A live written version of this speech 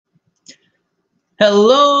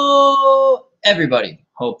Hello, everybody.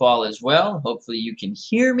 Hope all is well. Hopefully you can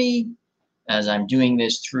hear me as I'm doing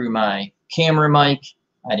this through my camera mic.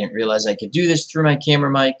 I didn't realize I could do this through my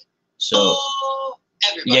camera mic. So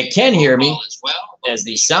you can hear me as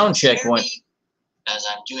the sound check went. As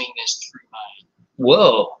I'm doing this through my...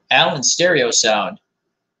 Whoa, Alan stereo sound.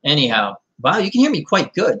 Anyhow, wow, you can hear me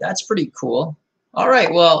quite good. That's pretty cool. All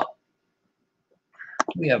right, well,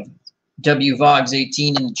 we have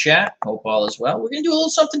WVogs18 in the chat. Hope all is well. We're going to do a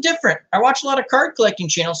little something different. I watch a lot of card collecting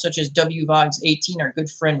channels such as WVogs18, our good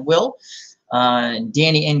friend Will, and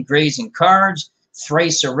Danny N. Grays and Cards,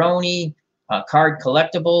 Thrice Aroni, Card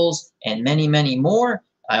Collectibles, and many, many more.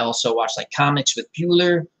 I also watch like Comics with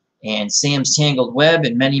Bueller and Sam's Tangled Web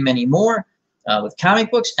and many, many more with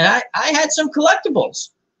comic books. And I had some collectibles.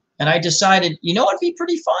 And I decided, you know, it'd be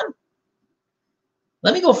pretty fun.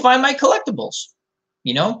 Let me go find my collectibles,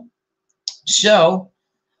 you know? So,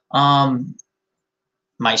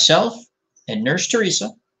 myself and Nurse Teresa,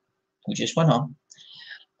 who just went home,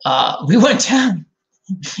 we went down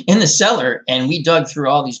in the cellar and we dug through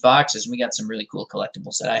all these boxes. And we got some really cool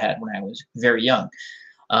collectibles that I had when I was very young.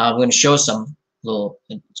 I'm going to show some little,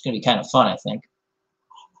 it's going to be kind of fun, I think.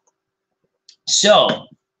 So,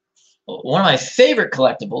 one of my favorite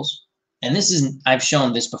collectibles, and this isn't, I've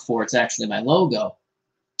shown this before, it's actually my logo,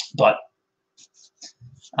 but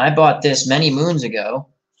I bought this many moons ago.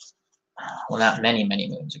 Well, not many, many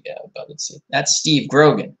moons ago, but let's see. That's Steve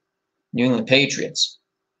Grogan, New England Patriots.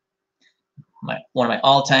 One of my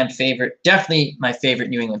all-time favorite, definitely my favorite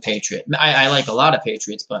New England Patriot. I like a lot of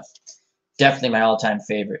Patriots, but definitely my all-time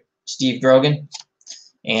favorite, Steve Grogan.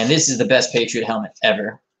 And this is the best Patriot helmet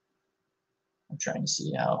ever. I'm trying to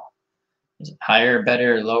see how, is it higher,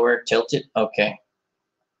 better, lower, tilted? Okay.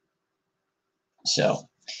 So,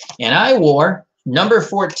 and I wore number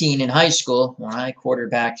 14 in high school when I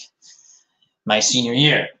quarterbacked my senior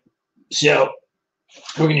year. So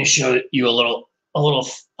we're going to show you a little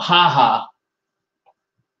ha-ha.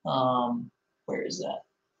 Where is that?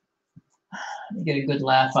 Let me get a good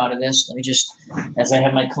laugh out of this. Let me just, as I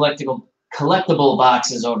have my collectible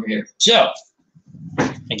boxes over here. So,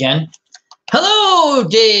 again, hello,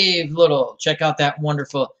 Dave Little. Check out that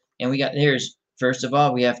wonderful, and we got, here's, first of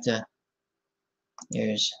all, we have to,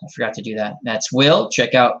 I forgot to do that. That's Will.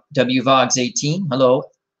 Check out WVogs18. Hello.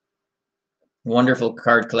 Wonderful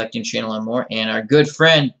card collecting channel and more. And our good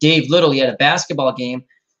friend Dave Little, he had a basketball game.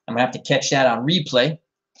 I'm going to have to catch that on replay.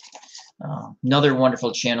 Another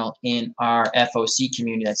wonderful channel in our FOC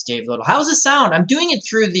community. That's Dave Little. How's the sound? I'm doing it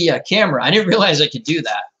through the camera. I didn't realize I could do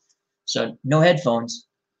that. So no headphones,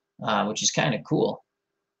 which is kind of cool.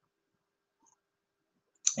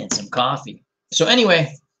 And some coffee. So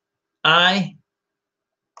anyway,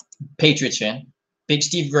 Patriots fan, big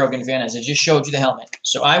Steve Grogan fan, as I just showed you the helmet.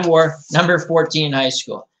 So I wore number 14 in high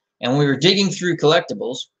school. And when we were digging through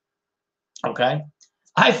collectibles, okay,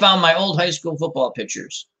 I found my old high school football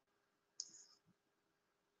pictures.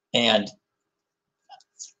 And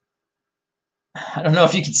I don't know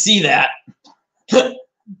if you can see that.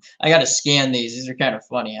 I got to scan these. These are kind of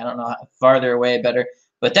funny. I don't know how farther away better.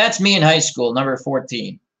 But that's me in high school, number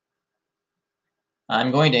 14.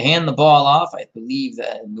 I'm going to hand the ball off. I believe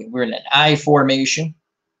that we're in an I formation.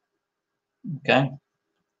 Okay.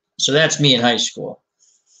 So that's me in high school.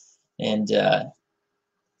 And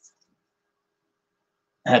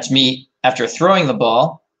that's me after throwing the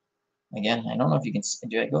ball. Again, I don't know if you can see.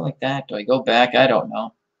 Do I go like that? Do I go back? I don't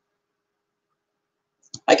know.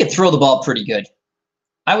 I could throw the ball pretty good.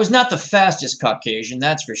 I was not the fastest Caucasian,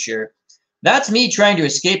 that's for sure. That's me trying to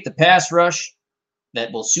escape the pass rush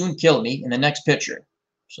that will soon kill me in the next picture.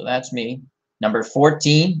 So that's me. Number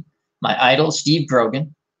 14, my idol, Steve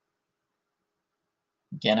Grogan.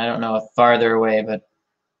 Again, I don't know if farther away, but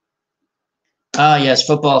yes,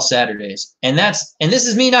 football Saturdays. And this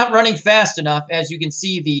is me not running fast enough. As you can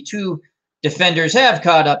see, the two defenders have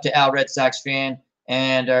caught up to Al Red Sox fan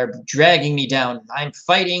and are dragging me down. I'm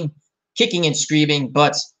fighting, kicking and screaming,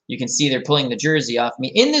 but you can see they're pulling the jersey off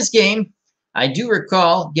me. In this game, I do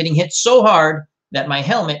recall getting hit so hard that my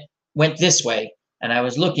helmet went this way, and I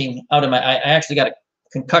was looking out of my eye. I actually got a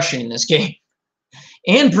concussion in this game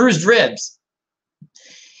and bruised ribs.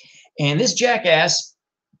 And this jackass,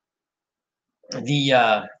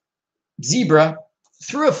 the zebra,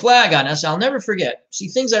 threw a flag on us. I'll never forget. See,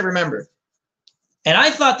 things I remember. And I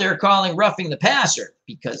thought they were calling roughing the passer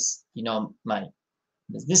because, you know,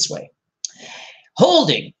 this way.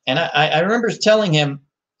 Holding. And I remember telling him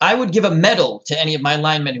I would give a medal to any of my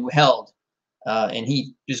linemen who held. And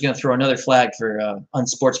he was going to throw another flag for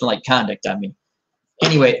unsportsmanlike conduct on me.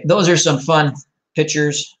 Anyway, those are some fun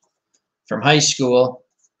pictures from high school.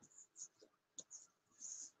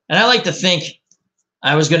 And I like to think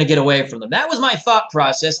I was going to get away from them. That was my thought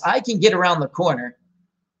process. I can get around the corner.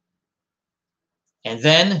 And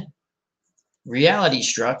then reality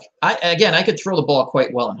struck. I could throw the ball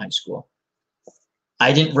quite well in high school.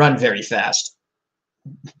 I didn't run very fast.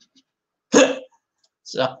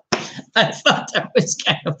 So I thought that was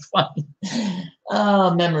kind of funny.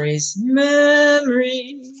 Oh, memories.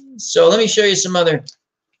 Memories. So let me show you some other.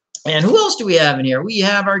 And who else do we have in here? We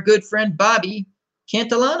have our good friend Bobby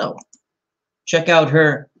Cantilano. Check out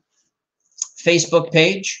her Facebook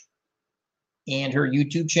page and her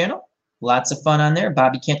YouTube channel. Lots of fun on there.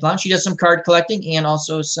 Bobby Cantilano. She does some card collecting and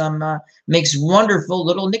also some makes wonderful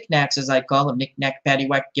little knickknacks, as I call them. Knick-knack,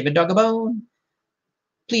 paddywhack, give a dog a bone.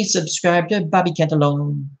 Please subscribe to Bobby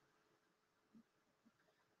Cantilano.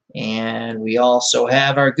 And we also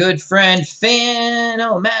have our good friend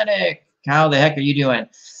Fanomatic. How the heck are you doing?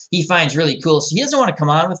 He finds really cool. So he doesn't want to come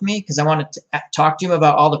on with me because I want to talk to him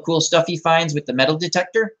about all the cool stuff he finds with the metal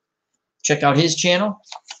detector. Check out his channel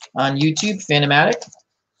on YouTube, Fanomatic.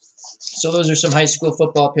 So those are some high school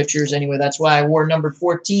football pictures. Anyway, that's why I wore number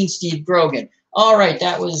 14, Steve Grogan. All right,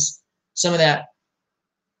 that was some of that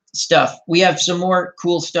stuff. We have some more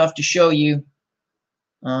cool stuff to show you.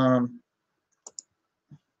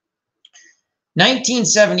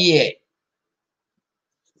 1978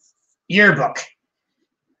 yearbook.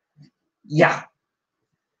 Yeah.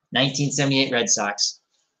 1978 Red Sox.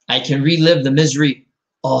 I can relive the misery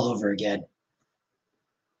all over again.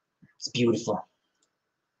 It's beautiful.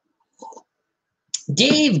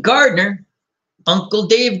 Dave Gardner, Uncle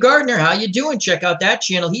Dave Gardner, how you doing? Check out that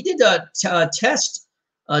channel. He did a test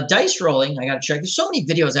dice rolling. I got to check. There's so many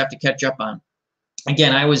videos I have to catch up on.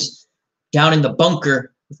 Again, I was down in the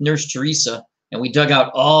bunker with Nurse Teresa, and we dug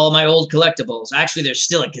out all my old collectibles. Actually, there's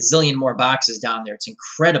still a gazillion more boxes down there. It's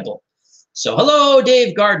incredible. So hello,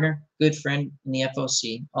 Dave Gardner, good friend in the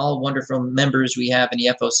FOC. All wonderful members we have in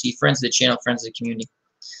the FOC, friends of the channel, friends of the community.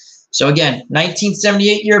 So again,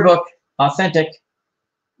 1978 yearbook, authentic.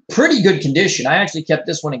 Pretty good condition. I actually kept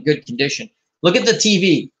this one in good condition. Look at the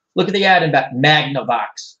TV. Look at the ad in back.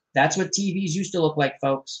 Magnavox. That's what TVs used to look like,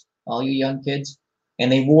 folks. All you young kids.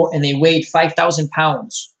 And they weighed 5,000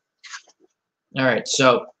 pounds. All right,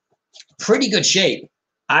 so pretty good shape.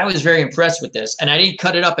 I was very impressed with this, and I didn't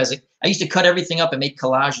cut it up I used to cut everything up and make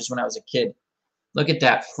collages when I was a kid. Look at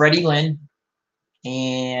that, Freddie Lynn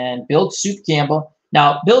and Bill Soup Campbell.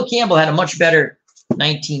 Now, Bill Campbell had a much better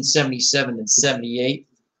 1977 than 78.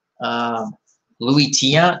 Louis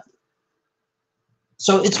Tiant.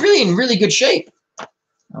 So it's really in really good shape.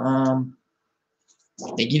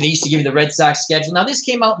 They used to give you the Red Sox schedule. Now, this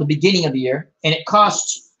came out in the beginning of the year, and it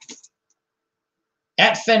cost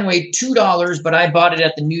at Fenway $2, but I bought it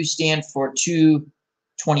at the newsstand for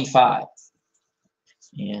 $2.25.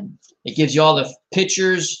 And it gives you all the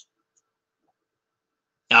pictures.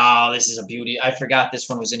 Oh, this is a beauty. I forgot this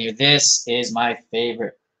one was in here. This is my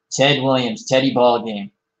favorite. Ted Williams, Teddy Ball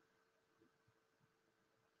Game.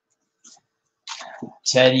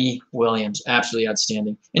 Teddy Williams, absolutely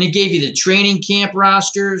outstanding. And it gave you the training camp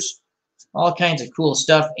rosters, all kinds of cool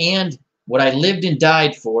stuff, and what I lived and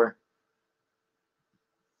died for,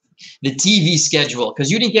 the TV schedule,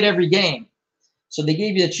 because you didn't get every game. So they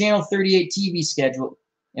gave you the Channel 38 TV schedule,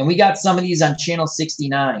 and we got some of these on Channel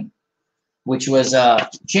 69, which was,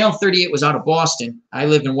 Channel 38 was out of Boston. I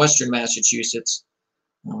live in Western Massachusetts,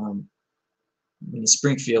 in the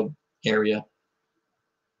Springfield area.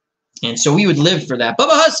 And so we would live for that. Bubba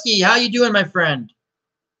Husky, how you doing, my friend?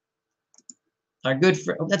 Our good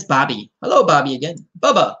friend. Oh, that's Bobby. Hello, Bobby again.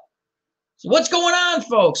 Bubba. So what's going on,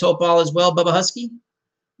 folks? Hope all is well, Bubba Husky.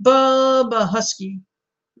 Bubba Husky.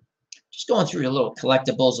 Just going through a little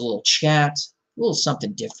collectibles, a little chat, a little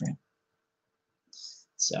something different.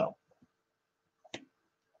 So.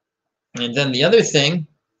 And then the other thing,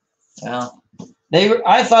 well,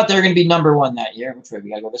 I thought they were going to be #1 that year. Which way? We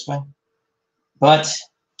got to go this way? But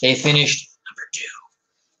they finished #2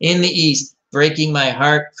 in the East, breaking my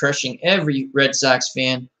heart, crushing every Red Sox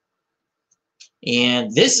fan.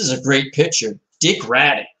 And this is a great picture. Dick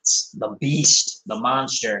Raditz, the beast, the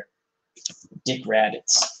monster. Dick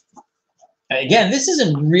Raditz. Again, this is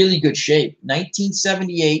in really good shape.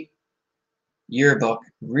 1978 yearbook,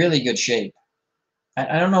 really good shape.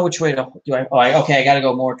 I don't know which way to do. Okay, I got to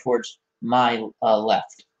go more towards my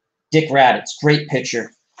left. Dick Raditz, great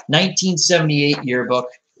picture. 1978 yearbook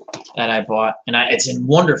that I bought, and it's in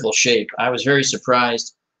wonderful shape. I was very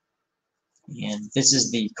surprised. And this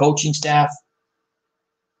is the coaching staff.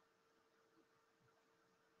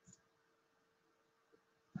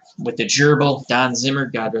 With the gerbil, Don Zimmer,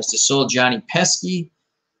 God rest his soul, Johnny Pesky,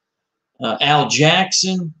 Al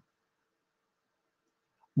Jackson,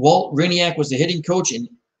 Walt Riniak was the hitting coach, and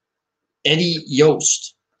Eddie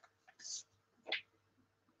Yost.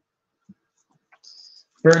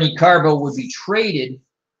 Bernie Carbo would be traded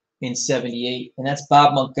in 78, and that's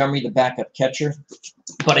Bob Montgomery, the backup catcher.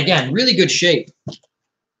 But again, really good shape.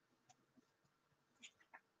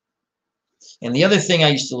 And the other thing I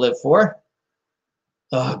used to live for,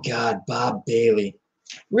 oh God, Bob Bailey.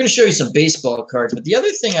 We're going to show you some baseball cards, but the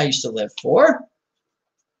other thing I used to live for,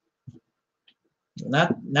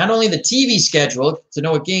 not only the TV schedule to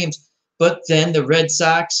know what games, but then the Red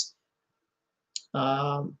Sox,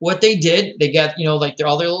 what they did, they got, you know, like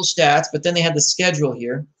all their little stats, but then they had the schedule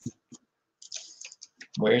here.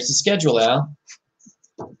 Where's the schedule, Al?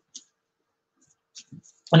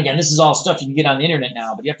 And again, this is all stuff you can get on the internet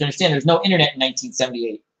now, but you have to understand there's no internet in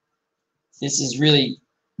 1978. This is really,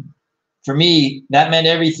 for me, that meant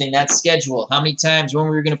everything, that schedule, how many times, when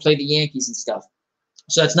we were going to play the Yankees and stuff.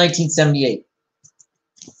 So that's 1978.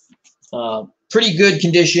 Pretty good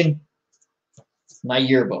condition, my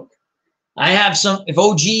yearbook. I have some, if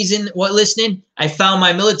OG's in what listening, I found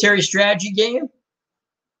my military strategy game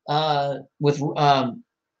with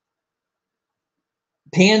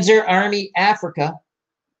Panzer Army Africa,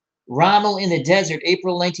 Rommel in the Desert,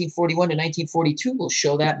 April 1941 to 1942. We'll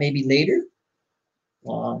show that maybe later.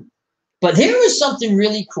 But here was something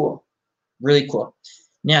really cool. Really cool.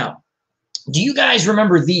 Now, do you guys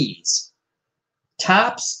remember these?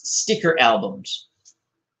 Topps sticker albums.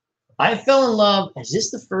 I fell in love. Is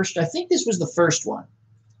this the first? I think this was the first one.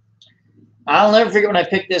 I'll never forget when I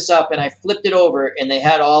picked this up and I flipped it over and they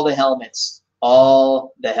had all the helmets.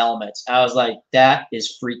 All the helmets. I was like, that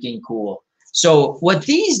is freaking cool. So what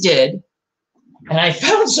these did, and I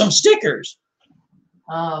found some stickers.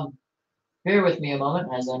 Bear with me a moment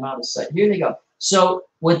as I'm out of sight. Here they go. So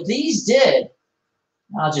what these did,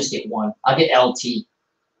 I'll just get one. I'll get LT.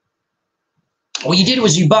 What you did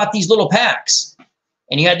was you bought these little packs,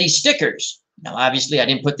 and you had these stickers. Now, obviously, I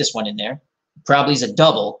didn't put this one in there. Probably is a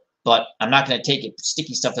double, but I'm not going to take it.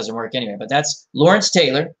 Sticky stuff doesn't work anyway. But that's Lawrence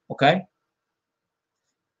Taylor, okay?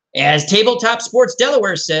 As Tabletop Sports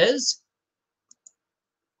Delaware says,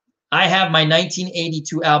 I have my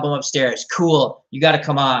 1982 album upstairs. Cool. You got to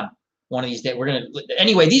come on one of these days. We're going to,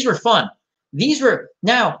 anyway, these were fun. These were,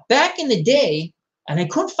 now, back in the day, and I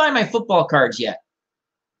couldn't find my football cards yet.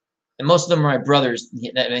 And most of them are my brothers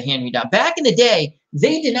that hand me down. Back in the day,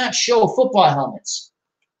 they did not show football helmets.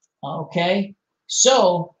 Okay?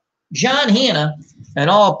 So, John Hanna, an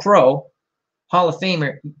all-pro, Hall of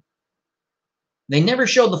Famer, they never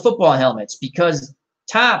showed the football helmets because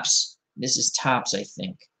Topps, this is Topps, I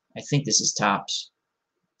think. I think this is Topps.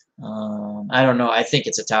 I don't know. I think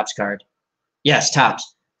it's a Topps card. Yes,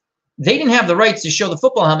 Topps. They didn't have the rights to show the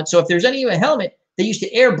football helmet, so if there's any helmet, they used to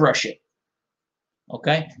airbrush it.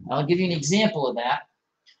 Okay? I'll give you an example of that.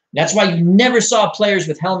 That's why you never saw players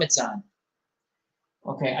with helmets on.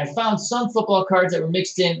 Okay, I found some football cards that were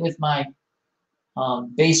mixed in with my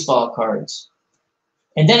baseball cards.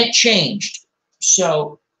 And then it changed.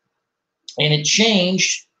 So, and it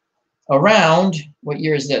changed around, what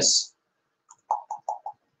year is this?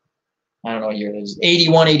 I don't know what year it is.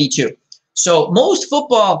 81, 82. So most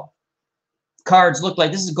football cards look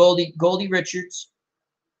like, this is Goldie Richards,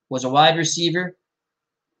 was a wide receiver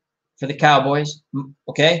for the Cowboys,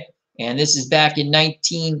 okay? And this is back in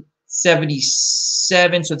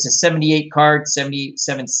 1977, so it's a 78 card,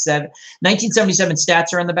 1977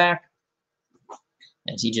 stats are on the back.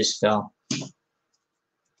 As he just fell.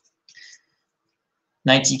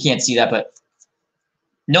 You can't see that, but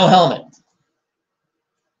no helmet.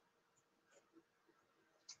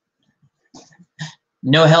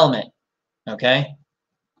 No helmet, okay?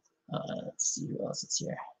 Let's see who else is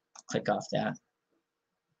here. Click off that.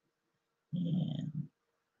 And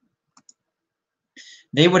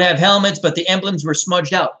they would have helmets, but the emblems were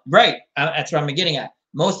smudged out. Right, that's what I'm getting at.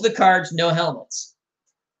 Most of the cards, no helmets.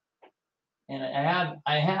 And I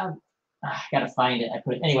gotta find it. I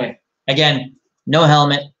put it, anyway, again, no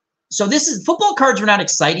helmet. So this is, football cards were not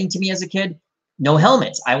exciting to me as a kid. No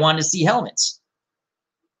helmets. I wanted to see helmets.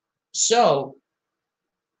 So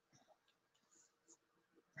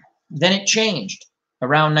then it changed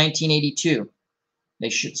around 1982. They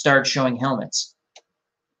started showing helmets.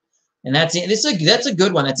 And that's a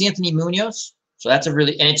good one. That's Anthony Munoz. So that's a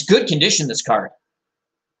really, and it's good condition, this card.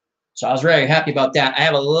 So I was very happy about that. I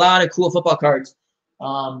have a lot of cool football cards.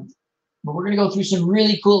 But we're going to go through some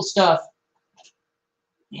really cool stuff.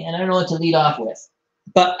 And I don't know what to lead off with.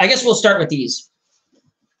 But I guess we'll start with these.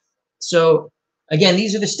 So, again,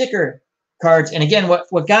 these are the sticker cards. And again,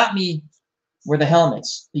 what got me were the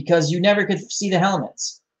helmets. Because you never could see the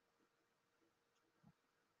helmets.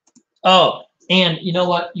 Oh, And you know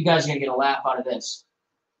what? You guys are going to get a laugh out of this.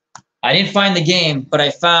 I didn't find the game, but I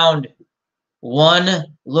found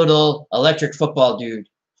one little electric football dude.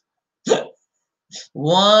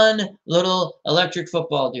 One little electric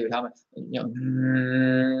football dude. How much? You know,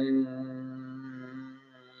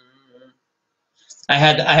 I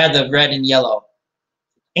had the red and yellow,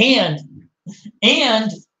 and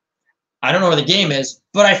I don't know where the game is,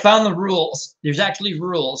 but I found the rules. There's actually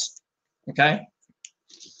rules, okay?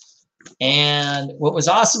 And what was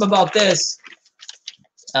awesome about this,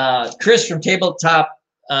 Chris from Tabletop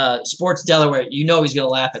Sports Delaware, you know he's gonna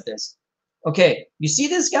laugh at this. Okay, you see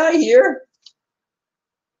this guy here?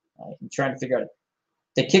 I'm trying to figure out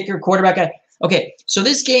the kicker, quarterback guy. Okay, so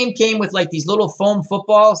this game came with like these little foam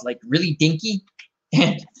footballs, like really dinky.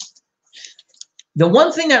 And the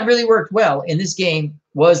one thing that really worked well in this game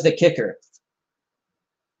was the kicker.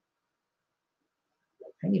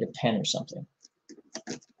 I need a pen or something.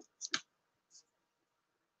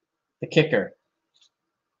 The kicker.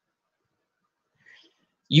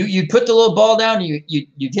 You put the little ball down, you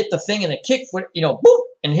hit the thing and the kick, you know, boop,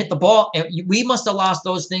 and hit the ball. And we must have lost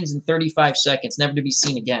those things in 35 seconds, never to be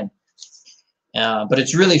seen again. But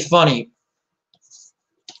it's really funny.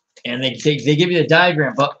 And they give you the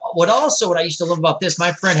diagram. But what I used to love about this,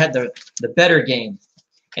 my friend had the better game.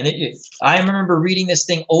 And I remember reading this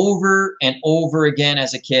thing over and over again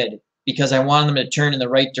as a kid because I wanted them to turn in the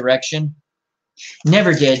right direction.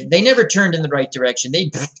 Never did. They never turned in the right direction.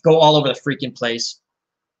 They'd go all over the freaking place.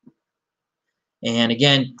 And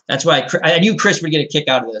again, that's why I knew Chris would get a kick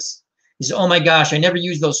out of this. He said, oh my gosh, I never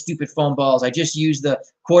used those stupid foam balls. I just used the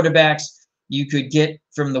quarterbacks you could get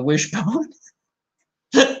from the wishbone.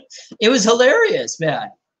 It was hilarious, man.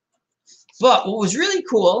 But what was really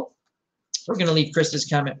cool, we're going to leave Krista's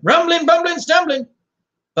comment. Rumbling, bumbling, stumbling.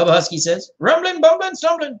 Bubba Husky says, rumbling, bumbling,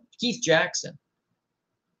 stumbling. Keith Jackson.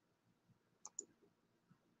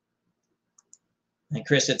 And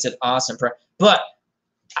Chris had said, awesome. But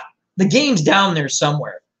the game's down there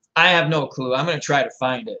somewhere. I have no clue. I'm going to try to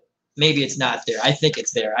find it. Maybe it's not there. I think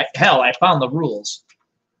it's there. Hell, I found the rules.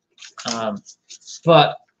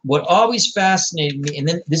 But what always fascinated me, and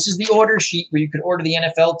then this is the order sheet where you could order the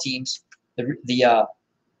NFL teams.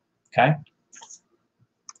 Okay.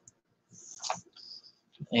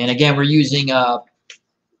 And again, we're using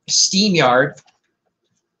SteamYard,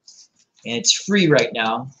 and it's free right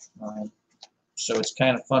now. So it's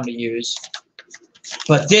kind of fun to use.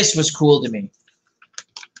 But this was cool to me.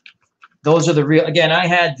 Those are the real. Again, I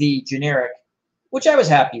had the generic, which I was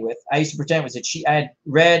happy with. I used to pretend it was a Chiefs. I had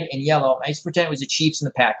red and yellow. I used to pretend it was the Chiefs and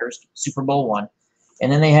the Packers, Super Bowl I.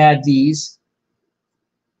 And then they had these.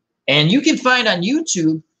 And you can find on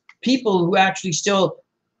YouTube people who actually still,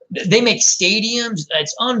 they make stadiums.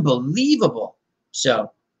 It's unbelievable.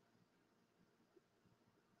 So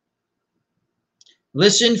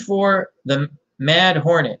listen for the Mad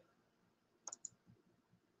Hornet.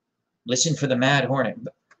 Listen for the Mad Hornet.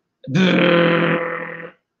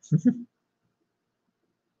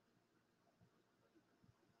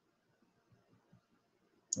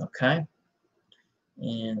 Okay.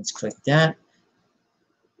 And let's click that.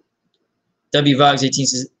 WVogs18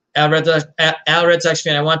 says, Al Red Sox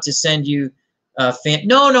fan, I want to send you a fan.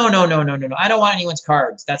 No. I don't want anyone's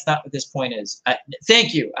cards. That's not what this point is.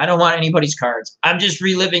 Thank you. I don't want anybody's cards. I'm just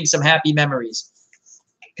reliving some happy memories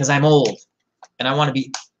because I'm old and I want to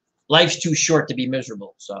be, life's too short to be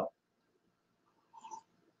miserable. So,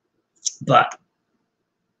 but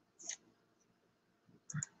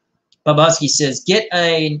Babowski says, get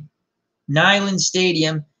a Nylon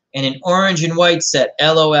Stadium and an orange and white set.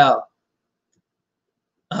 LOL.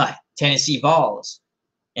 Tennessee Vols.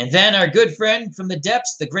 And then our good friend from the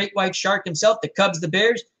depths, the great white shark himself, the Cubs, the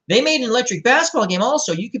Bears, they made an electric basketball game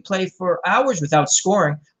also. You could play for hours without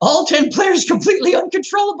scoring. All 10 players completely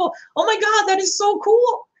uncontrollable. Oh my God, that is so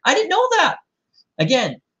cool. I didn't know that.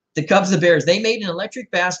 Again, the Cubs, the Bears, they made an electric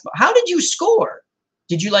basketball. How did you score?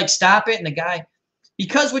 Did you like stop it and the guy?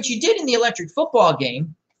 Because what you did in the electric football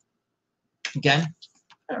game, again,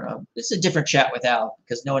 I don't know. This is a different chat with Al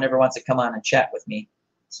because no one ever wants to come on and chat with me.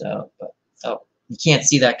 So, but, oh, you can't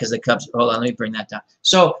see that because the Cubs. Hold on, let me bring that down.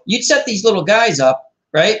 So you'd set these little guys up,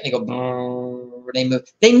 right? They go, they move.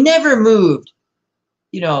 They never moved,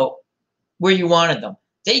 you know, where you wanted them.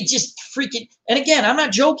 They just freaking. And again, I'm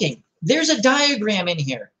not joking. There's a diagram in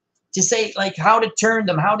here to say like how to turn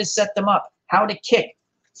them, how to set them up, how to kick.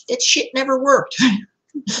 That shit never worked.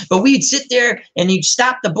 But we'd sit there and you'd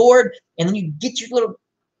stop the board and then you'd get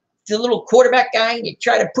the little quarterback guy and you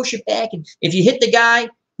try to push it back. And if you hit the guy,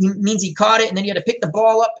 it means he caught it. And then you had to pick the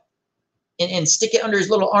ball up and stick it under his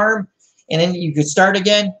little arm. And then you could start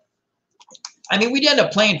again. I mean, we'd end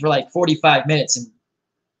up playing for like 45 minutes and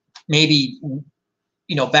maybe,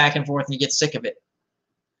 you know, back and forth, and you get sick of it.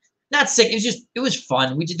 Not sick. It was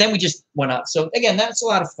fun. Then we just went up. So again, that's a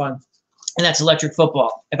lot of fun, and that's electric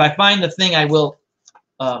football. If I find the thing, I will.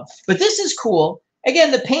 But this is cool.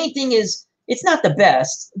 Again, the painting it's not the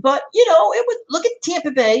best, but you know, it would look at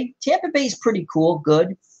Tampa Bay. Tampa Bay is pretty cool.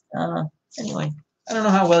 Good. Anyway, I don't know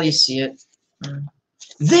how well you see it.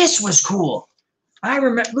 This was cool. I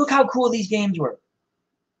remember. Look how cool these games were.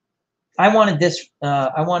 I wanted this.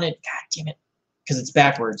 I wanted. God damn it, because it's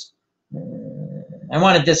backwards. I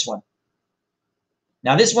wanted this one.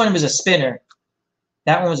 Now this one was a spinner.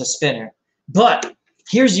 That one was a spinner. But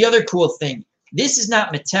here's the other cool thing. This is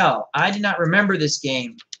not Mattel. I did not remember this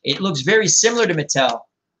game. It looks very similar to Mattel.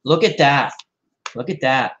 Look at that. Look at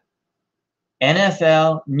that.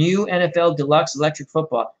 NFL, new NFL Deluxe Electric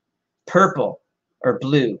Football. Purple or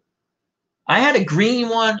blue. I had a green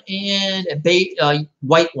one and a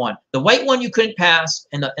white one. The white one you couldn't pass,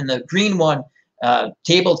 and the green one,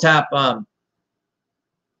 tabletop.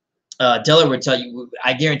 Della would tell you.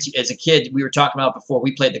 I guarantee, as a kid, we were talking about before.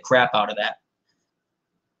 We played the crap out of that.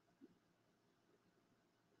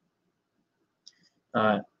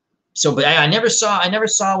 But I never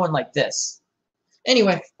saw one like this.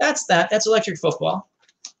 Anyway, that's that. That's electric football.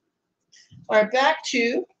 All right, back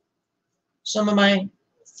to some of my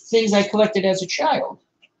things I collected as a child.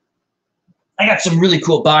 I got some really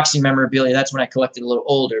cool boxing memorabilia. That's when I collected a little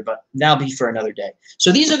older, but that'll be for another day.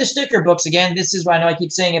 So these are the sticker books. Again, this is why I know I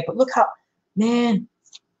keep saying it, but look how, man,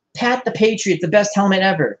 Pat the Patriot, the best helmet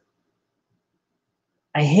ever.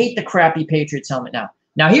 I hate the crappy Patriots helmet now.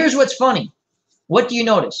 Now, here's what's funny. What do you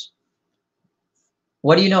notice?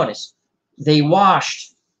 What do you notice? They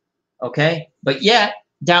washed, okay? But yet,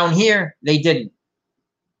 down here, they didn't.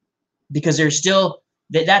 Because there's still,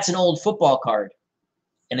 that's an old football card.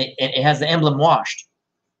 And it has the emblem washed.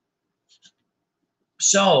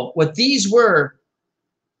 So what these were,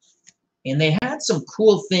 and they had some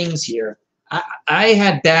cool things here. I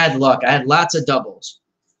had bad luck. I had lots of doubles.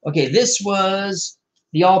 Okay, this was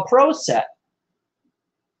the All-Pro set.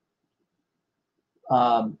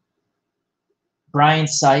 Brian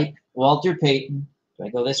Sipe, Walter Payton. Do I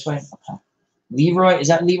go this way? Okay. Leroy, is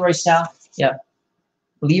that Leroy Style? Yep.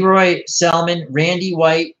 Leroy Selman, Randy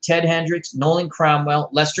White, Ted Hendricks, Nolan Cromwell,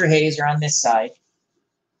 Lester Hayes are on this side.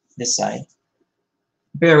 This side.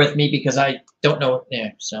 Bear with me because I don't know it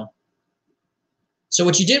there. So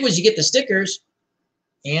what you did was you get the stickers,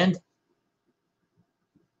 and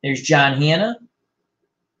there's John Hanna,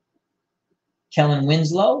 Kellen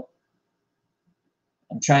Winslow.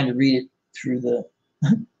 I'm trying to read it through the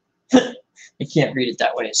I can't read it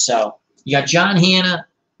that way. So you got John Hanna,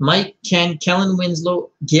 Mike Ken, Kellen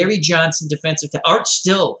Winslow, Gary Johnson, defensive, Art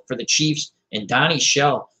Still for the Chiefs, and Donnie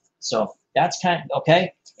Shell. So that's kind of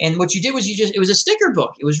okay. And what you did was it was a sticker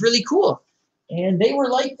book. It was really cool. And they were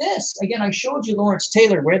like this. Again, I showed you Lawrence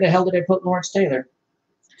Taylor. Where the hell did I put Lawrence Taylor?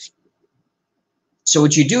 So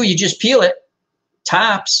what you do, you just peel it.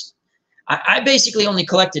 Tops. I basically only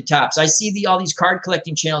collected tops. I see all these card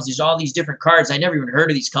collecting channels. There's all these different cards. I never even heard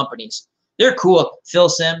of these companies. They're cool. Phil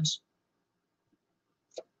Simms.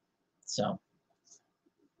 So.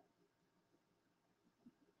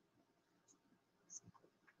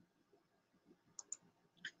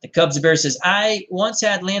 The Cubs Bear says, I once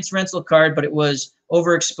had Lance Renzel card, but it was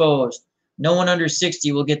overexposed. No one under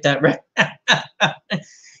 60 will get that.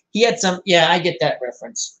 He had some. Yeah, I get that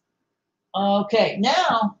reference. Okay,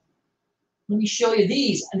 now let me show you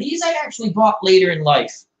these. These I actually bought later in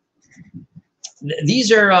life.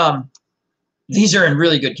 These are in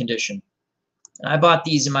really good condition. I bought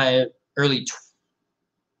these in my early,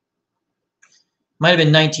 might have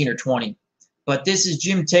been 19 or 20. But this is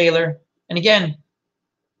Jim Taylor. And again,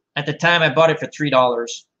 at the time I bought it for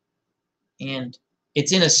 $3. And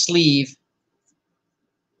it's in a sleeve.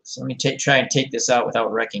 So let me try and take this out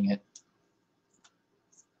without wrecking it.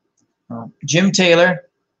 Jim Taylor,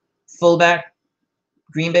 fullback,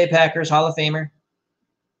 Green Bay Packers, Hall of Famer.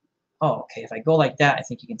 Oh, okay. If I go like that, I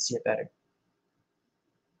think you can see it better.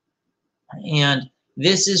 And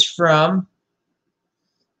this is from,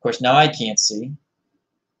 of course, now I can't see.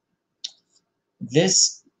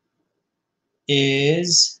 This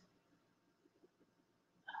is,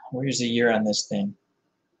 where's the year on this thing?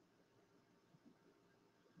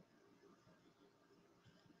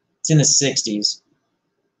 It's in the 60s.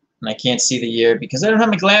 And I can't see the year because I don't have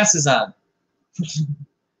my glasses on.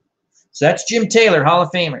 So that's Jim Taylor, Hall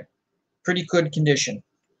of Famer. Pretty good condition.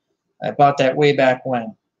 I bought that way back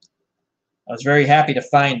when. I was very happy to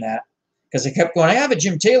find that because I kept going, I have a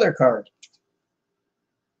Jim Taylor card.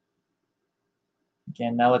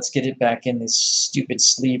 Again, now let's get it back in this stupid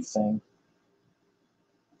sleeve thing.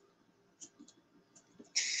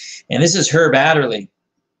 And this is Herb Adderley.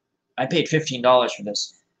 I paid $15 for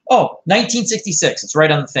this. Oh, 1966. It's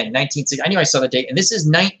right on the thing. 1960. I knew I saw the date. And this is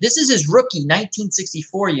his rookie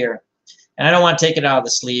 1964 year. And I don't want to take it out of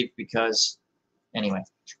the sleeve because, anyway.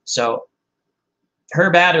 So,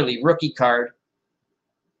 Herb Adderley, rookie card.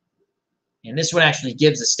 And this one actually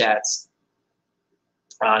gives the stats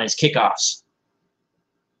on his kickoffs.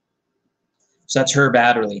 So that's Herb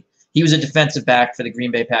Adderley. He was a defensive back for the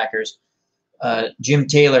Green Bay Packers. Jim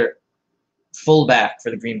Taylor, fullback for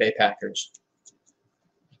the Green Bay Packers.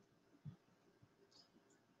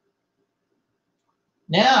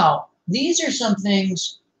 Now, these are some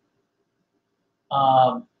things.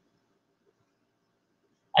 I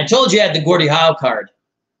told you I had the Gordie Howe card.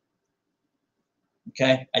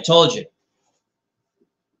 Okay, I told you.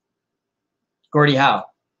 Gordie Howe,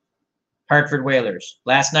 Hartford Whalers.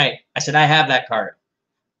 Last night, I said, I have that card.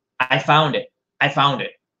 I found it. I found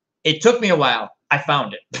it. It took me a while. I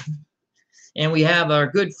found it. And we have our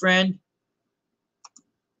good friend,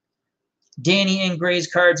 Danny and Gray's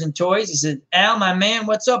Cards and Toys. He said, Al, my man,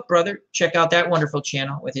 what's up, brother? Check out that wonderful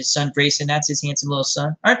channel with his son, Grayson. That's his handsome little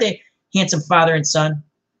son. Aren't they handsome father and son?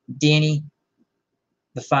 Danny,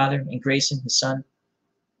 the father, and Grayson, his son.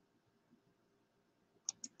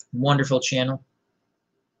 Wonderful channel.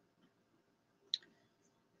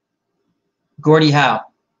 Gordie Howe.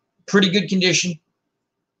 Pretty good condition.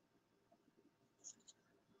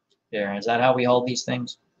 There. Is that how we hold these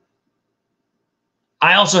things?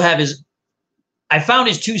 I also have his... I found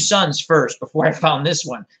his two sons first before I found this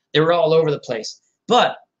one. They were all over the place.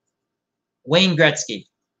 But Wayne Gretzky.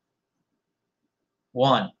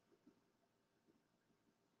 One.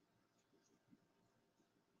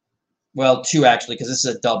 Well, two actually, because this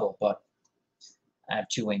is a double, but I have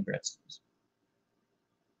two Wayne Gretzkys.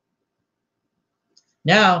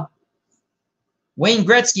 Now, Wayne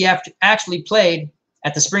Gretzky actually played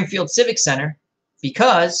at the Springfield Civic Center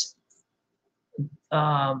because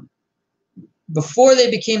before they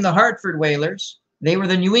became the Hartford Whalers, they were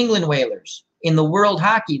the New England Whalers in the World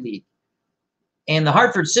Hockey League. And the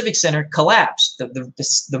Hartford Civic Center collapsed.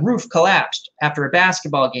 The roof collapsed after a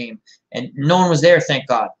basketball game, and no one was there, thank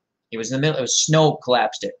God. It was in the middle. It was snow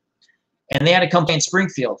collapsed it. And they had to come play in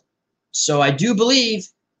Springfield. So I do believe,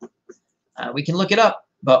 we can look it up,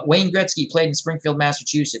 but Wayne Gretzky played in Springfield,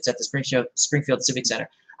 Massachusetts at the Springfield Civic Center.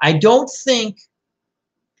 I can't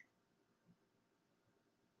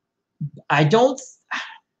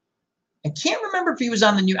remember if he was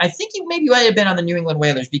on the I think he maybe might have been on the New England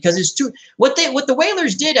Whalers because his two, what the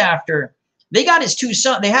Whalers did after, they got his two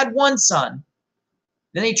sons. They had one son.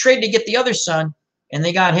 Then they traded to get the other son, and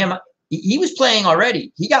they got him. He was playing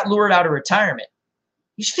already. He got lured out of retirement.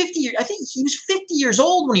 He's 50 years. I think he was 50 years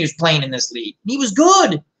old when he was playing in this league. He was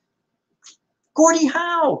good. Gordie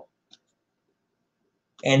Howe.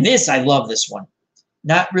 And this, I love this one.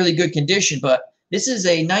 Not really good condition, but this is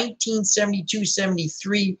a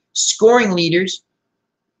 1972-73 scoring leaders,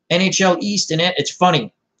 NHL East, and it's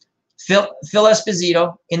funny. Phil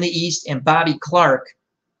Esposito in the East and Bobby Clark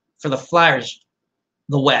for the Flyers,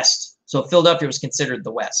 the West. So Philadelphia was considered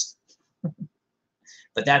the West.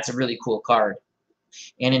 But that's a really cool card.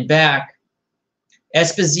 And in back,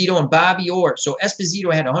 Esposito and Bobby Orr. So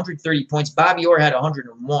Esposito had 130 points. Bobby Orr had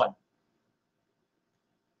 101.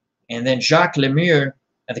 And then Jacques Lemieux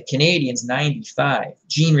of the Canadiens, 95.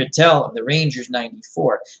 Gene Rattel of the Rangers,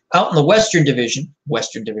 94. Out in the Western Division,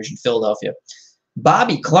 Philadelphia,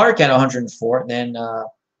 Bobby Clark had 104. Then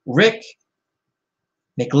Rick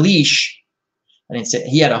McLeish, I didn't say,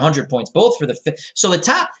 he had 100 points, both for the so the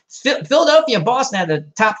top Philadelphia and Boston had the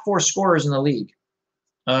top 4 scorers in the league.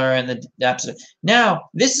 Now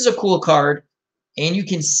this is a cool card, and you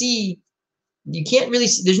can see. You can't really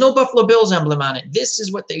see, there's no Buffalo Bills emblem on it. This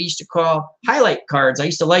is what they used to call highlight cards. I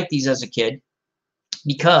used to like these as a kid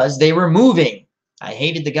because they were moving. I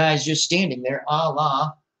hated the guys just standing there, a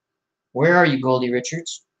la, where are you, Goldie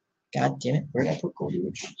Richards? God damn it, where did I put Goldie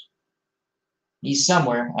Richards? He's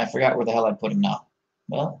somewhere. I forgot where the hell I put him now.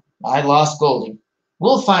 Well, I lost Goldie.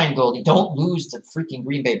 We'll find Goldie. Don't lose the freaking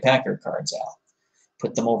Green Bay Packer cards, Al.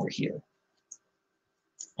 Put them over here.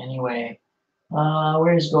 Anyway,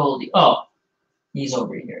 where's Goldie? Oh. He's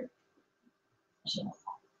over here. So.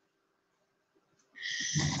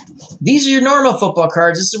 These are your normal football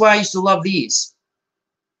cards. This is why I used to love these.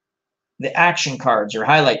 The action cards or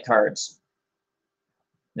highlight cards.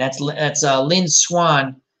 That's Lynn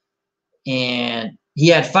Swan, and he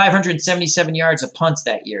had 577 yards of punts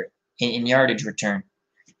that year in yardage return.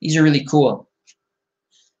 These are really cool.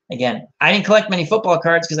 Again, I didn't collect many football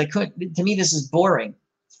cards because I couldn't. To me, this is boring.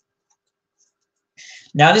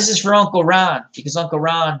 Now, this is for Uncle Ron, because Uncle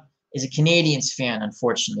Ron is a Canadiens fan,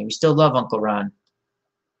 unfortunately. We still love Uncle Ron.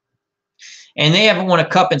 And they haven't won a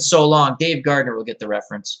cup in so long. Dave Gardner will get the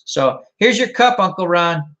reference. So here's your cup, Uncle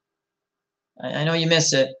Ron. I know you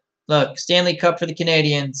miss it. Look, Stanley Cup for the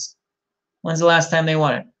Canadiens. When's the last time they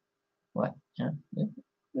won it? What?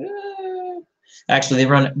 Actually,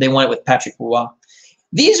 they won it with Patrick Roy.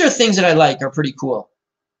 These are things that I like, are pretty cool.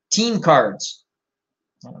 Team cards.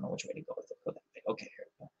 I don't know which way to go with it. Okay, here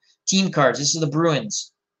we go. Team cards. This is the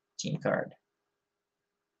Bruins team card.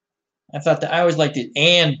 I thought that I always liked it.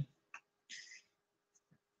 And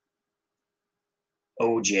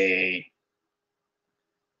OJ.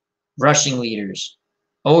 Rushing leaders.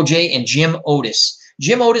 OJ and Jim Otis.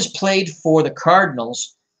 Jim Otis played for the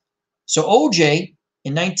Cardinals. So OJ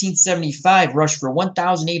in 1975 rushed for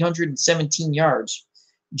 1,817 yards.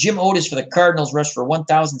 Jim Otis for the Cardinals rushed for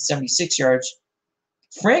 1,076 yards.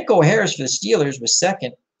 Franco Harris for the Steelers was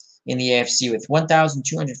second in the AFC with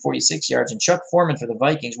 1,246 yards, and Chuck Foreman for the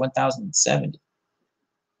Vikings, 1,070.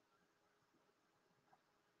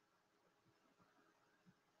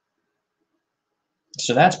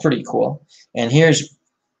 So that's pretty cool. And here's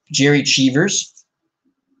Jerry Cheevers.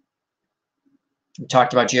 We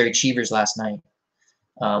talked about Jerry Cheevers last night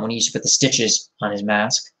when he used to put the stitches on his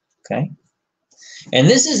mask. Okay. And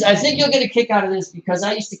this is, I think you'll get a kick out of this because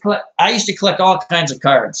I used to collect all kinds of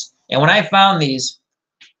cards. And when I found these,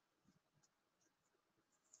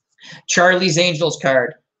 Charlie's Angels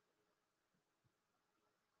card.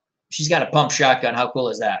 She's got a pump shotgun. How cool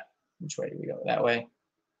is that? Which way do we go? That way.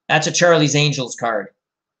 That's a Charlie's Angels card.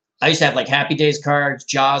 I used to have like Happy Days cards,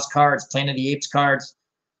 Jaws cards, Planet of the Apes cards.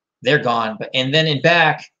 They're gone. And then in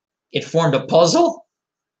back, it formed a puzzle.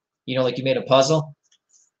 You know, like you made a puzzle.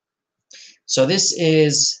 So this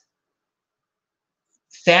is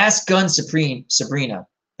Fast Gun Sabrina.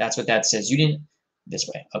 That's what that says. You didn't this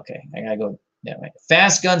way. Okay, I gotta go that way.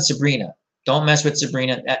 Fast Gun Sabrina. Don't mess with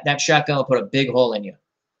Sabrina. That shotgun will put a big hole in you.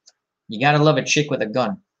 You gotta love a chick with a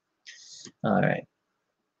gun. All right.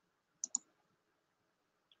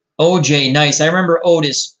 OJ, nice. I remember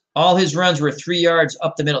Otis. All his runs were 3 yards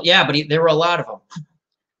up the middle. Yeah, but there were a lot of them.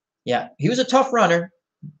 Yeah, he was a tough runner,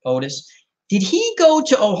 Otis. Did he go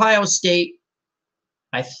to Ohio State?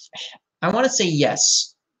 I want to say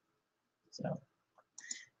yes. So,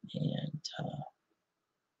 and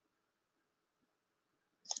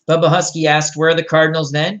Bubba Husky asked, where are the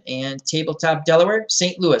Cardinals then? And Tabletop Delaware,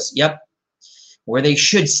 St. Louis. Yep, where they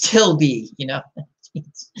should still be, you know.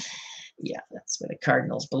 Yeah, that's where the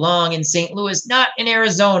Cardinals belong, in St. Louis, not in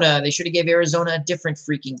Arizona. They should have gave Arizona a different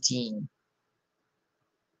freaking team.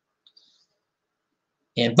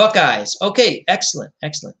 And Buckeyes. Okay, excellent,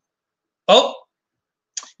 excellent. Oh,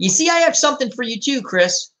 you see, I have something for you too,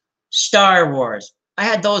 Chris. Star Wars. I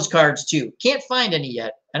had those cards too. Can't find any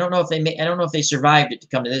yet. I don't know if I don't know if they survived it to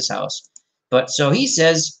come to this house. But so he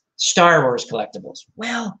says Star Wars collectibles.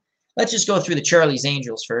 Well, let's just go through the Charlie's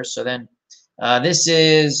Angels first. So then this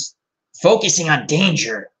is focusing on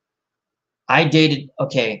danger. I dated,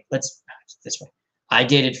 okay, let's this way. I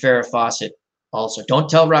dated Farrah Fawcett also. Don't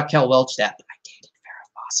tell Raquel Welch that, but I dated Farrah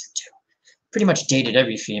Fawcett too. Pretty much dated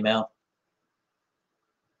every female.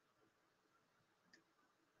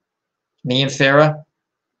 Me and Farrah.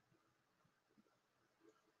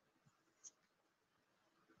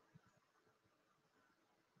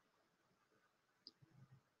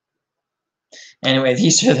 Anyway,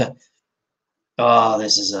 these are the, oh,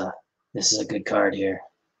 this is a good card here.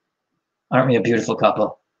 Aren't we a beautiful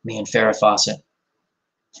couple? Me and Farrah Fawcett.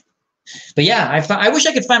 But yeah, I wish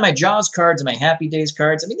I could find my Jaws cards and my Happy Days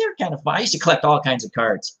cards. I mean, they're kind of fun. I used to collect all kinds of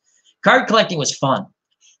cards. Card collecting was fun.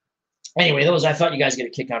 Anyway, those, I thought you guys get a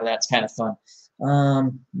kick out of that. It's kind of fun.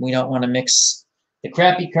 We don't want to mix the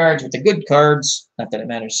crappy cards with the good cards. Not that it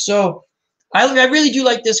matters. So I really do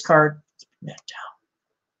like this card. Let's bring that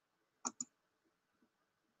down.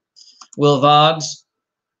 Will Voggs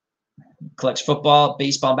collects football,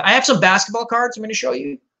 baseball. I have some basketball cards I'm going to show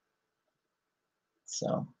you.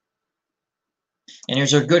 So, and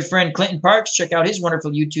here's our good friend Clinton Parks. Check out his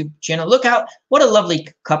wonderful YouTube channel. Look out, what a lovely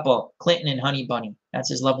couple, Clinton and Honey Bunny. That's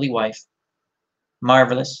his lovely wife.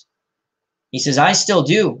 Marvelous. He says, I still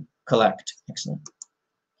do collect. Excellent.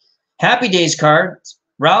 Happy Days cards.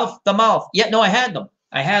 Ralph the Mouth. Yeah, no, I had them.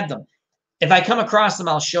 I had them. If I come across them,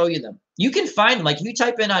 I'll show you them. You can find them. Like, if you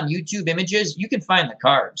type in on YouTube images, you can find the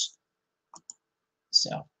cards.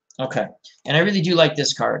 So, okay. And I really do like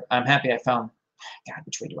this card. I'm happy I found, God,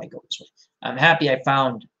 which way do I go this way? I'm happy I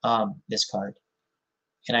found this card.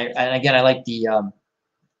 And again, I like the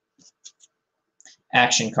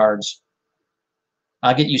action cards.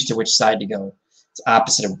 I'll get used to which side to go. It's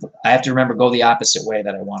opposite of, I have to remember go the opposite way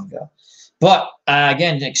that I want to go. But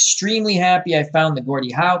again, extremely happy I found the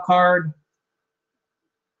Gordie Howe card.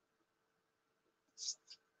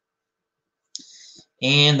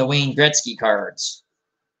 And the Wayne Gretzky cards.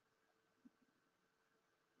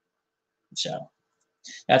 So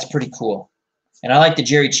that's pretty cool. And I like the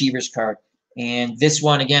Jerry Cheevers card. And this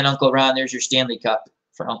one, again, Uncle Ron, there's your Stanley Cup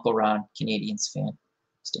for Uncle Ron, Canadiens fan.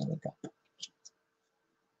 Stanley Cup.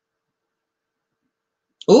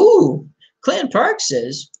 Ooh, Clan Park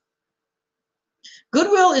says,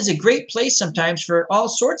 Goodwill is a great place sometimes for all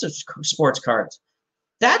sorts of sports cards.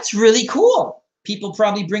 That's really cool. People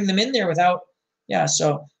probably bring them in there without, yeah,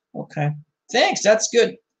 so, okay. Thanks, that's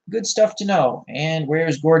good. Good stuff to know. And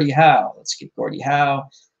where's Gordie Howe? Let's get Gordie Howe.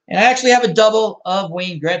 And I actually have a double of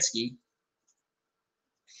Wayne Gretzky.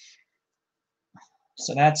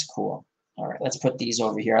 So that's cool. All right, let's put these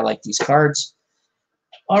over here. I like these cards.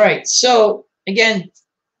 All right, so again,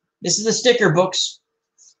 this is the sticker books.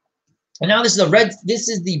 And now this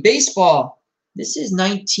is the baseball. This is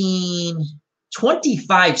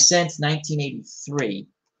 25 cents, 1983.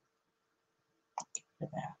 Look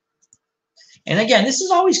at that. And again, this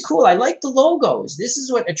is always cool. I like the logos. This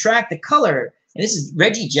is what attract the color. And this is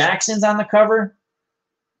Reggie Jackson's on the cover.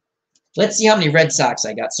 Let's see how many Red Sox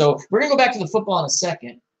I got. So we're going to go back to the football in a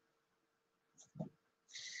second.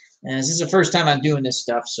 And this is the first time I'm doing this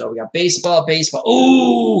stuff. So we got baseball, baseball.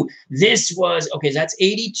 Ooh, this was, okay, that's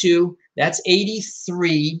 82. That's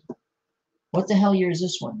 83. What the hell year is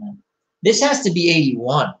this one, then? This has to be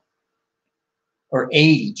 81 or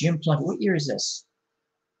 80. Jim Plunkett, what year is this?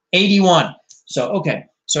 81. So, okay.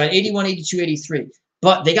 So at 81, 82, 83.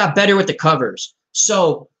 But they got better with the covers.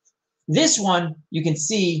 So this one, you can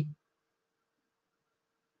see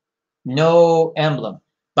no emblem.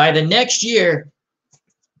 By the next year,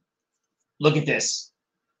 look at this.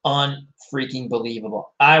 Unfreaking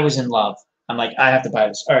believable. I was in love. I'm like, I have to buy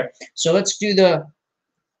this. All right. So let's do the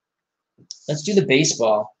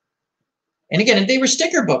baseball. And again, they were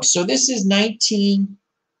sticker books. So this is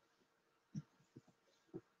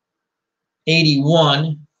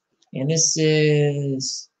 1981. And this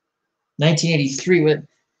is 1983.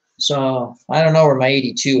 So I don't know where my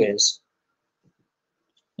 82 is.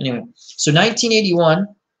 Anyway, so 1981,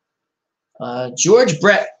 George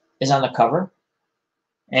Brett is on the cover.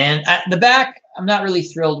 And at the back, I'm not really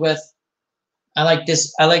thrilled with. I like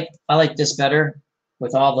this. I like this better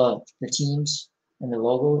with all the teams and the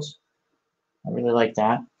logos. I really like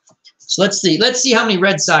that. So let's see. Let's see how many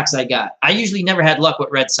Red Sox I got. I usually never had luck with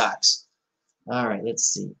Red Sox. All right, let's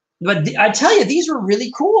see. But I tell you, these were really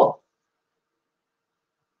cool.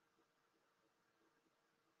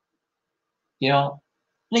 You know,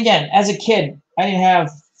 and again, as a kid, I didn't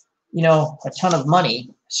have, you know, a ton of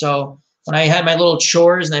money. So when I had my little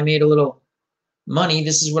chores and I made a little money,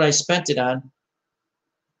 this is what I spent it on.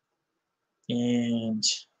 And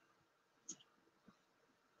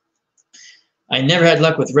I never had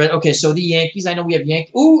luck with red. Okay, so the Yankees. I know we have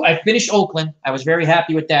Yankees. Ooh, I finished Oakland. I was very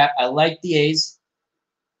happy with that. I like the A's.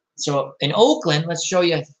 So in Oakland, let's show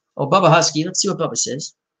you. Oh, Bubba Husky. Let's see what Bubba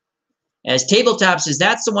says. As Tabletop says,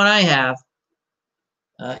 that's the one I have.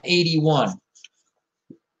 81.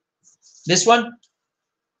 This one?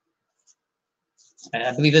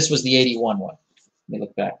 I believe this was the 81 one. Let me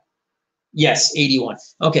look back. Yes, 81.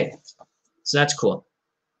 Okay, so that's cool.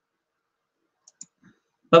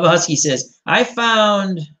 Bubba Husky says, I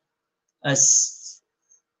found a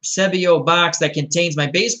Sebio box that contains my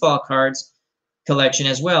baseball cards collection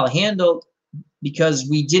as well, handled because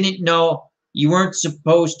we didn't know you weren't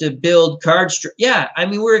supposed to build cards. Yeah, I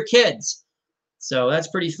mean, we were kids. So that's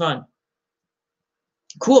pretty fun.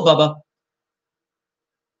 Cool, Bubba.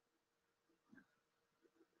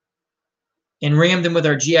 And rammed them with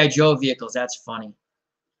our G.I. Joe vehicles. That's funny.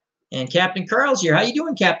 And Captain Carl's here. How you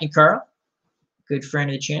doing, Captain Carl? Good friend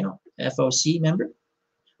of the channel, FOC member.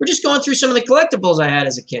 We're just going through some of the collectibles I had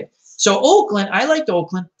as a kid. So Oakland, I liked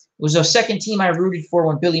Oakland. It was the second team I rooted for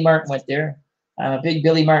when Billy Martin went there. I'm a big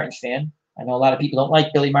Billy Martin fan. I know a lot of people don't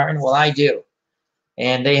like Billy Martin. Well, I do.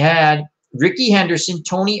 And they had Ricky Henderson,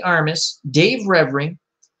 Tony Armas, Dave Revering,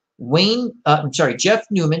 Jeff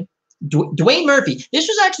Newman, Dwayne Murphy. This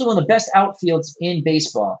was actually one of the best outfields in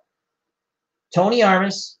baseball. Tony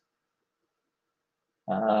Armas.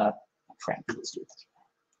 Crap. Let's do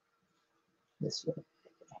this way.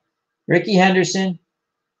 Ricky Henderson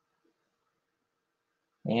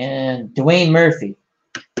and Dwayne Murphy.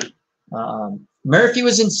 Murphy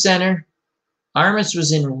was in center. Armas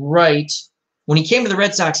was in right. When he came to the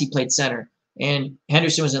Red Sox, he played center, and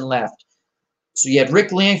Henderson was in left. So you had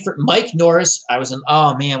Rick Langford, Mike Norris. I was in,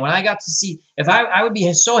 oh man, when I got to see, if I would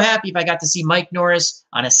be so happy if I got to see Mike Norris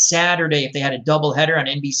on a Saturday if they had a doubleheader on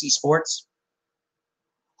NBC Sports.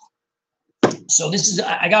 So this is,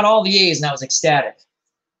 I got all the A's and I was ecstatic.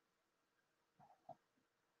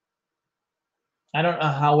 I don't know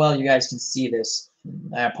how well you guys can see this.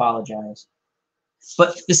 I apologize.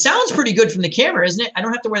 But the sound's pretty good from the camera, isn't it? I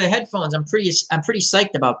don't have to wear the headphones. I'm pretty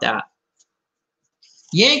psyched about that.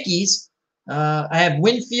 Yankees. I have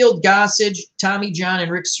Winfield, Gossage, Tommy John,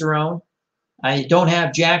 and Rick Cerrone. I don't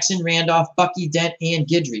have Jackson, Randolph, Bucky, Dent, and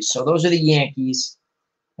Guidry. So those are the Yankees.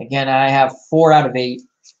 Again, I have 4 out of 8.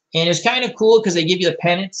 And it's kind of cool because they give you the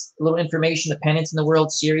pennants, a little information, the pennants in the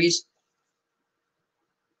World Series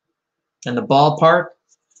and the ballpark.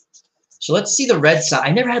 So let's see the Red Sox.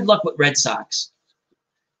 I never had luck with Red Sox.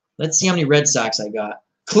 Let's see how many Red Sox I got.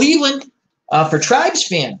 Cleveland, for Tribes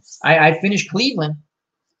fan, I finished Cleveland.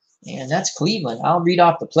 And that's Cleveland. I'll read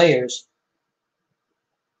off the players.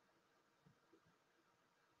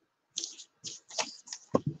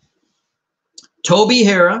 Toby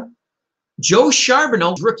Harrah, Joe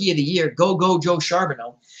Charbonneau, Rookie of the Year. Go Joe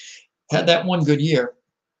Charbonneau. Had that one good year.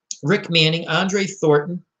 Rick Manning, Andre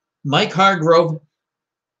Thornton, Mike Hargrove,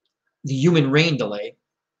 the human rain delay,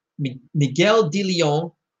 Miguel De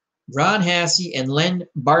Leon, Ron Hassey, and Len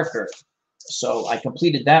Barker. So I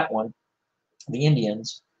completed that one. The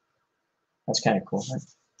Indians. That's kind of cool,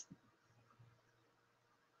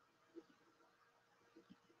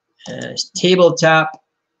 right? Tabletop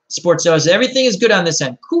Sports Hours. Everything is good on this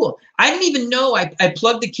end. Cool. I didn't even know. I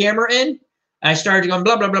plugged the camera in. I started going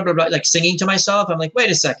blah, blah, blah, blah, blah, like singing to myself. I'm like, wait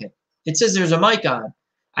a second. It says there's a mic on.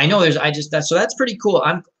 I know there's, so that's pretty cool.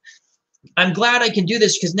 I'm glad I can do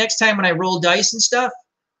this because next time when I roll dice and stuff,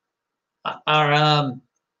 I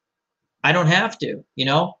don't have to, you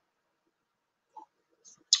know,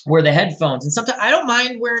 wear the headphones. And sometimes I don't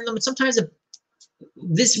mind wearing them. But sometimes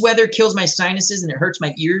this weather kills my sinuses and it hurts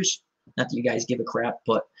my ears. Not that you guys give a crap,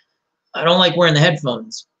 but I don't like wearing the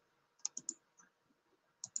headphones.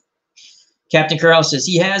 Captain Carl says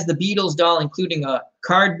he has the Beatles doll, including a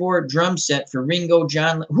cardboard drum set for Ringo,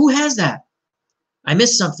 John. Who has that? I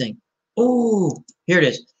missed something. Oh, here it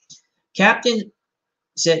is. Captain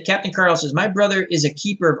Carl says, my brother is a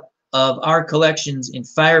keeper of our collections in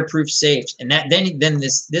fireproof safes. And that then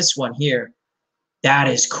this one here, that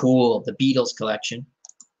is cool. The Beatles collection.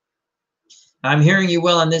 I'm hearing you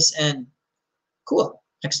well on this end. Cool.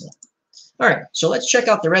 Excellent. All right. So let's check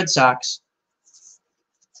out the Red Sox.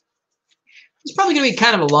 It's probably going to be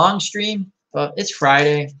kind of a long stream, but it's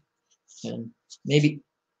Friday. And maybe.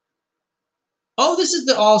 Oh, this is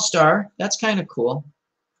the All-Star. That's kind of cool.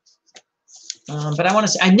 But I want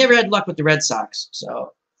to say, I never had luck with the Red Sox.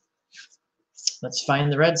 So let's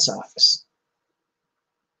find the Red Sox.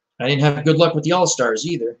 I didn't have good luck with the All-Stars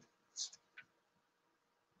either.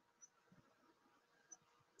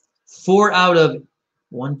 4 out of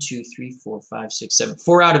 1, 2, 3, 4, 5, 6, 7.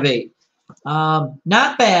 4 out of 8.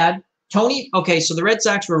 Not bad. Tony, okay, so the Red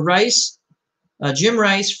Sox were Rice, Jim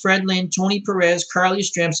Rice, Fred Lynn, Tony Perez, Carl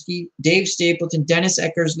Yastrzemski, Dave Stapleton, Dennis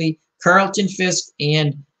Eckersley, Carlton Fisk,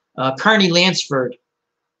 and Carney Lansford.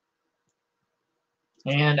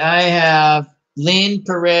 And I have Lynn,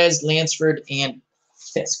 Perez, Lansford, and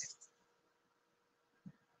Fisk.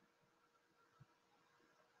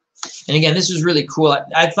 And again, this was really cool.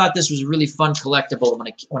 I thought this was a really fun collectible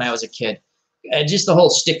when I was a kid. Just the whole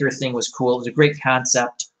sticker thing was cool. It was a great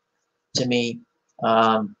concept to me.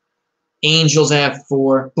 Angels, I have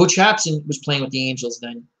 4. Butch Hobson was playing with the Angels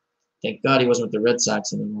then. Thank God he wasn't with the Red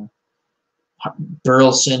Sox anymore.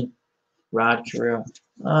 Burleson, Rod Carew.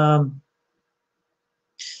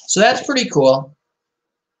 So that's pretty cool.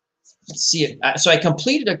 Let's see it. So I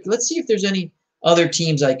completed. Let's see if there's any other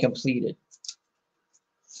teams I completed.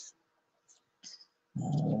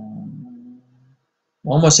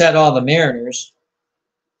 Almost had all the Mariners.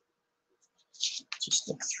 Just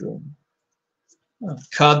look through them. Oh,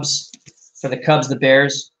 Cubs. For the Cubs, the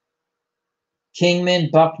Bears. Kingman,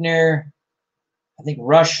 Buckner, I think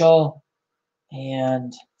Russell,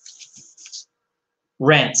 and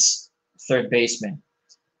Rentz, third baseman.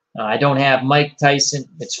 I don't have Mike Tyson.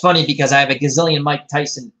 It's funny because I have a gazillion Mike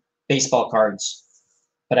Tyson baseball cards,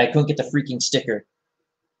 but I couldn't get the freaking sticker.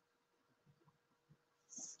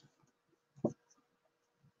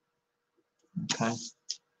 Okay.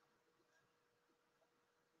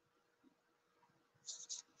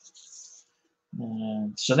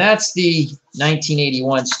 So that's the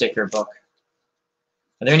 1981 sticker book.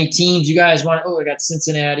 Are there any teams you guys want? Oh, I got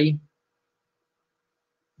Cincinnati,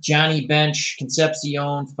 Johnny Bench,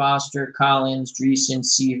 Concepcion, Foster, Collins, Dreesen,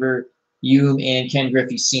 Seaver, Hume and Ken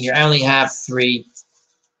Griffey Sr. I only have 3.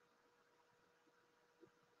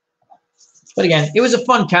 But again, it was a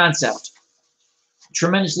fun concept.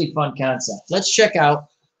 Tremendously fun concept. Let's check out.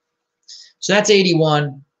 So that's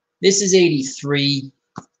 81. This is 83.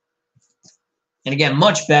 And again,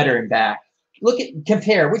 much better in back. Look at,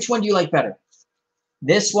 compare. Which one do you like better?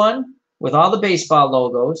 This one with all the baseball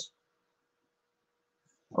logos,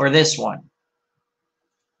 or this one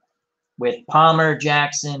with Palmer,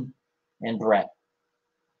 Jackson, and Brett?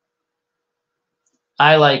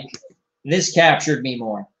 I like, this captured me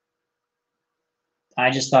more. I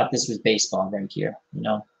just thought this was baseball right here, you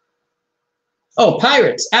know. Oh,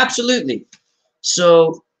 Pirates, absolutely.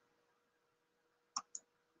 So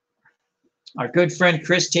our good friend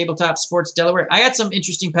Chris, Tabletop Sports Delaware. I got some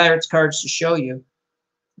interesting Pirates cards to show you.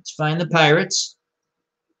 Let's find the Pirates.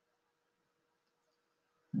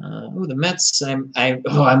 Oh, the Mets. I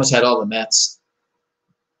almost had all the Mets.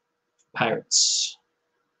 Pirates.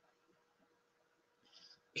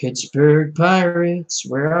 Pittsburgh Pirates,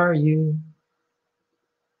 where are you?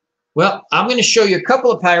 Well, I'm going to show you a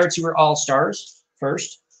couple of Pirates who were all-stars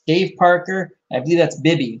first. Dave Parker, I believe that's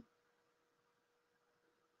Bibby.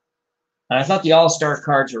 And I thought the all-star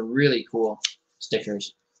cards were really cool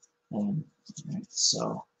stickers.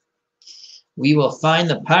 So we will find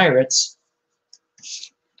the Pirates.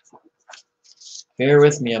 Bear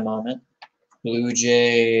with me a moment. Blue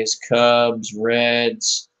Jays, Cubs,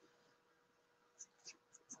 Reds.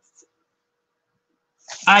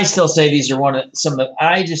 I still say these are one of some of the,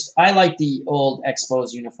 I like the old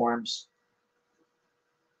Expos uniforms.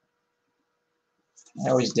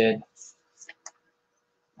 I always did.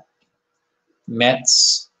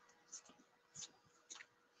 Mets,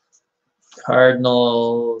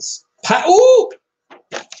 Cardinals. Ooh!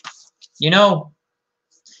 You know,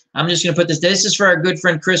 I'm just going to put this. This is for our good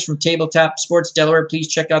friend Chris from Tabletop Sports Delaware. Please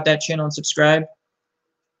check out that channel and subscribe.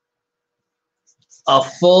 A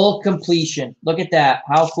full completion. Look at that.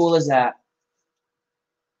 How cool is that?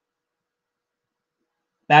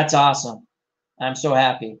 That's awesome. I'm so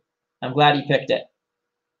happy. I'm glad he picked it.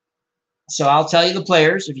 So I'll tell you the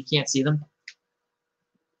players if you can't see them.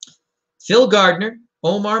 Phil Gardner,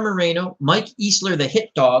 Omar Moreno, Mike Easler, the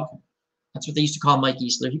hit dog. That's what they used to call Mike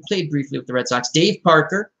Easler. He played briefly with the Red Sox. Dave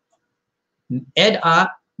Parker, Ed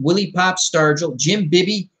Ott, Willie Pop Stargell, Jim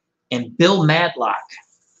Bibby, and Bill Madlock.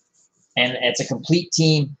 And it's a complete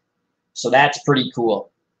team, so that's pretty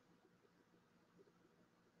cool.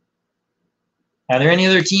 Are there any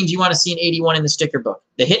other teams you want to see in 81 in the sticker book?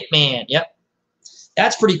 The Hitman, yep.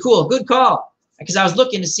 That's pretty cool. Good call. Because I was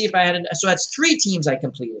looking to see if I had, so that's 3 teams I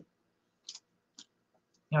completed.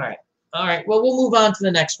 All right. All right. Well, we'll move on to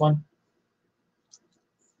the next one.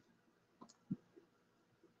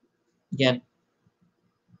 Again.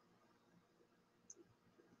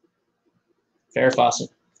 Farrah Fawcett.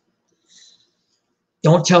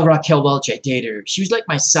 Don't tell Raquel Welch I dated her. She was like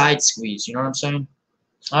my side squeeze. You know what I'm saying?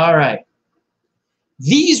 All right.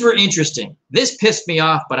 These were interesting. This pissed me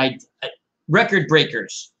off, but record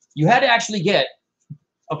breakers. You had to actually get,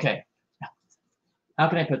 okay. How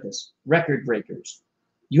can I put this? Record breakers.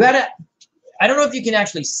 You had to, I don't know if you can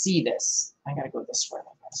actually see this. I got to go this way,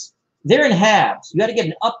 I guess. They're in halves. You had to get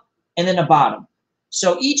an up and then a bottom.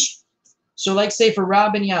 So like say for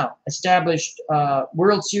Robin Yount, established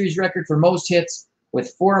World Series record for most hits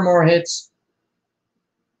with 4 or more hits.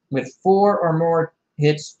 With 4 or more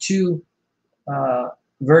hits, 2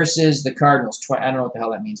 versus the Cardinals. I don't know what the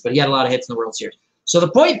hell that means, but he had a lot of hits in the World Series. So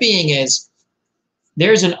the point being is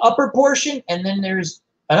there's an upper portion and then there's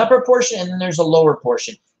an upper portion and then there's a lower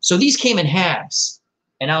portion. So these came in halves,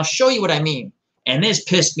 and I'll show you what I mean. And this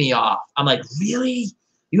pissed me off. I'm like, really?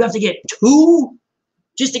 You have to get 2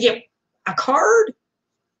 just to get a card?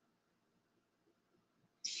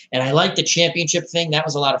 And I like the championship thing. That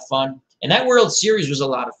was a lot of fun. And that World Series was a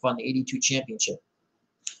lot of fun, the 82 championship.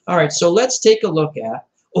 All right, so let's take a look at,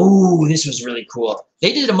 oh, this was really cool.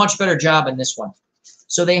 They did a much better job in this one.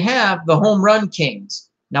 So they have the home run kings.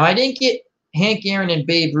 Now, I didn't get Hank Aaron and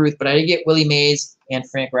Babe Ruth, but I did get Willie Mays and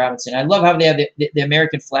Frank Robinson. I love how they have the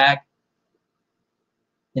American flag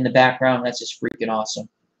in the background. That's just freaking awesome.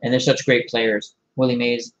 And they're such great players, Willie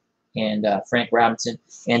Mays and Frank Robinson.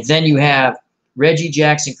 And then you have Reggie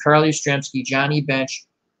Jackson, Carl Yastrzemski, Johnny Bench.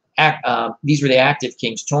 These were the active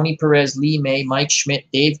kings. Tony Perez, Lee May, Mike Schmidt,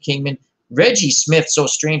 Dave Kingman, Reggie Smith, so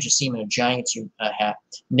strange to see him in a Giants hat.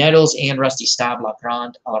 Nettles and Rusty Staub, La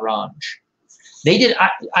Grande Orange. They did,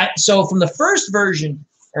 so from the first version,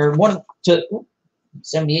 or 1 to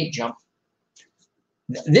 78 jump,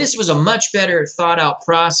 this was a much better thought out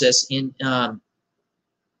process in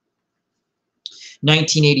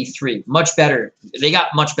 1983. Much better. They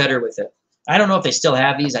got much better with it. I don't know if they still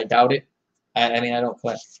have these. I doubt it. I mean, I don't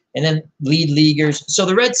collect. And then lead leaguers. So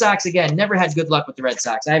the Red Sox, again, never had good luck with the Red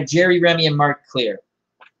Sox. I have Jerry Remy and Mark Clear.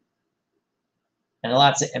 And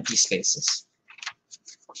lots of empty spaces.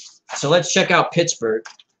 So let's check out Pittsburgh.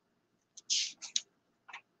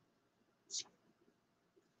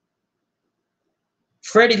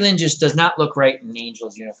 Freddie Lynn just does not look right in an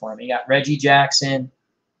Angels uniform. You got Reggie Jackson,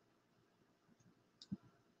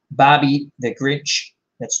 Bobby the Grinch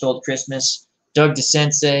that stole Christmas, Doug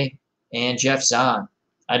DeCense, and Jeff Zahn.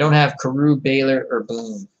 I don't have Carew, Baylor, or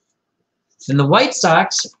Boone. Then the White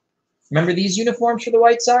Sox, remember these uniforms for the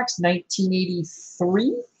White Sox?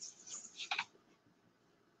 1983?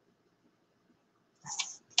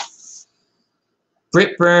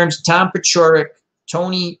 Britt Burns, Tom Paciorek,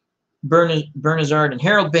 Tony Bernazard, and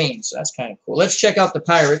Harold Baines. So that's kind of cool. Let's check out the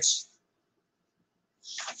Pirates.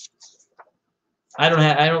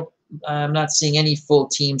 I'm not seeing any full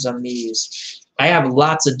teams on these. I have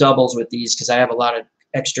lots of doubles with these because I have a lot of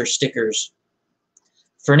extra stickers.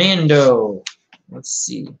 Fernando. Let's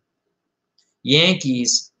see.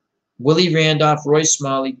 Yankees. Willie Randolph, Roy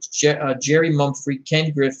Smalley, Jerry Mumphrey,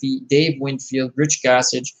 Ken Griffey, Dave Winfield, Rich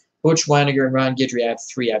Gossage, Butch Weiniger, and Ron Guidry. I have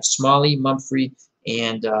three. I have Smalley, Mumphrey,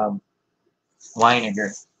 and Weiniger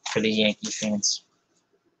for the Yankee fans.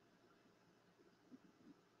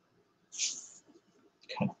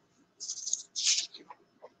 Okay.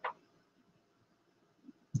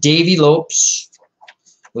 Davey Lopes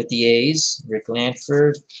with the A's. Rick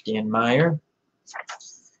Lanford, Dan Meyer.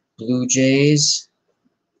 Blue Jays.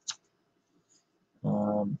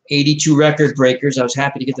 82 record breakers. I was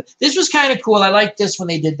happy to get this. This was kind of cool. I liked this when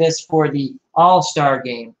they did this for the All-Star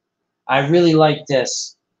game. I really liked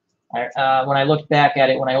this. When I looked back at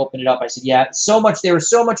it, when I opened it up, I said, yeah, they were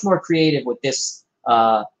so much more creative with this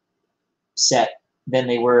set than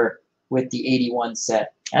they were with the 81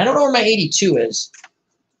 set. And I don't know where my 82 is.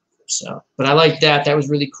 So, but I like that. That was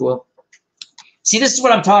really cool. See, this is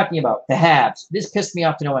what I'm talking about, the halves. This pissed me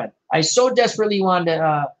off to no end. I so desperately wanted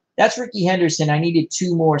to, that's Ricky Henderson. I needed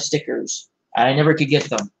 2 more stickers. And I never could get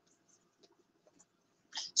them.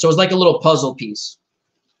 So it was like a little puzzle piece.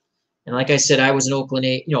 And like I said, I was an Oakland,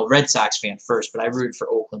 Red Sox fan first, but I rooted for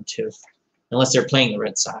Oakland too, unless they're playing the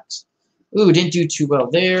Red Sox. Ooh, didn't do too well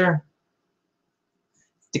there.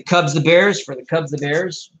 The Cubs, the Bears, for the Cubs, the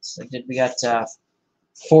Bears. So we got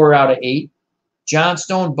 4 out of 8.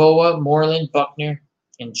 Johnstone, Boa, Moreland, Buckner,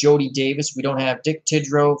 and Jody Davis. We don't have Dick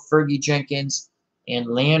Tidrow, Fergie Jenkins, and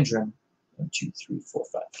Landrum. 1, 2, 3, 4,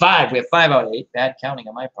 5. 5. We have 5 out of 8. Bad counting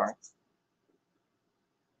on my part.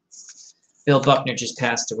 Bill Buckner just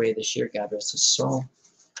passed away this year. God rest his soul.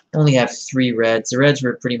 Only have 3 Reds. The Reds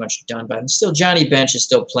were pretty much done by them. Still, Johnny Bench is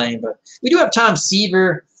still playing, but we do have Tom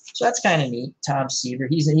Seaver, so that's kind of neat. Tom Seaver.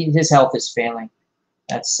 His health is failing.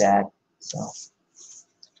 That's sad. So,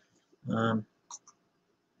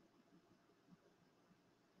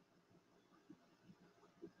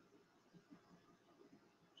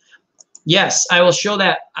 yes, I will show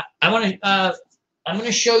that. I'm going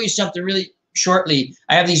to show you something really shortly.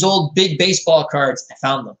 I have these old big baseball cards. I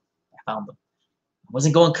found them. I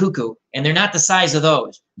wasn't going cuckoo, and they're not the size of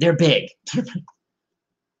those. They're big.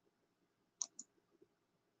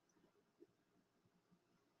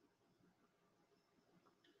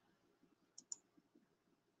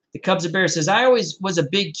 The Cubs of Bears says, I always was a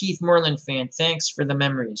big Keith Moreland fan. Thanks for the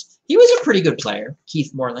memories. He was a pretty good player,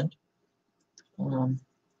 Keith Moreland. I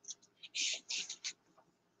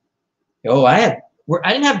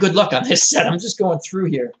didn't have good luck on this set. I'm just going through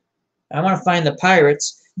here. I want to find the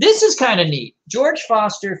Pirates. This is kind of neat. George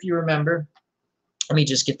Foster, if you remember. Let me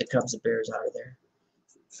just get the Cubs and Bears out of there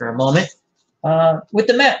for a moment. With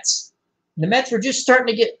the Mets. The Mets were just starting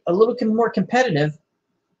to get a little more competitive.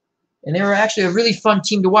 And they were actually a really fun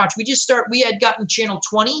team to watch. We had gotten Channel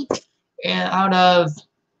 20 out of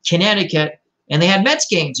Connecticut, and they had Mets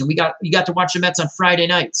games, and we got to watch the Mets on Friday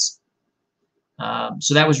nights.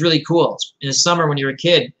 So that was really cool. In the summer when you were a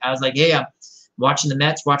kid, I was like, hey, I'm watching the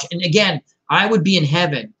Mets. And again, I would be in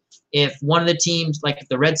heaven if one of the teams, like if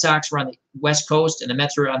the Red Sox were on the West Coast and the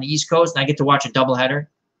Mets were on the East Coast, and I get to watch a doubleheader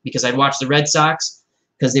because I'd watch the Red Sox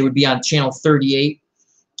because they would be on Channel 38.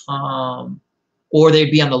 Or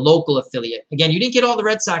they'd be on the local affiliate. Again, you didn't get all the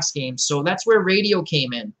Red Sox games, so that's where radio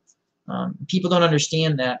came in. People don't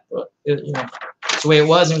understand that, but it's the way it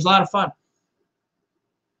was. It was a lot of fun.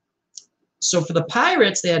 So for the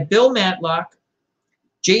Pirates, they had Bill Matlock,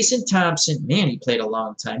 Jason Thompson. Man, he played a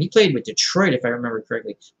long time. He played with Detroit, if I remember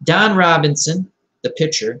correctly. Don Robinson, the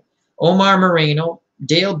pitcher. Omar Moreno,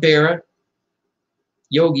 Dale Berra,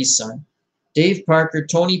 Yogi's son. Dave Parker,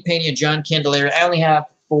 Tony Pena, John Candelaria. I only have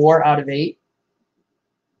 4 out of 8.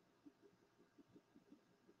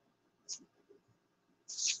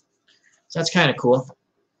 So that's kind of cool.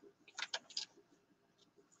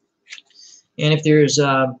 And if there's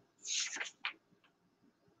okay,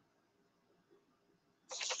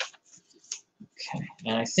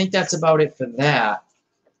 and I think that's about it for that.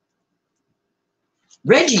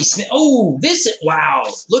 Reggie Smith. Oh,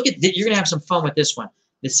 wow. Look at that. You're going to have some fun with this one.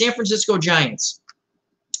 The San Francisco Giants.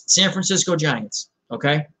 San Francisco Giants.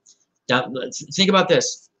 Okay? Now, think about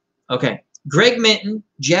this. Okay. Greg Minton,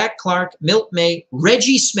 Jack Clark, Milt May,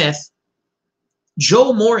 Reggie Smith,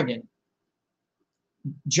 Joe Morgan,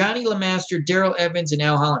 Johnny LeMaster, Darrell Evans, and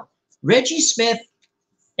Al Holland. Reggie Smith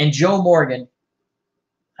and Joe Morgan.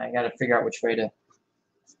 I got to figure out which way to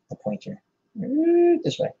point here.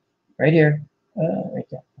 This way. Right here. Right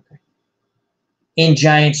there. Okay. In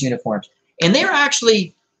Giants uniforms. And they're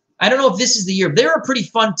actually, I don't know if this is the year, but they're a pretty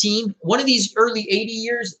fun team. One of these early 80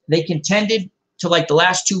 years, they contended to like the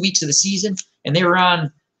last 2 weeks of the season, and they were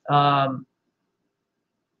on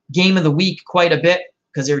game of the week quite a bit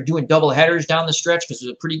because they were doing double headers down the stretch because it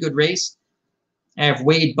was a pretty good race. I have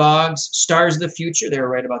Wade Boggs, Stars of the Future. They were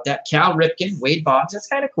right about that. Cal Ripken, Wade Boggs. That's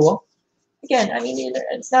kind of cool. Again, I mean,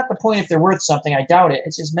 it's not the point if they're worth something. I doubt it.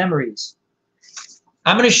 It's just memories.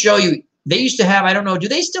 I'm going to show you. They used to have, I don't know, do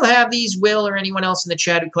they still have these, Will, or anyone else in the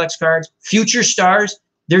chat who collects cards? Future Stars.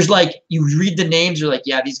 There's like, you read the names, you're like,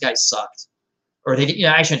 yeah, these guys sucked. Or they didn't,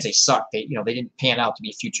 I shouldn't say sucked. They didn't pan out to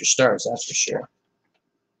be future stars, that's for sure.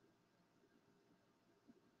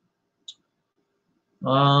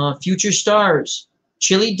 Future Stars.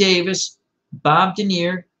 Chili Davis, Bob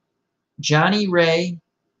Denier, Johnny Ray,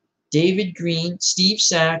 David Green, Steve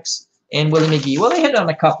Sachs, and Willie McGee. Well, they hit on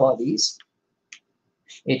a couple of these.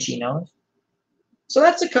 Itchy nose. So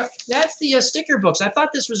that's the sticker books. I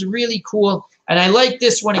thought this was really cool, and I like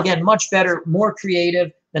this one again much better, more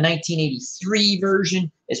creative. The 1983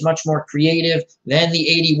 version is much more creative than the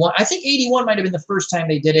 81. I think 81 might have been the first time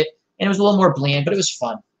they did it, and it was a little more bland, but it was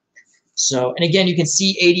fun. So, and again, you can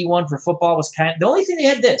see 81 for football was kind of the only thing they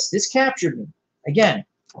had. This captured me again.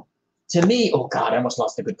 To me, oh God, I almost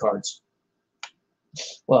lost the good cards.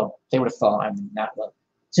 Well, they would have fallen. I'm not.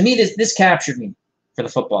 To me, this captured me for the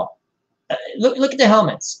football. Look at the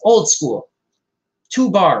helmets, old school,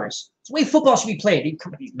 2 bars. It's the way football should be played.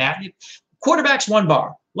 Quarterbacks 1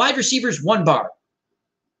 bar, wide receivers 1 bar,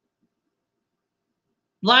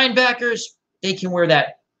 linebackers they can wear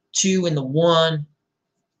that 2 and the 1.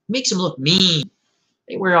 Makes them look mean.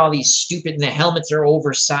 They wear all these stupid, and the helmets are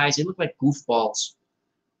oversized. They look like goofballs.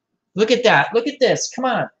 Look at that. Look at this. Come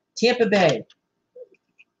on, Tampa Bay.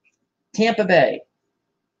 Tampa Bay.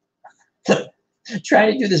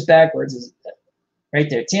 Trying to do this backwards is right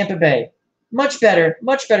there. Tampa Bay. Much better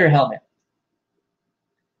helmet.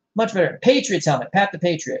 Much better. Patriots helmet. Pat the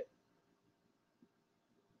Patriot.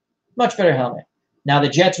 Much better helmet. Now the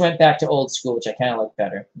Jets went back to old school, which I kind of like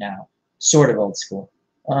better now. Sort of old school.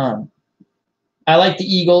 I like the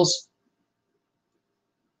Eagles.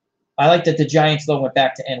 I like that the Giants, though, went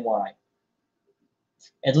back to NY.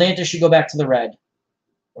 Atlanta should go back to the red.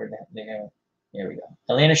 Where'd they go? There we go.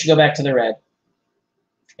 Atlanta should go back to the red.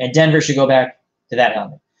 And Denver should go back to that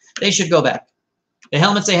helmet. They should go back. The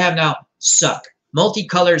helmets they have now suck.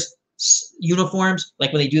 Multicolors uniforms,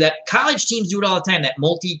 like when they do that. College teams do it all the time, that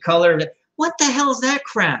multicolor. What the hell is that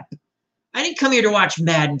crap? I didn't come here to watch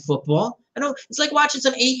Madden football. It's like watching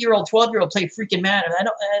some 8-year-old, 12-year-old play freaking Madden.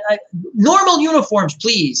 Normal uniforms,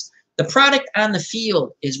 please. The product on the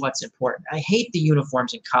field is what's important. I hate the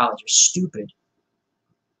uniforms in college. They're stupid.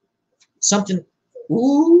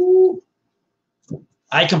 Ooh.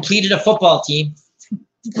 I completed a football team.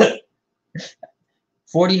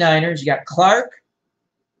 49ers. You got Clark,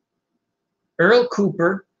 Earl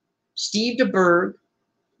Cooper, Steve DeBerg,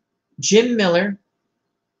 Jim Miller,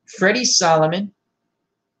 Freddie Solomon.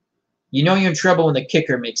 You know you're in trouble when the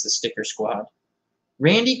kicker makes the sticker squad.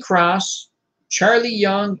 Randy Cross, Charlie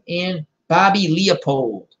Young, and Bobby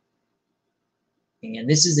Leopold. And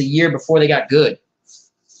this is the year before they got good.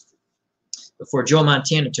 Before Joe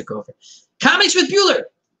Montana took over. Comics with Bueller.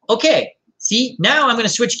 Okay, see, now I'm going to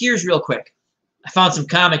switch gears real quick. I found some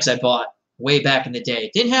comics I bought way back in the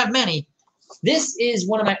day. Didn't have many. This is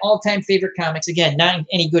one of my all-time favorite comics. Again, not in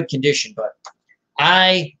any good condition, but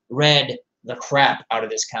I read the crap out of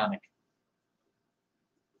this comic.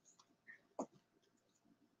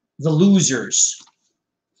 The Losers.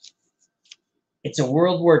 It's a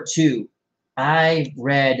World War II. I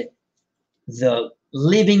read the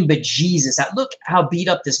living bejesus. Look how beat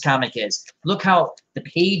up this comic is. Look how the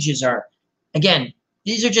pages are. Again,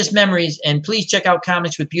 these are just memories. And please check out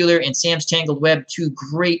Comics with Bueller and Sam's Tangled Web, 2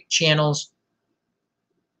 great channels.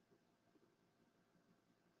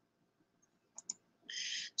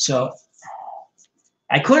 So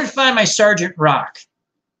I couldn't find my Sergeant Rock.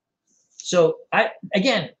 So I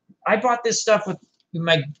bought this stuff with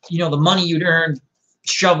my, the money you'd earn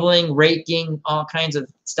shoveling, raking, all kinds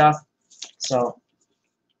of stuff. So,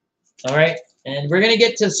 all right. And we're going to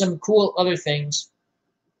get to some cool other things.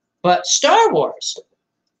 But Star Wars.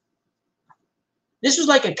 This was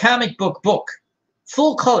like a comic book.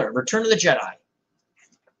 Full color, Return of the Jedi.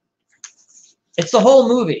 It's the whole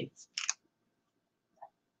movie.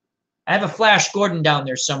 I have a Flash Gordon down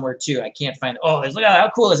there somewhere too. I can't find it. Oh, look at how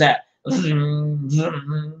cool is that? The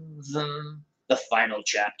final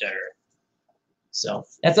chapter. So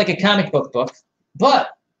that's like a comic book.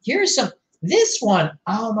 But here's some. This one,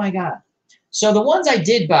 oh my God. So the ones I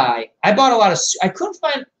did buy, I bought a lot of. I couldn't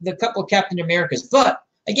find the couple of Captain Americas, but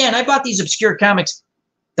again, I bought these obscure comics.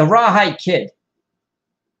 The Rawhide Kid.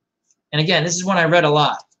 And again, this is one I read a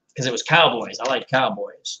lot because it was cowboys. I like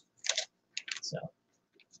cowboys. So.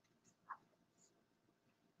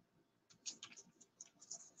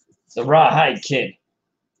 The Rawhide Kid.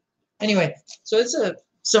 Anyway, so it's I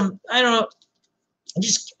don't know.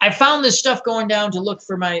 I found this stuff going down to look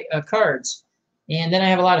for my cards. And then I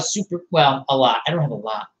have a lot of a lot. I don't have a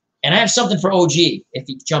lot. And I have something for OG if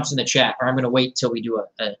he jumps in the chat, or I'm going to wait till we do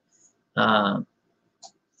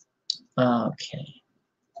okay.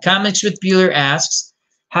 Comics with Bueller asks,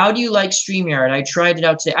 how do you like StreamYard? I tried it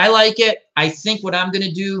out today. I like it. I think what I'm going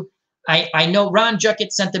to do, I know Ron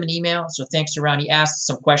Juckett sent them an email, so thanks to Ron. He asked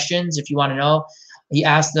some questions if you want to know. He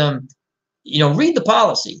asked them, read the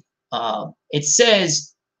policy. It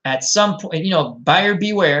says at some point, buyer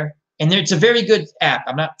beware. And it's a very good app.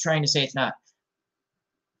 I'm not trying to say it's not.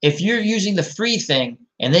 If you're using the free thing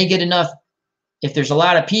and they get enough, if there's a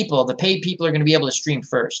lot of people, the paid people are going to be able to stream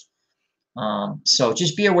first. So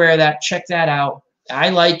just be aware of that. Check that out. I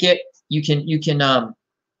like it. You can do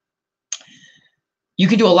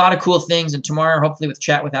a lot of cool things. And tomorrow, hopefully with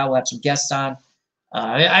Chat with Al, we'll have some guests on.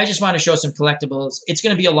 I just want to show some collectibles. It's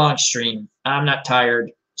going to be a long stream. I'm not tired,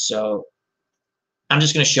 so I'm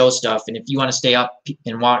just going to show stuff. And if you want to stay up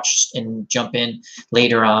and watch and jump in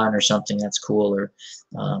later on or something, that's cool. Or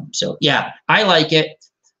so yeah, I like it.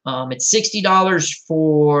 It's $60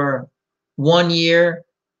 for 1 year,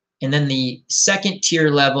 and then the second tier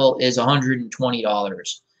level is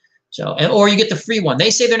 $120. So, or you get the free one. They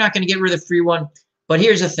say they're not going to get rid of the free one, but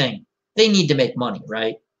here's the thing: they need to make money,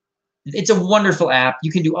 right? It's a wonderful app.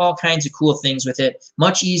 You can do all kinds of cool things with it.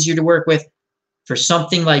 Much easier to work with for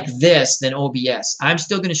something like this than OBS. I'm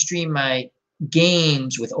still going to stream my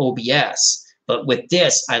games with OBS, but with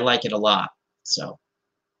this, I like it a lot. So,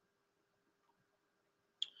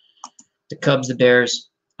 the Cubs, the Bears.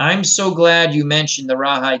 I'm so glad you mentioned the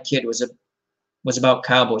Rawhide Kid was about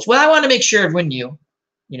cowboys. Well, I want to make sure everyone knew.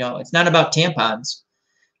 It's not about tampons.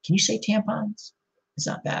 Can you say tampons? It's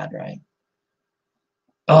not bad, right?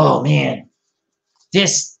 Oh man,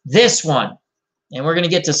 this one, and we're gonna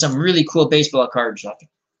get to some really cool baseball cards.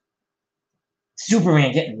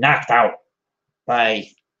 Superman getting knocked out by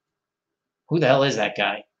who the hell is that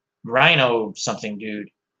guy? Rhino something dude.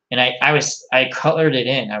 And I colored it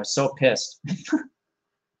in. I was so pissed.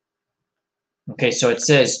 Okay, so it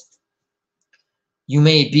says, "You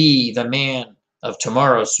may be the man of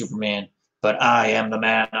tomorrow, Superman, but I am the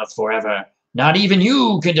man of forever. Not even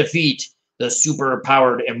you can defeat the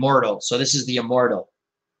super-powered immortal." So this is the immortal.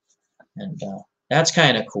 And that's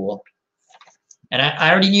kind of cool. And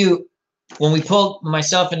I already knew when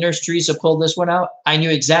myself and Nurse Teresa pulled this one out, I knew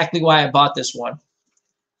exactly why I bought this one.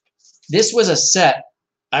 This was a set.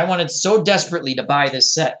 I wanted so desperately to buy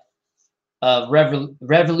this set of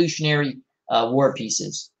Revolutionary War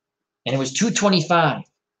pieces. And it was $225. It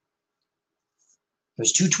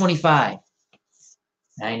was $225.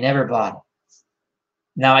 And I never bought it.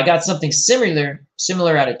 Now I got something similar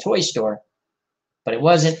at a toy store, but it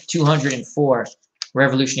wasn't 204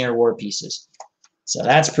 Revolutionary War pieces. So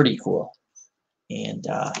that's pretty cool. And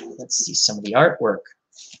let's see some of the artwork.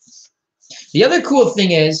 The other cool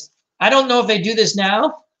thing is, I don't know if they do this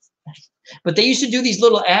now, but they used to do these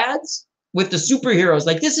little ads with the superheroes.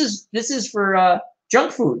 Like this is for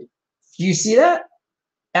junk food. Do you see that?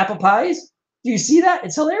 Apple pies? Do you see that?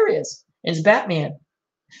 It's hilarious. It's Batman.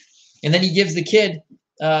 And then he gives the kid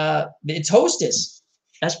its Hostess.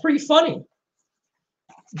 That's pretty funny.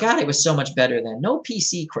 God, it was so much better then. No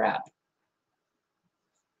PC crap.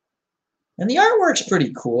 And the artwork's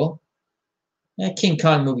pretty cool. That King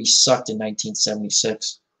Kong movie sucked in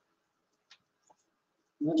 1976.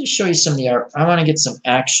 I'll just show you some of the art. I want to get some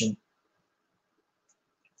action.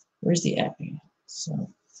 Where's the app? So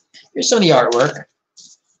here's some of the artwork.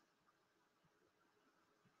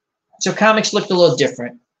 So comics looked a little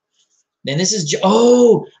different. Then this is,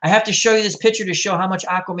 oh, I have to show you this picture to show how much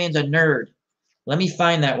Aquaman's a nerd. Let me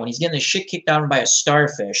find that one. He's getting the shit kicked out of him by a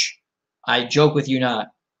starfish. I joke with you not.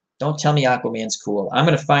 Don't tell me Aquaman's cool. I'm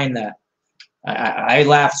going to find that. I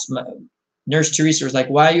laughed. Nurse Teresa was like,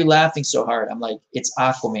 why are you laughing so hard? I'm like, it's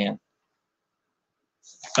Aquaman.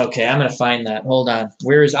 Okay, I'm going to find that. Hold on.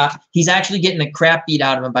 Where is he's actually getting the crap beat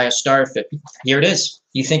out of him by a starfish. Here it is.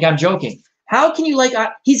 You think I'm joking? How can you like,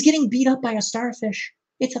 he's getting beat up by a starfish.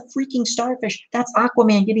 It's a freaking starfish. That's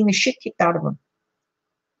Aquaman getting the shit kicked out of him.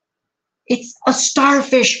 It's a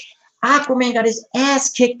starfish. Aquaman got his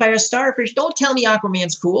ass kicked by a starfish. Don't tell me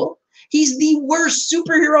Aquaman's cool. He's the worst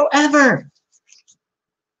superhero ever.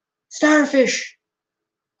 Starfish.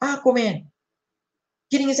 Aquaman.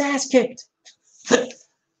 Getting his ass kicked.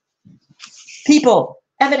 People.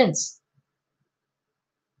 Evidence.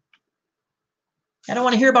 I don't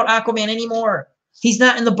want to hear about Aquaman anymore. He's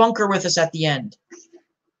not in the bunker with us at the end.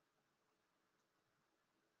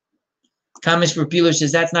 Comics Repealer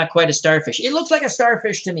says that's not quite a starfish. It looks like a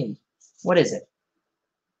starfish to me. What is it?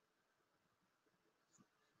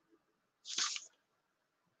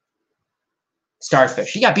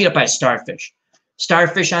 Starfish. He got beat up by a starfish.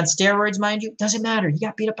 Starfish on steroids, mind you. Doesn't matter. He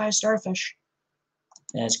got beat up by a starfish.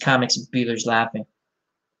 And it's Comics Repealer's laughing.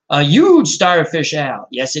 A huge starfish, Al.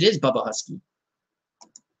 Yes, it is, Bubba Husky.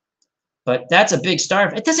 But that's a big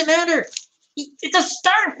starfish. It doesn't matter. It's a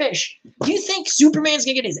starfish. Do you think Superman's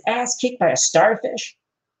going to get his ass kicked by a starfish?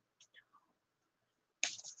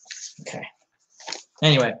 Okay.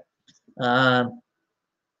 Anyway.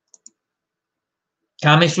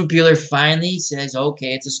 Comics Repealer finally says,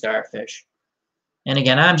 okay, it's a starfish. And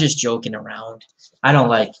again, I'm just joking around. I don't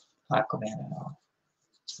like Aquaman at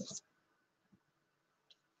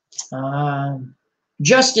all.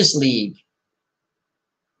 Justice League.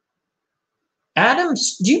 Adam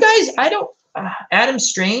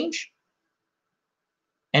Strange,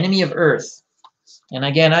 Enemy of Earth. And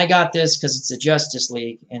again, I got this because it's a Justice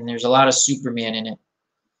League, and there's a lot of Superman in it.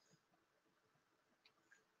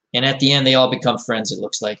 And at the end, they all become friends, it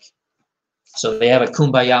looks like. So they have a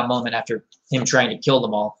kumbaya moment after him trying to kill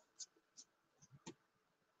them all.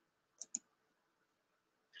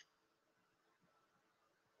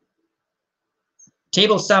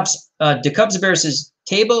 Table stops, DeCubs Bear says,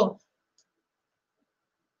 Table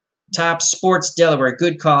Top Sports Delaware,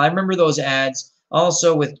 good call. I remember those ads.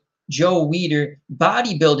 Also with Joe Weider,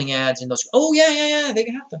 bodybuilding ads in those. Oh, yeah, they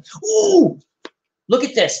have them. Ooh, look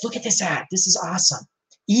at this. Look at this ad. This is awesome.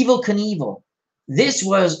 Evel Knievel. These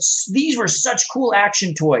were such cool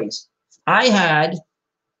action toys. I had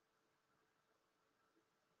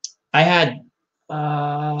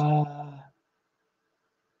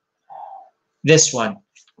this one.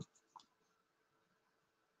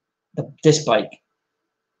 This bike.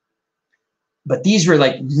 But these were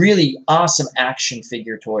like really awesome action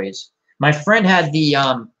figure toys. My friend had the,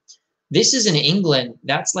 this is in England.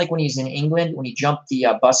 That's like when he's in England, when he jumped the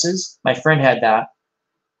buses. My friend had that.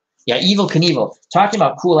 Yeah, Evel Knievel. Talking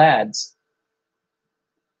about cool ads.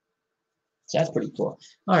 So that's pretty cool.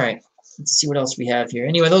 All right. Let's see what else we have here.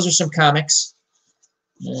 Anyway, those are some comics.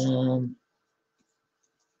 And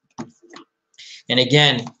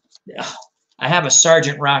again, I have a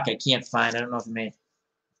Sergeant Rock I can't find. I don't know if it may.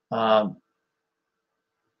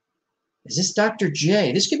 Is this Dr.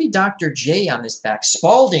 J? This could be Dr. J on this back.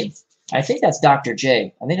 Spalding. I think that's Dr.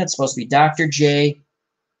 J. I think that's supposed to be Dr. J.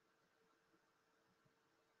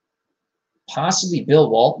 Possibly Bill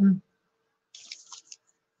Walton.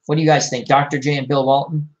 What do you guys think? Dr. J and Bill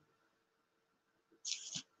Walton?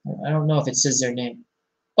 I don't know if it says their name.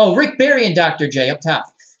 Oh, Rick Barry and Dr. J up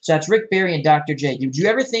top. So that's Rick Barry and Dr. J. Did you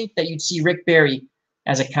ever think that you'd see Rick Barry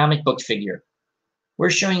as a comic book figure?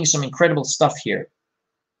 We're showing you some incredible stuff here.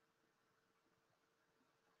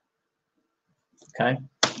 Okay.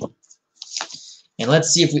 And let's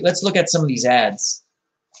see if let's look at some of these ads.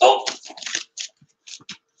 Oh!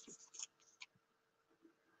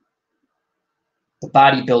 The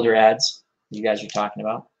bodybuilder ads you guys are talking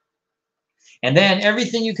about. And then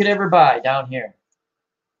everything you could ever buy down here.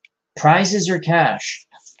 Prizes or cash.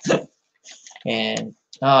 And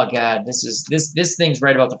oh god, this thing's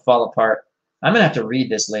right about to fall apart. I'm gonna have to read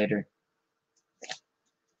this later.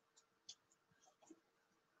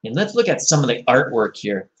 And let's look at some of the artwork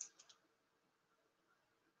here.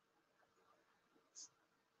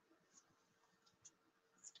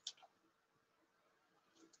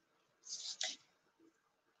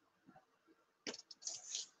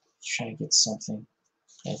 Let's try to get something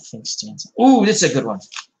that I think stands out. Ooh, this is a good one.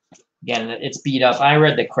 Again, it's beat up. I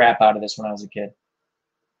read the crap out of this when I was a kid.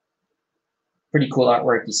 Pretty cool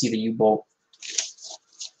artwork. You see the U-boat.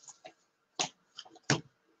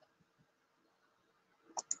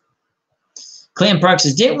 Clam Park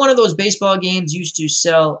says, didn't one of those baseball games used to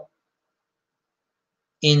sell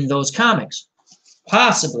in those comics?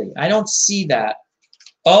 Possibly. I don't see that.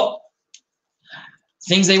 Oh,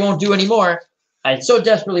 things they won't do anymore. I so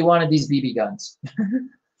desperately wanted these BB guns.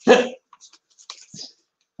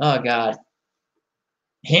 Oh, God.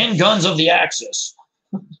 Handguns of the Axis.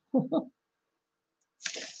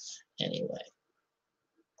 Anyway.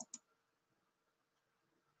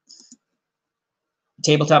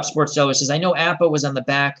 Tabletop Sports Seller says, I know Appa was on the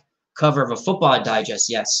back cover of a football digest.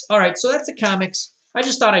 Yes. All right, so that's the comics. I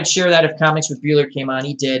just thought I'd share that if Comics with Bueller came on.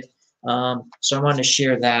 He did. So I wanted to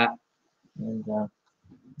share that. And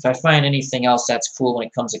if I find anything else that's cool when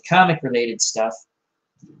it comes to comic-related stuff.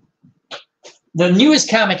 The newest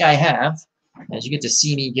comic I have, as you get to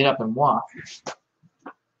see me get up and walk,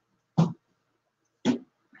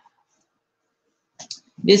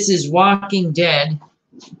 this is Walking Dead.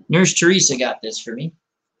 Nurse Teresa got this for me.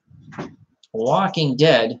 Walking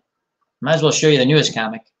Dead. Might as well show you the newest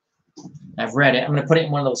comic. I've read it. I'm going to put it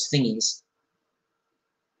in one of those thingies.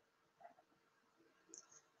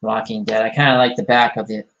 Walking Dead. I kind of like the back of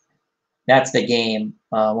it. That's the game,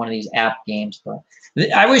 one of these app games. But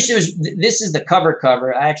I wish there was. This is the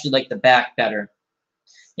cover. I actually like the back better.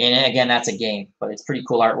 And again, that's a game, but it's pretty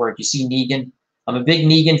cool artwork. You see Negan. I'm a big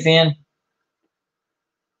Negan fan.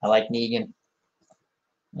 I like Negan.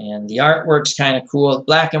 And the artwork's kind of cool.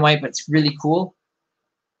 Black and white, but it's really cool.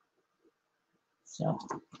 So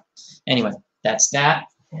anyway, that's that.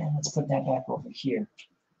 And let's put that back over here.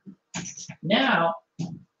 Now,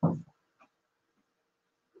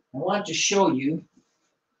 I want to show you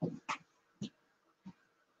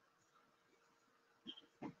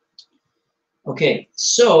okay,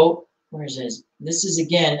 so where is this? This is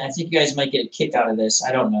again, I think you guys might get a kick out of this.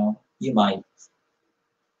 I don't know. You might.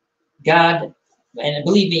 God, and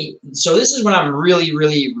believe me, so this is when I'm really,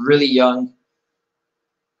 really, really young.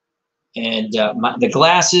 And the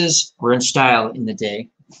glasses were in style in the day.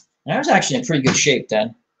 And I was actually in pretty good shape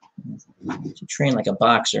then. To train like a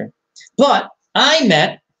boxer. But I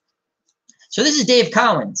met, so this is Dave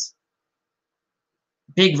Collins.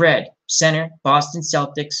 Big Red, center, Boston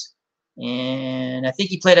Celtics. And I think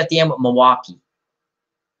he played at the end with Milwaukee.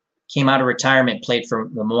 Came out of retirement, played for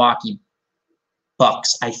the Milwaukee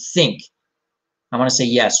Bucks, I think. I want to say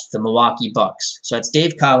yes, the Milwaukee Bucks. So that's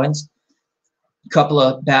Dave Collins. A couple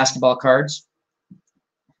of basketball cards.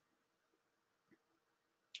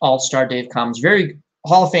 All-Star Dave Collins. Very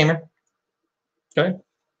Hall of Famer. Okay.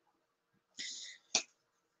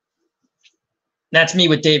 That's me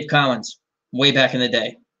with Dave Collins way back in the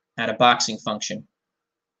day at a boxing function.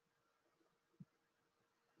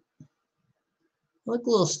 I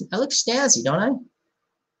look snazzy, don't I?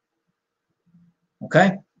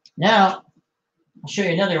 Okay. Now, I'll show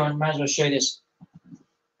you another one. Might as well show you this.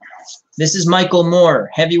 This is Michael Moore,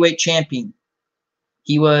 heavyweight champion.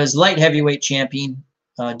 He was light heavyweight champion,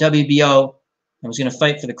 WBO, and was going to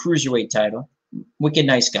fight for the cruiserweight title. Wicked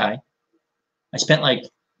nice guy. I spent like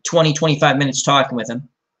 20, 25 minutes talking with him.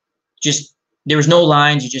 Just, there was no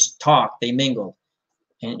lines. You just talked. They mingled.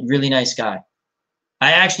 And really nice guy.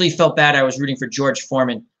 I actually felt bad. I was rooting for George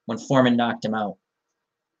Foreman when Foreman knocked him out.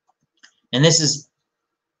 And this is,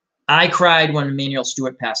 I cried when Emmanuel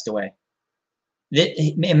Stewart passed away.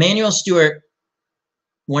 Emmanuel Stewart,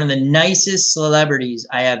 one of the nicest celebrities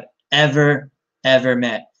I have ever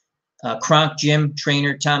met. Kronk Jim,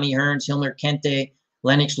 trainer, Tommy Hearns, Hilmer Kente,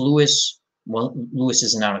 Lennox Lewis. Well, Lewis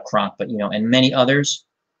isn't out of Kronk, but, you know, and many others.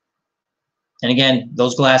 And again,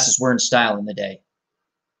 those glasses were in style in the day.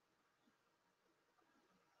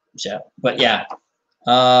 So, but yeah.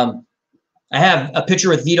 I have a picture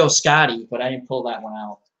with Vito Scotti, but I didn't pull that one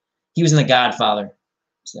out. He was in The Godfather.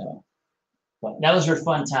 So, but those were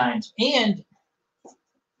fun times. And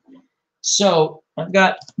so I've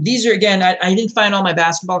got, these are, again, I didn't find all my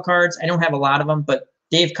basketball cards. I don't have a lot of them, but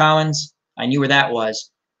Dave Collins, I knew where that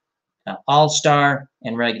was. All-Star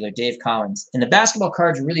and regular, Dave Collins. And the basketball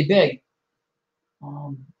cards are really big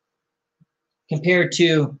compared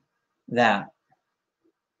to that.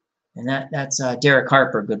 And that's Derek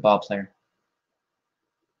Harper, good ball player.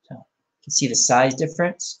 So you can see the size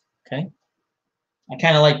difference. Okay. I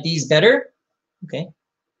kind of like these better. Okay.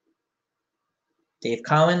 Dave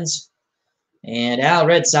Collins. And Al,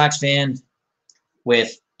 Red Sox fan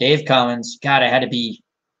with Dave Collins. God, I had to be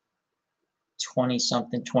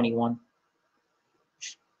 20-something, 21.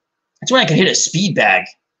 That's when I could hit a speed bag.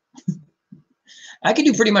 I could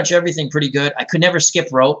do pretty much everything pretty good. I could never skip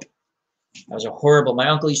rope. I was a horrible. My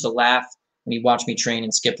uncle used to laugh when he watched me train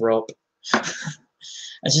and skip rope.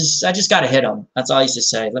 I just got to hit him. That's all I used to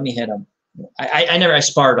say. Let me hit him. I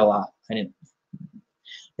sparred a lot.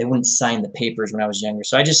 They wouldn't sign the papers when I was younger,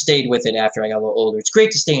 so I just stayed with it after I got a little older. It's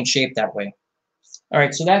great to stay in shape that way. All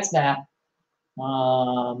right, so that's that.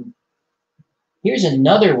 Here's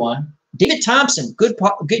another one. David Thompson, good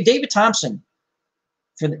David Thompson,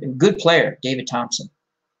 good player, David Thompson.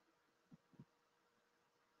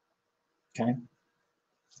 Okay.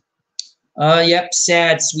 Yep,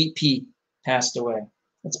 sad, Sweet Pea passed away.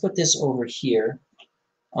 Let's put this over here.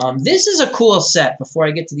 This is a cool set before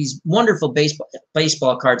I get to these wonderful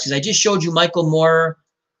baseball cards, because I just showed you Michael Moore,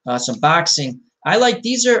 some boxing. I like,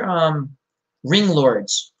 these are Ring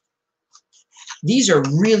Lords. These are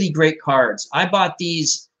really great cards. I bought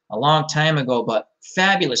these a long time ago, but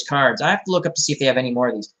fabulous cards. I have to look up to see if they have any more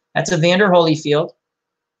of these. That's Evander Holyfield.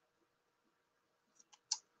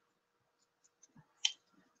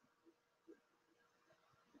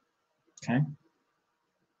 Okay.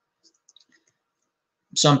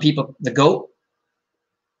 Some people, the GOAT,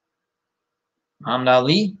 Muhammad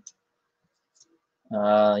Ali.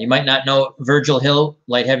 You might not know Virgil Hill,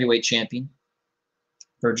 light heavyweight champion.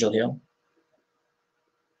 Virgil Hill.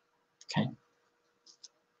 Okay.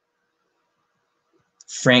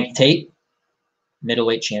 Frank Tate,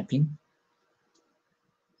 middleweight champion.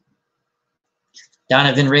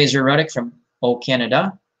 Donovan Razor Ruddock from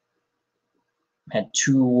Canada. Had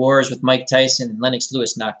 2 wars with Mike Tyson, and Lennox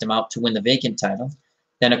Lewis knocked him out to win the vacant title.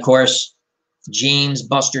 Then, of course, James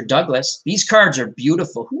Buster Douglas. These cards are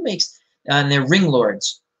beautiful. Who makes, and they're Ring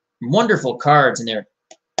Lords. Wonderful cards, and they're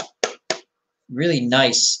really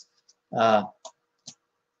nice.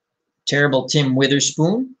 Terrible Tim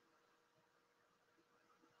Witherspoon.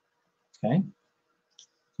 Okay.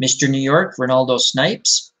 Mr. New York, Ronaldo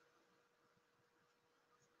Snipes.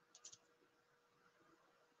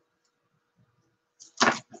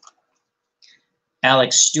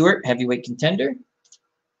 Alex Stewart, heavyweight contender.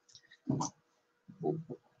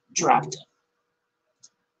 Dropped.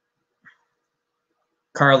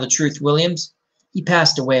 Carl the Truth Williams. He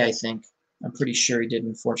passed away, I think. I'm pretty sure he did,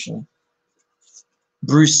 unfortunately.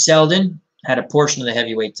 Bruce Seldon had a portion of the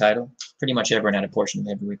heavyweight title. Pretty much everyone had a portion of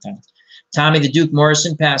the heavyweight title. Tommy the Duke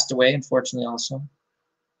Morrison passed away, unfortunately, also.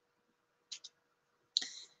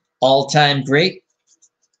 All-time great,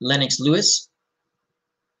 Lennox Lewis.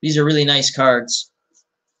 These are really nice cards.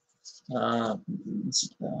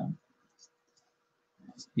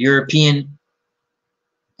 European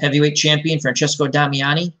heavyweight champion Francesco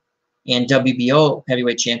Damiani and WBO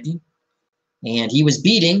heavyweight champion. And he was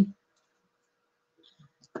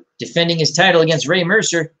defending his title against Ray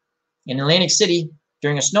Mercer in Atlantic City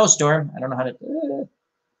during a snowstorm. I don't know how to,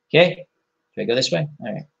 okay. Should I go this way?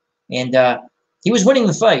 All right. And he was winning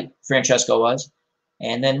the fight, Francesco was.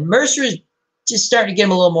 And then Mercer is just starting to get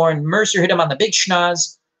him a little more, and Mercer hit him on the big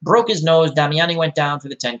schnoz, broke his nose. Damiani went down for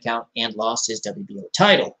the 10 count and lost his WBO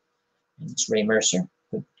title. And it's Ray Mercer,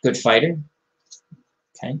 good fighter.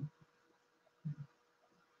 Okay.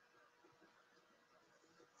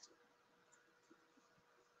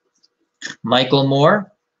 Michael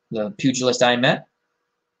Moore, the pugilist I met,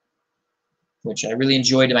 which I really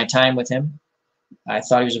enjoyed my time with him. I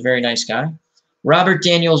thought he was a very nice guy. Robert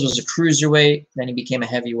Daniels was a cruiserweight, then he became a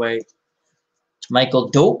heavyweight.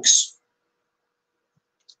 Michael Dokes.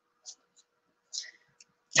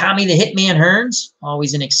 Tommy the Hitman Hearns,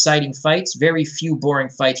 always in exciting fights. Very few boring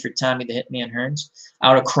fights for Tommy the Hitman Hearns.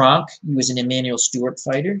 Out of Kronk, he was an Emmanuel Stewart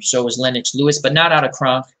fighter. So was Lennox Lewis, but not out of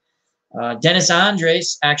Kronk. Dennis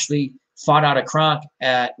Andres actually fought out of Kronk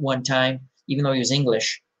at one time, even though he was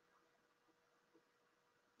English.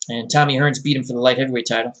 And Tommy Hearns beat him for the light heavyweight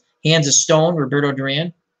title. Hands of Stone, Roberto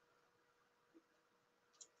Duran.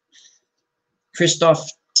 Christophe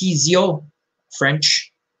Tizio,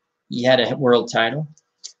 French. He had a world title.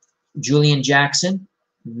 Julian Jackson,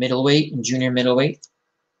 middleweight and junior middleweight.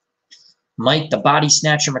 Mike the Body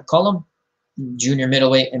Snatcher McCullum, junior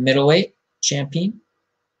middleweight and middleweight champion.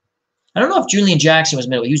 I don't know if Julian Jackson was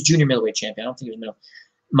middleweight. He was junior middleweight champion. I don't think he was middle.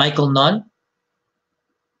 Michael Nunn,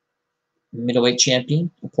 middleweight champion,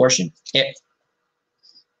 a portion.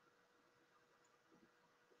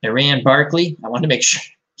 Iran Barkley. I wanted to make sure.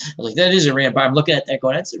 I was like, that is Iran Barkley. I'm looking at that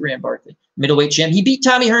going, that's Iran Barkley. Middleweight champion. He beat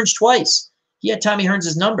Tommy Hearns twice. He had Tommy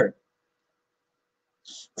Hearns' number.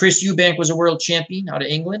 Chris Eubank was a world champion out of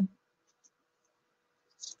England.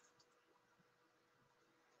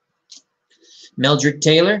 Meldrick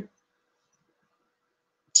Taylor,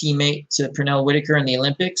 teammate to Pernell Whitaker in the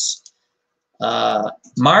Olympics.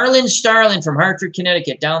 Marlon Starlin from Hartford,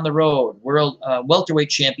 Connecticut, down the road, world welterweight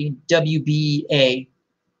champion, WBA,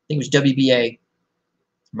 think it was WBA.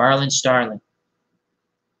 Marlon Starling.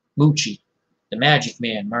 Moochie. The Magic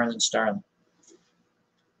Man, Marlon Starling.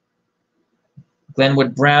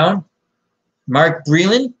 Glenwood Brown. Mark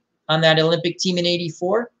Breland on that Olympic team in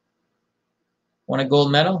 '84. Won a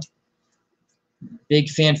gold medal. Big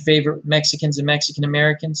fan favorite Mexicans and Mexican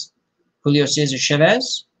Americans. Julio Cesar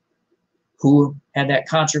Chavez, who had that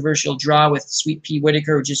controversial draw with Sweet Pea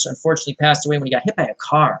Whitaker, who just unfortunately passed away when he got hit by a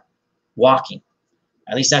car walking.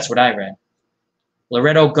 At least that's what I read.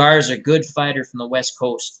 Loreto Garza, good fighter from the West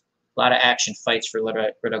Coast. A lot of action fights for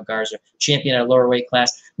Loreto Garza. Champion at a lower weight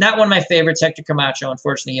class. Not one of my favorites, Hector Camacho.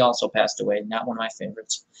 Unfortunately, he also passed away. Not one of my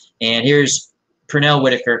favorites. And here's Pernell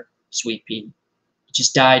Whitaker, Sweet Pea. He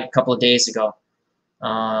just died a couple of days ago.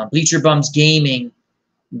 Bleacher Bums Gaming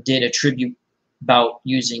did a tribute bout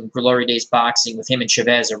using Glory Days Boxing with him and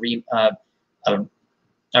Chavez, a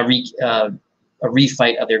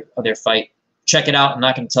refight of their fight. Check it out. I'm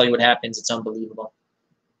not going to tell you what happens. It's unbelievable.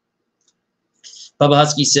 Bubba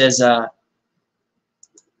Husky says, I'll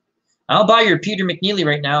buy your Peter McNeely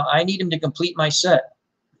right now. I need him to complete my set.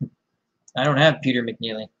 I don't have Peter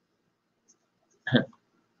McNeely.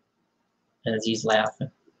 As he's laughing.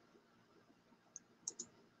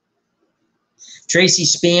 Tracy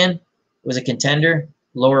Spann was a contender,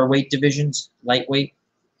 lower weight divisions, lightweight.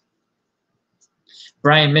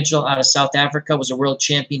 Brian Mitchell out of South Africa was a world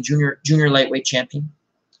champion, junior lightweight champion.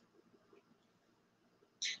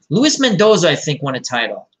 Luis Mendoza, I think, won a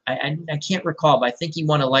title. I can't recall, but I think he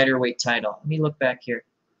won a lighter weight title. Let me look back here.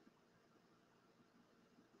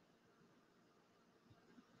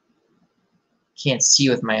 Can't see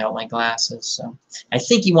with my outline glasses, so I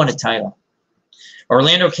think he won a title.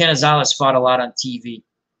 Orlando Canizales fought a lot on TV.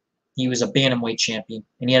 He was a bantamweight champion,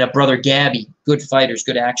 and he had a brother Gabby, good fighters,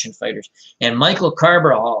 good action fighters. And Michael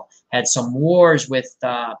Carbajal had some wars with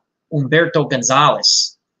Humberto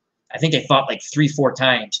Gonzalez. I think they fought like 3-4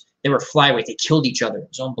 times. They were flyweight. They killed each other. It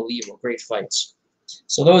was unbelievable. Great fights.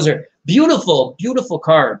 So those are beautiful, beautiful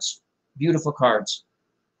cards. Beautiful cards.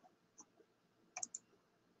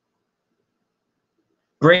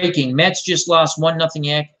 Breaking. Mets just lost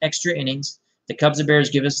 1-0 extra innings. The Cubs and Bears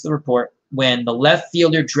give us the report when the left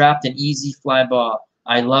fielder dropped an easy fly ball.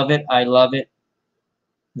 I love it. I love it.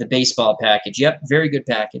 The baseball package. Yep, very good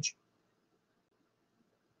package.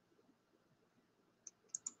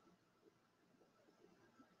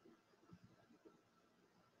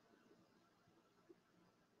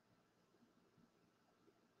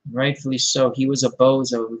 Rightfully so. He was a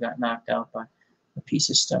bozo who got knocked out by a piece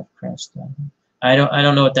of stuff crashed down. I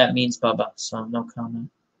don't know what that means, Bubba, so no comment.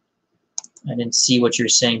 I didn't see what you were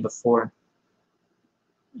saying before.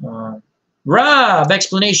 Rob,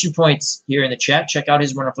 exclamation points here in the chat. Check out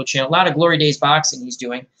his wonderful channel. A lot of Glory Days boxing he's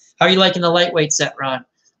doing. How are you liking the lightweight set, Ron?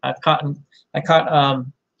 I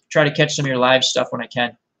try to catch some of your live stuff when I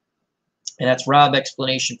can. And that's Rob,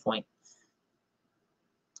 exclamation point.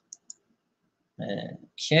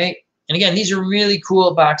 Okay. And again, these are really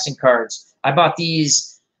cool boxing cards. I bought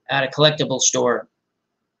these at a collectible store.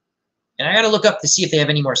 And I got to look up to see if they have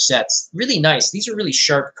any more sets. Really nice. These are really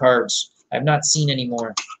sharp cards. I've not seen any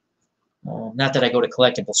more. Not that I go to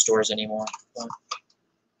collectible stores anymore.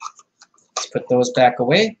 Let's put those back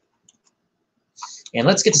away. And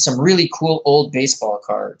let's get to some really cool old baseball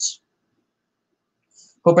cards.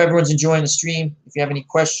 Hope everyone's enjoying the stream. If you have any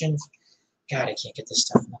questions. God, I can't get this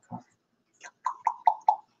stuff in the car.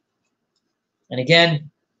 And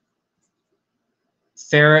again,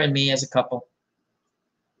 Farrah and me as a couple.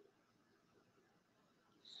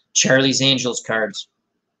 Charlie's Angels cards.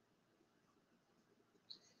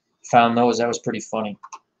 Found those. That was pretty funny.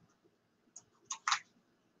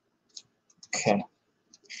 Okay.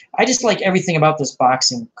 I just like everything about this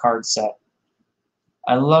boxing card set.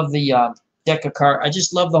 I love the deck of cards. I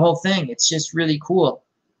just love the whole thing. It's just really cool.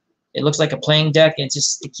 It looks like a playing deck, and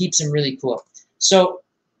it keeps them really cool. So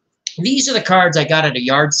these are the cards I got at a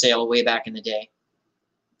yard sale way back in the day.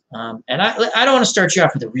 And I don't want to start you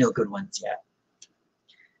off with the real good ones yet.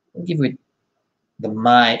 I'll give you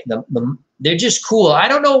they're just cool. I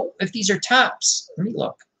don't know if these are tops. Let me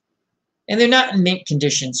look. And they're not in mint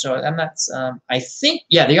condition, so I'm not, I think,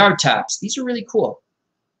 yeah, they are tops. These are really cool.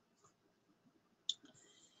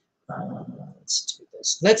 Let's do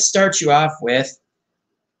this. Let's start you off with,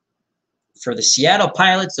 for the Seattle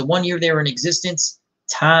Pilots, the 1 year they were in existence,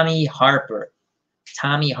 Tommy Harper.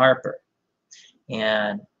 Tommy Harper.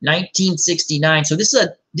 And 1969. So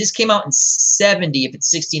this came out in 70 if it's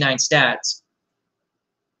 69 stats.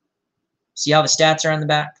 See how the stats are on the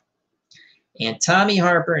back? And Tommy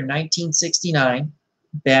Harper in 1969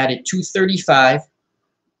 batted .235,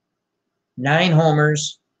 9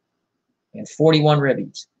 homers, and 41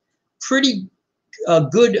 ribbies. pretty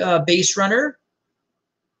good base runner,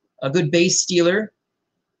 a good base stealer.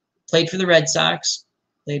 Played for the Red Sox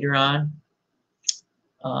later on.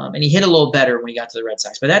 And he hit a little better when he got to the Red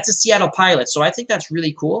Sox. But that's a Seattle Pilots, so I think that's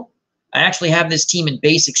really cool. I actually have this team in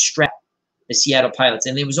basic strap, the Seattle Pilots,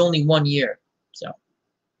 and it was only 1 year. So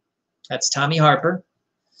that's Tommy Harper.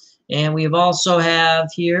 And we also have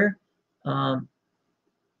here,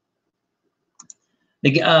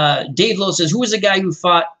 Dave Lowe says, who was the guy who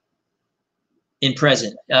fought in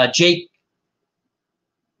present? Jake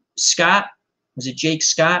Scott? Was it Jake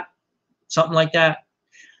Scott? Something like that.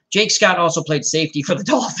 Jake Scott also played safety for the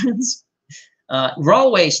Dolphins.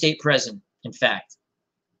 Rahway State President, in fact.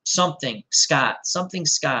 Something Scott.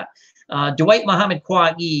 Dwight Muhammad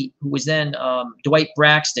Kwai, who was then Dwight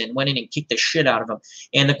Braxton, went in and kicked the shit out of him.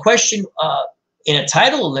 And the question in a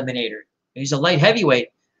title eliminator, he's a light heavyweight,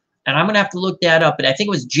 and I'm going to have to look that up, but I think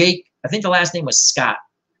it was Jake. I think the last name was Scott.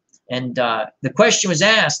 And the question was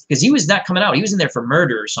asked, because he was not coming out. He was in there for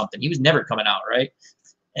murder or something. He was never coming out, right?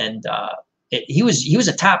 And he was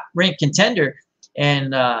a top-ranked contender.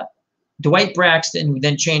 And Dwight Braxton, who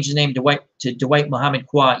then changed his name to Dwight Muhammad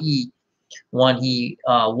Kwai, won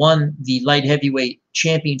the light heavyweight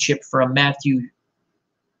championship from Matthew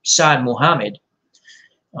Saad Muhammad.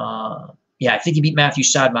 Yeah, I think he beat Matthew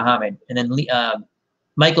Saad Muhammad. And then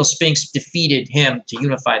Michael Spinks defeated him to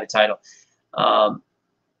unify the title.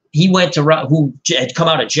 He went to who had come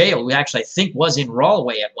out of jail, who actually I think was in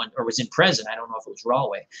Rahway at one, or was in prison. I don't know if it was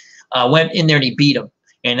Rahway. Went in there and he beat him,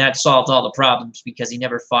 and that solved all the problems because he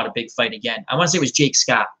never fought a big fight again. I want to say it was Jake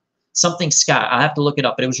Scott, something Scott. I'll have to look it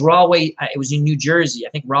up, but it was Rahway. It was in New Jersey. I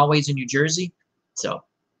think Rahway's in New Jersey. So,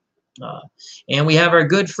 and we have our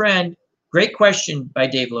good friend. Great question by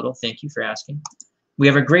Dave Little. Thank you for asking. We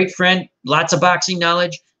have a great friend, lots of boxing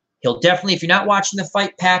knowledge. He'll definitely, if you're not watching the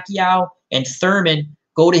fight, Pacquiao and Thurman,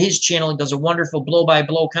 go to his channel. He does a wonderful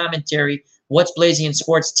blow-by-blow commentary. What's Blazing in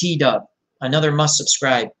Sports? T-Dub, another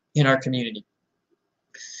must-subscribe in our community.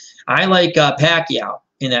 I like Pacquiao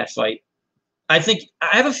in that fight. I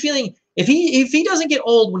have a feeling if he doesn't get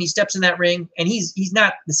old when he steps in that ring, and he's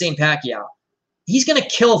not the same Pacquiao, he's going to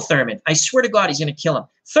kill Thurman. I swear to God, he's going to kill him.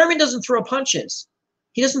 Thurman doesn't throw punches.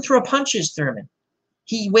 He doesn't throw punches, Thurman.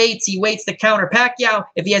 He waits the counter. Pacquiao,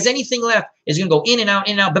 if he has anything left, is going to go in and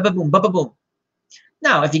out, ba-ba-boom, ba-ba-boom.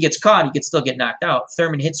 Now, if he gets caught, he could still get knocked out.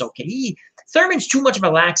 Thurman hits okay. Thurman's too much of a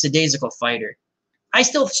lackadaisical fighter. I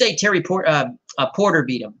still say Porter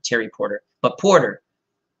beat him. Terry Porter. But Porter.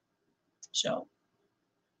 So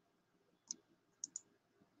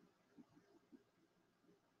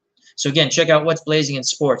again, check out What's Blazing in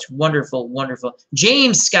Sports. Wonderful, wonderful.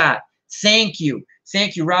 James Scott. Thank you.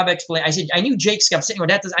 Thank you, Rob. Explain. I said I knew Jake Scott.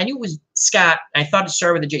 I knew it was Scott. I thought it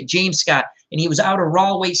started with a J. James Scott, and he was out of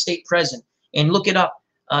Rahway State Prison. And look it up.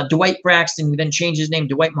 Dwight Braxton, who then changed his name,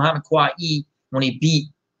 Dwight Muhammad Kwai, when he beat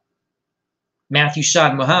Matthew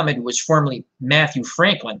Saad Muhammad, who was formerly Matthew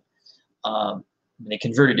Franklin. They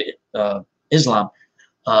converted to Islam.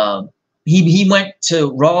 He went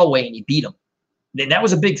to Rahway and he beat him. And that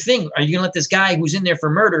was a big thing. Are you going to let this guy who's in there for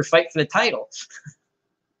murder fight for the title?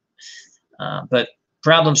 But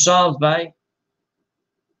problem solved by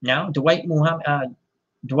now Dwight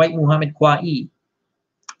Muhammad Kwai.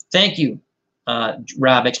 Thank you,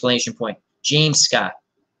 Rob. Explanation point. James Scott.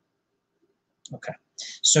 Okay.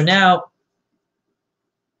 So now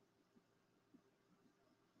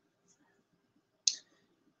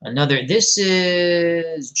this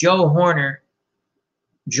is Joel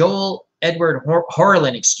Edward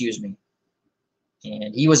Harlan, excuse me.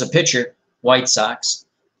 And he was a pitcher, White Sox.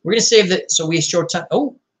 We're going to save that so we have short time.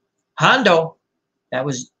 Oh, Hondo. That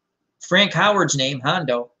was Frank Howard's name,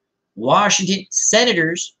 Hondo. Washington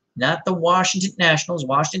Senators, not the Washington Nationals,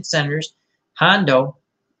 Washington Senators. Hondo.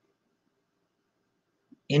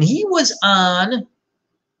 And he was on,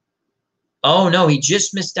 oh no, he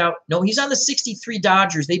just missed out. No, he's on the 63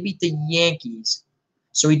 Dodgers. They beat the Yankees.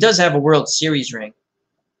 So he does have a World Series ring.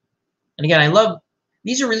 And again, I love,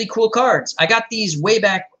 these are really cool cards. I got these way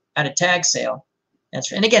back at a tag sale.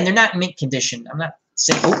 And again, they're not in mint condition. I'm not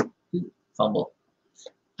saying, oh, fumble.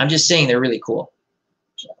 I'm just saying they're really cool.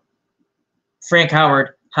 So, Frank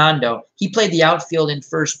Howard, Hondo, he played the outfield and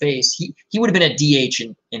first base. He would have been a DH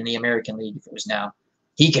in the American League if it was now.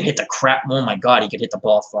 He could hit the crap. Oh my God, he could hit the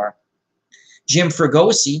ball far. Jim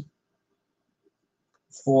Fregosi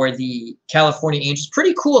for the California Angels.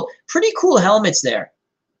 Pretty cool helmets there.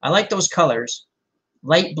 I like those colors.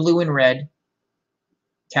 Light blue and red.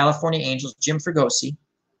 California Angels, Jim Fregosi.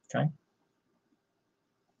 Okay.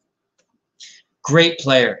 Great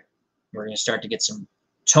player. We're going to start to get some.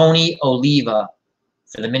 Tony Oliva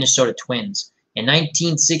for the Minnesota Twins. In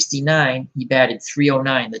 1969, he batted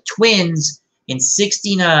 .309. The Twins in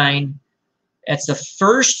 '69, that's the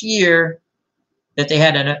first year that they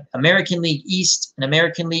had an American League East, an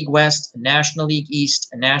American League West, a National League East,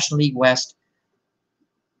 a National League West.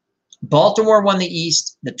 Baltimore won the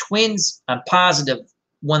East. The Twins, I'm positive,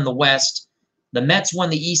 won the West. The Mets won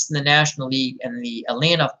the East in the National League, and the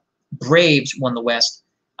Atlanta Braves won the West.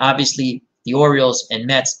 Obviously, the Orioles and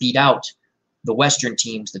Mets beat out the Western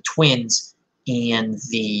teams, the Twins, and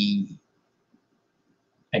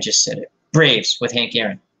I just said it, Braves with Hank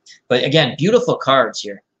Aaron. But again, beautiful cards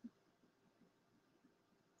here.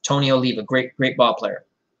 Tony Oliva, great ball player.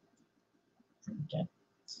 Okay.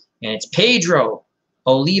 And it's Pedro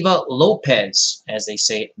Oliva Lopez, as they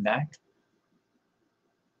say it back.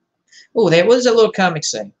 Oh, what does that little comic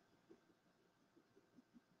say?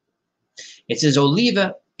 It says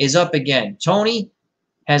Oliva is up again. Tony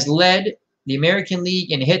has led the American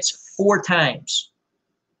League in hits 4 times.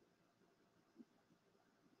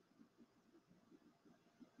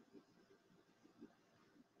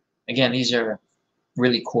 Again, these are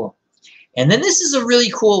really cool. And then this is a really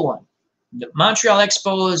cool one. The Montreal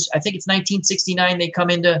Expos, I think it's 1969 they come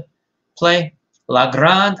into play. La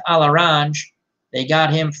Grande à l'Orange. They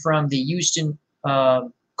got him from the Houston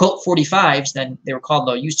Colt 45s. Then they were called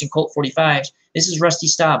the Houston Colt 45s. This is Rusty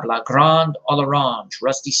Staub. La Grande à l'Orange.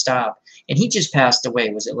 Rusty Staub. And he just passed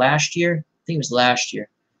away. Was it last year? I think it was last year.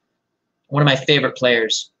 One of my favorite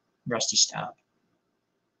players, Rusty Staub.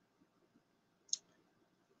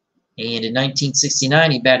 And in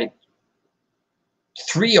 1969, he batted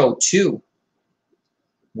 .302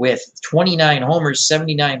 with 29 homers,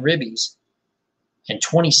 79 ribbies, and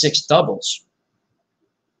 26 doubles.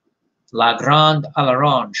 La Grande à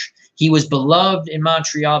l'Orange. He was beloved in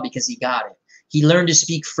Montreal because he got it. He learned to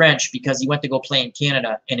speak French because he went to go play in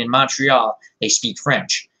Canada, and in Montreal, they speak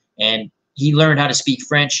French. And he learned how to speak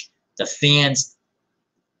French. The fans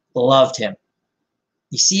loved him.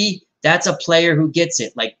 You see, that's a player who gets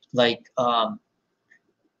it, like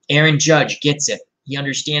Aaron Judge gets it. He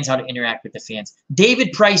understands how to interact with the fans.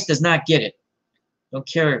 David Price does not get it. Don't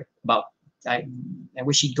care about. I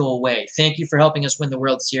wish he'd go away. Thank you for helping us win the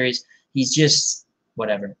World Series. He's just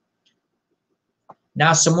whatever.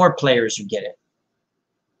 Now some more players who get it.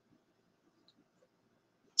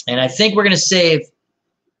 And I think we're going to save.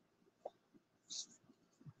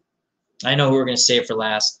 I know who we're going to save for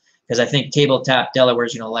last because I think Tabletop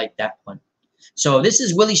Delaware's going to like that one. So this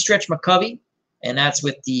is Willie Stretch McCovey, and that's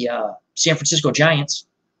with the San Francisco Giants.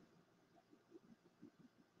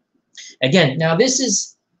 Again, now this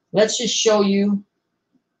is, let's just show you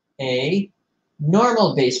a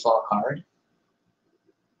normal baseball card.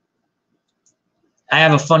 I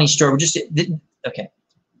have a funny story. We're just, okay.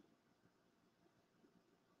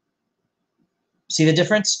 See the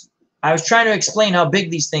difference? I was trying to explain how big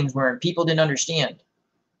these things were, and people didn't understand.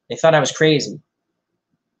 They thought I was crazy.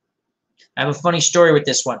 I have a funny story with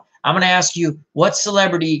this one. I'm going to ask you, what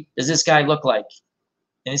celebrity does this guy look like?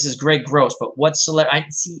 And this is Greg Gross, but what celebrity? I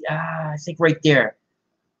see. I think right there.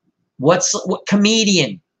 What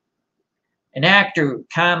comedian? An actor,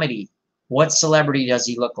 comedy. What celebrity does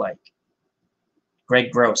he look like?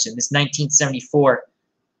 Greg Gross. In this 1974,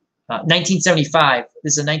 1975.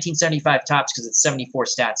 This is a 1975 Topps because it's 74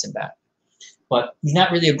 stats in back. But he's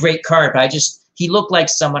not really a great card. But he looked like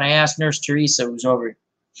someone. I asked Nurse Teresa, who's over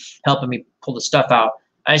helping me pull the stuff out.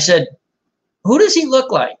 I said, "Who does he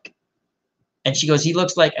look like?" And she goes, "He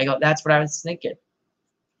looks like." I go, "That's what I was thinking."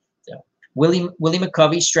 So Willie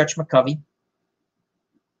McCovey, Stretch McCovey.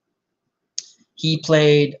 He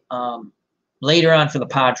played later on for the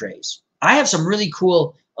Padres. I have some really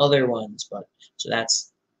cool other ones, but so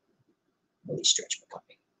that's Willie Stretch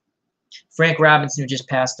McCovey. Frank Robinson, who just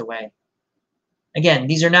passed away. Again,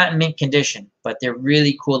 these are not in mint condition, but they're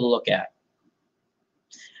really cool to look at.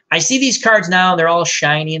 I see these cards now, they're all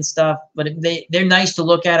shiny and stuff, but they're nice to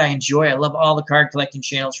look at. I enjoy. I love all the card collecting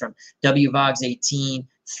channels from WVogs18,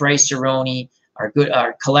 Thrice Cerrone, our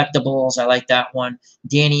collectibles. I like that one.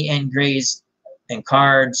 Danny N. Gray's and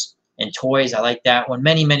cards and toys. I like that one.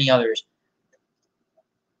 Many, many others.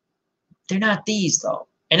 They're not these, though.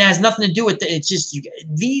 And it has nothing to do with it. It's just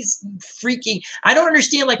these freaking. I don't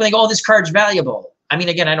understand, like, oh, this card's valuable. I mean,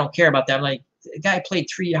 again, I don't care about that. I'm like, the guy played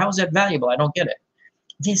 3. How is that valuable? I don't get it.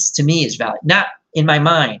 This, to me, is valuable. Not in my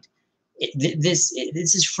mind. This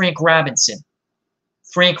is Frank Robinson.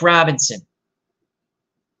 Frank Robinson.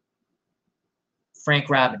 Frank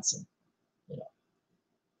Robinson.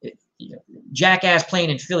 Jackass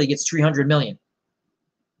playing in Philly gets $300 million.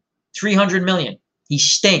 $300 million. He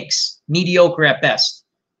stinks. Mediocre at best.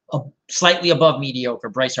 Slightly above mediocre.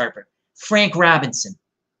 Bryce Harper. Frank Robinson.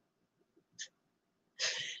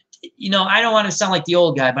 I don't want to sound like the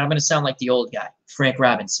old guy, but I'm going to sound like the old guy, Frank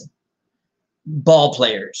Robinson. Ball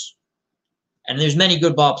players. And there's many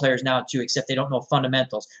good ball players now, too, except they don't know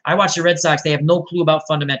fundamentals. I watch the Red Sox. They have no clue about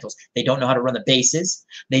fundamentals. They don't know how to run the bases.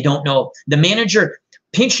 They don't know. The manager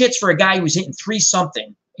pinch hits for a guy who's hitting 3-something.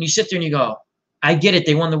 And you sit there and you go, I get it.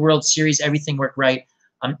 They won the World Series. Everything worked right.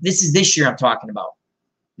 This is this year I'm talking about.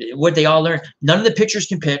 What they all learned. None of the pitchers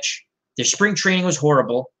can pitch. Their spring training was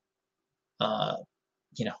horrible.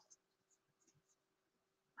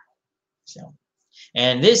 So,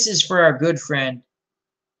 and this is for our good friend,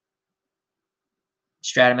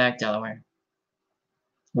 Stratomac, Delaware.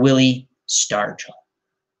 Willie Stargell.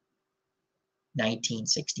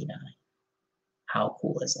 1969. How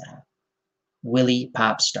cool is that? Willie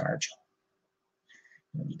Pop Stargell.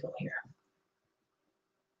 Let me go here.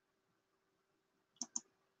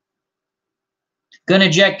 Gonna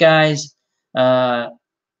jet, guys. All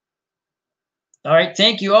right,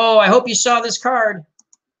 thank you. Oh, I hope you saw this card.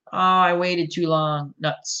 Oh, I waited too long.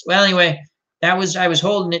 Nuts. Well, anyway, I was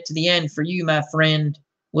holding it to the end for you, my friend.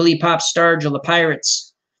 Willie Pop Stargell, the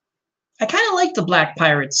Pirates. I kind of like the black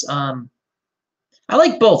Pirates. I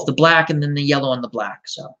like both, the black and then the yellow and the black.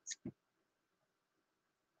 So,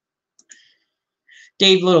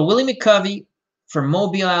 Dave Little, Willie McCovey from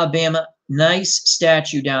Mobile, Alabama. Nice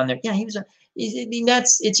statue down there. Yeah, he was.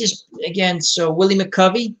 It's just, again, so Willie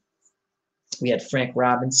McCovey. We had Frank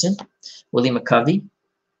Robinson, Willie McCovey.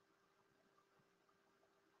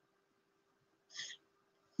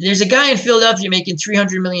 There's a guy in Philadelphia making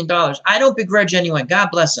 $300 million. I don't begrudge anyone. God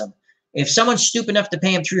bless him. If someone's stupid enough to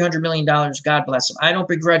pay him $300 million, God bless him. I don't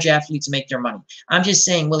begrudge athletes to make their money. I'm just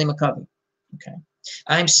saying Willie McCovey. Okay.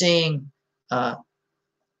 I'm saying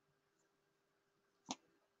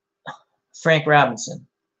Frank Robinson.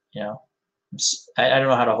 I don't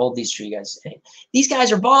know how to hold these for you guys. These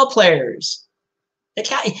guys are ball players. The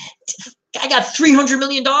guy got $300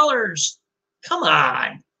 million. Come on.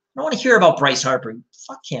 I don't want to hear about Bryce Harper.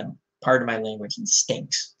 Fuck him. Pardon my language. He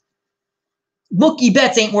stinks. Mookie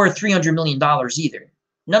Betts ain't worth $300 million either.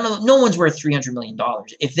 No one's worth $300 million.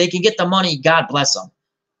 If they can get the money, God bless them.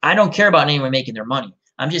 I don't care about anyone making their money.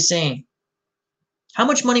 I'm just saying, how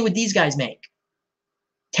much money would these guys make?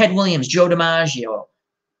 Ted Williams, Joe DiMaggio,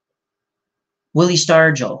 Willie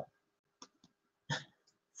Stargell,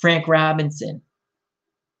 Frank Robinson.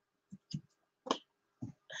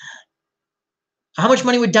 How much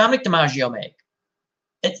money would Dominic DiMaggio make?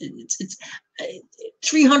 It's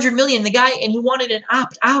 $300 million. The guy, and he wanted an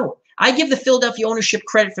opt-out. I give the Philadelphia ownership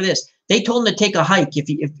credit for this. They told him to take a hike.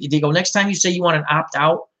 If they go, next time you say you want an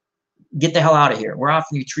opt-out, get the hell out of here. We're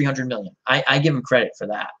offering you $300 million. I give him credit for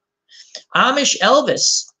that. Amish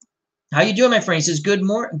Elvis, how you doing, my friend? He says, good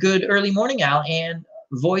early morning, Al, and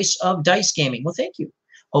voice of dice gaming. Well, thank you.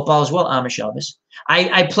 Hope all is well, Amish Elvis.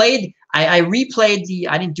 I replayed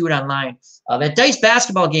I didn't do it online. That dice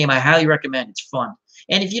basketball game, I highly recommend. It's fun.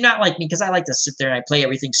 And if you're not like me, because I like to sit there and I play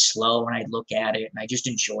everything slow and I look at it and I just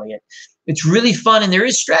enjoy it. It's really fun and there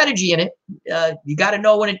is strategy in it. You got to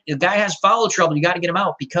know when a guy has foul trouble, you got to get him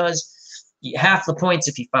out because half the points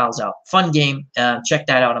if he fouls out. Fun game. Check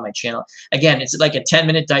that out on my channel. Again, it's like a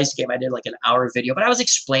 10-minute dice game. I did like an hour video, but I was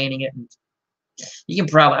explaining it. And I'm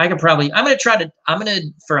going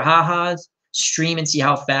to for ha-has stream and see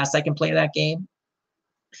how fast I can play that game.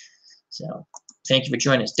 So thank you for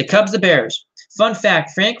joining us. The Cubs, the Bears. Fun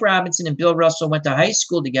fact, Frank Robinson and Bill Russell went to high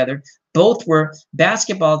school together. Both were on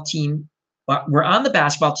the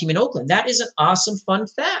basketball team in Oakland. That is an awesome fun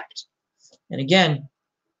fact. And again,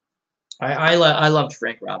 I loved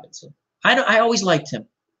Frank Robinson. I always liked him.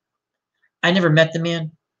 I never met the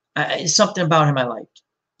man. Something about him I liked.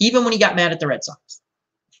 Even when he got mad at the Red Sox.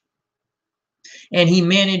 And he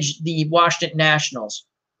managed the Washington Nationals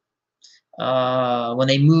when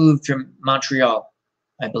they moved from Montreal,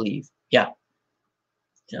 I believe. Yeah.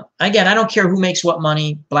 Again, I don't care who makes what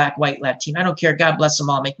money, black, white, Latino. I don't care. God bless them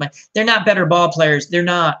all. Make money. They're not better ball players. They're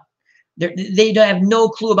not. They have no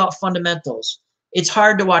clue about fundamentals. It's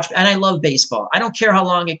hard to watch. And I love baseball. I don't care how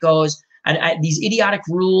long it goes. These idiotic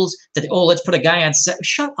rules that, let's put a guy on set.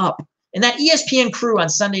 Shut up. And that ESPN crew on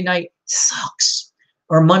Sunday night sucks.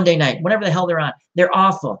 Or Monday night, whatever the hell they're on. They're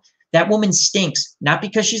awful. That woman stinks. Not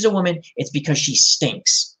because she's a woman. It's because she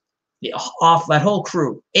stinks. Off that whole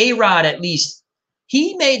crew. A-Rod, at least.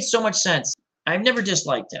 He made so much sense. I've never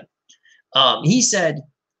disliked him. He said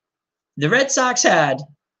the Red Sox had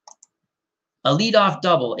a leadoff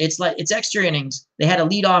double. It's extra innings. They had a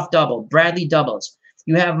leadoff double. Bradley doubles.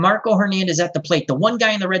 You have Marco Hernandez at the plate, the one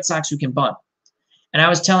guy in the Red Sox who can bunt. And I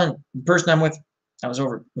was telling the person I'm with,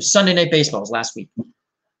 it was Sunday Night Baseball. It was last week.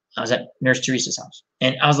 I was at Nurse Teresa's house,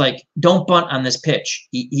 and I was like, "Don't bunt on this pitch.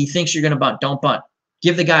 He thinks you're gonna bunt. Don't bunt.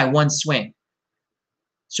 Give the guy one swing."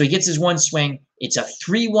 So he gets his one swing. It's a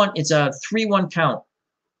 3-1. It's a 3-1 count,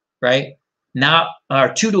 right? Now, or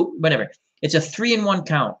 2-, whatever. It's a 3-1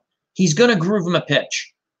 count. He's gonna groove him a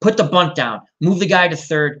pitch. Put the bunt down. Move the guy to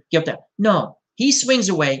third. Get that. No, he swings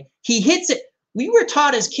away. He hits it. We were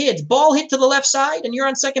taught as kids, ball hit to the left side, and you're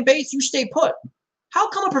on second base. You stay put. How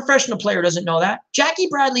come a professional player doesn't know that? Jackie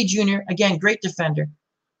Bradley Jr., again, great defender.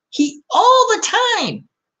 He, all the time,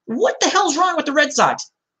 what the hell's wrong with the Red Sox?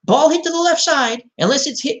 Ball hit to the left side, unless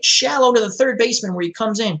it's hit shallow to the third baseman where he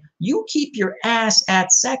comes in, you keep your ass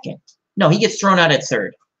at second. No, he gets thrown out at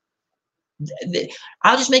third.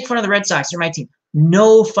 I'll just make fun of the Red Sox. They're my team.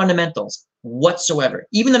 No fundamentals whatsoever.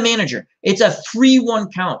 Even the manager. It's a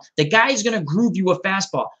 3-1 count. The guy's going to groove you a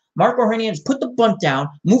fastball. Marco Hernandez, put the bunt down,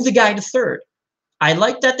 move the guy to third. I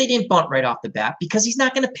like that they didn't bunt right off the bat because he's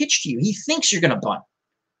not going to pitch to you. He thinks you're going to bunt.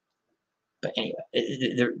 But anyway,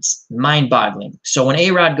 it's mind-boggling. So when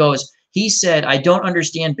A-Rod goes, he said, "I don't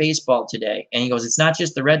understand baseball today." And he goes, "It's not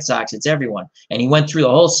just the Red Sox, it's everyone." And he went through the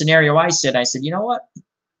whole scenario I said, "You know what?"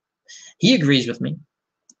 He agrees with me.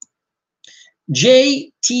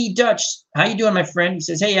 J.T. Dutch, how you doing, my friend? He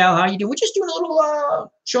says, "Hey, Al, how you doing?" We're just doing a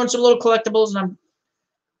little, showing some little collectibles, and I'm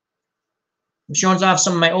showing off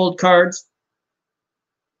some of my old cards.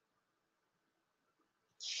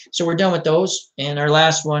 So we're done with those. And our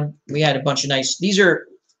last one, we had a bunch of nice,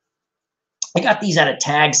 I got these at a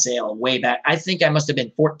tag sale way back. I think I must have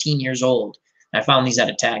been 14 years old. I found these at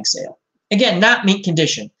a tag sale. Again, not mint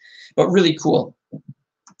condition, but really cool.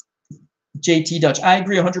 JT Dutch, I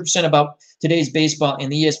agree 100% about today's baseball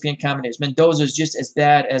and the ESPN commentators. Mendoza is just as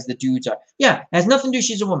bad as the dudes are. Yeah, has nothing to do.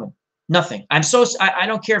 She's a woman. Nothing. I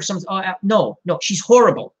don't care if someone's, no, she's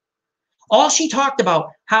horrible. All she talked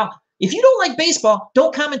about how, if you don't like baseball,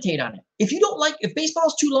 don't commentate on it. If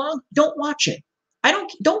baseball's too long, don't watch it.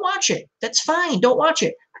 Don't watch it. That's fine. Don't watch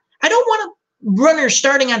it. I don't want a runner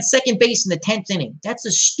starting on second base in the 10th inning. That's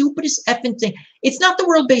the stupidest effing thing. It's not the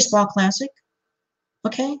World Baseball Classic.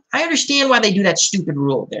 Okay? I understand why they do that stupid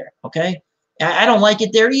rule there. Okay? I don't like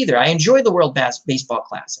it there either. I enjoy the World Baseball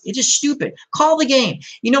Classic. It's just stupid. Call the game.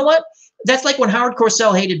 You know what? That's like when Howard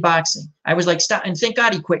Cosell hated boxing. I was like, stop. And thank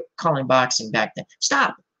God he quit calling boxing back then.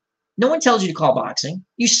 Stop. No one tells you to call boxing.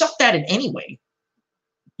 You sucked at it anyway.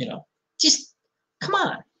 Just come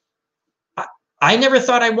on. I never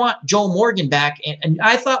thought I want Joe Morgan back. And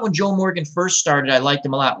I thought when Joe Morgan first started, I liked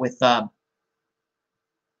him a lot with, God,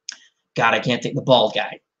 I can't think, the bald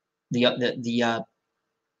guy.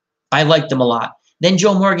 I liked him a lot. Then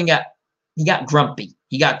Joe Morgan got grumpy.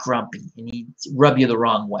 He got grumpy and he rubbed you the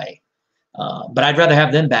wrong way. But I'd rather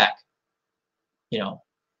have them back,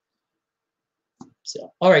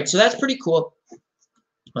 So, all right, so that's pretty cool.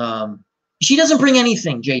 She doesn't bring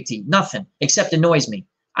anything, JT, nothing, except annoys me.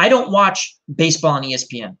 I don't watch baseball on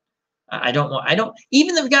ESPN. I don't,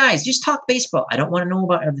 even the guys just talk baseball. I don't want to know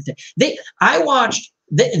about everything. They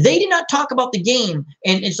did not talk about the game,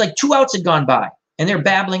 and it's like 2 outs had gone by, and they're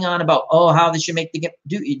babbling on about, how they should make the game.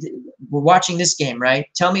 We're watching this game, right?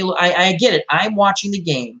 Tell me, I get it. I'm watching the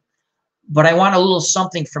game, but I want a little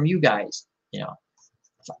something from you guys,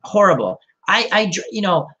 Horrible. I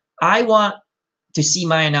want to see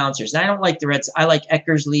my announcers. And I don't like the Reds. I like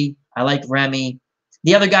Eckersley. I like Remy.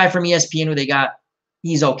 The other guy from ESPN who they got,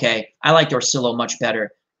 he's okay. I liked Orsillo much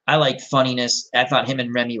better. I like funniness. I thought him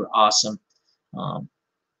and Remy were awesome.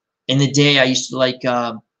 In the day, I used to like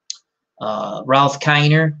Ralph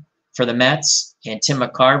Kiner for the Mets and Tim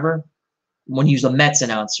McCarver when he was a Mets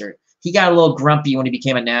announcer. He got a little grumpy when he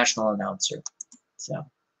became a national announcer. So,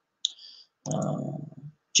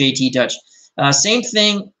 JT Dutch. Same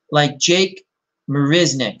thing like Jake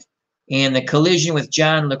Marisnik and the collision with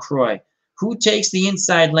John LaCroix. Who takes the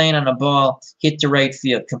inside lane on a ball hit to right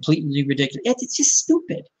field? Completely ridiculous. It's just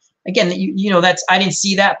stupid. Again, that's, I didn't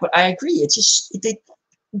see that, but I agree. It's just,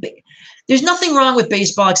 there's nothing wrong with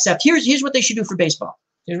baseball except here's what they should do for baseball.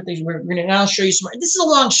 I'll show you some. This is a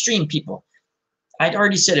long stream, people. I'd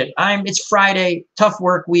already said it. It's Friday, tough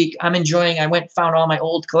work week. I'm enjoying. I went and found all my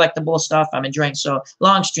old collectible stuff. I'm enjoying. So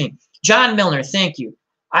long stream. John Milner, thank you.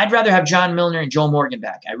 I'd rather have John Milner and Joe Morgan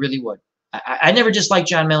back. I really would. I never just liked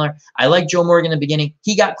John Miller. I liked Joe Morgan in the beginning.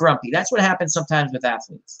 He got grumpy. That's what happens sometimes with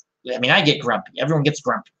athletes. I mean, I get grumpy. Everyone gets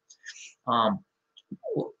grumpy.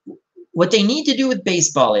 What they need to do with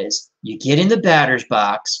baseball is you get in the batter's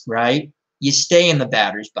box, right? You stay in the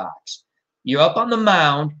batter's box. You're up on the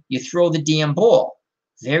mound. You throw the damn ball.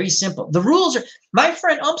 Very simple. The rules are, my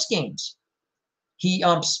friend umps games. He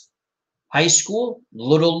umps high school,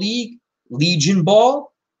 little league, Legion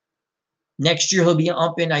ball. Next year, he'll be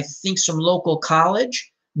umping, I think, some local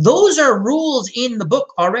college. Those are rules in the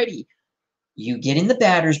book already. You get in the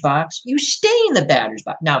batter's box. You stay in the batter's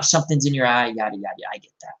box. Now, if something's in your eye, yada, yada, I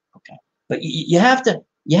get that. Okay. But you have to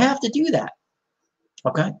do that.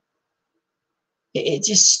 Okay. It's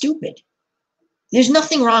just stupid. There's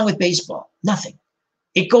nothing wrong with baseball. Nothing.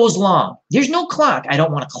 It goes long. There's no clock. I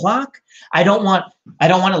don't want a clock. I don't want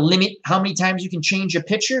to limit how many times you can change a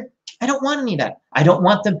pitcher. I don't want any of that. I don't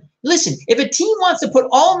want them. Listen, if a team wants to put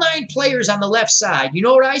all 9 players on the left side, you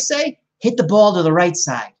know what I say? Hit the ball to the right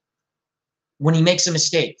side. When he makes a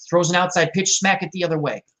mistake, throws an outside pitch, smack it the other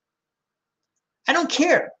way. I don't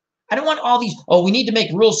care. I don't want all these, oh, we need to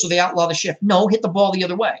make rules so they outlaw the shift. No, hit the ball the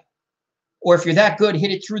other way. Or if you're that good,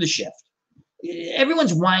 hit it through the shift.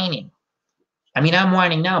 Everyone's whining. I mean, I'm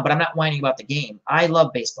whining now, but I'm not whining about the game. I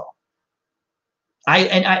love baseball.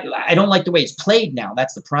 I don't like the way it's played now.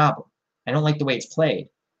 That's the problem. I don't like the way it's played.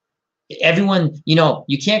 Everyone,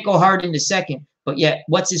 you can't go hard into second, but yet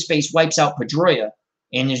what's-his-face wipes out Pedroia,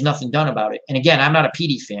 and there's nothing done about it. And again, I'm not a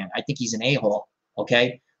Petey fan. I think he's an a-hole,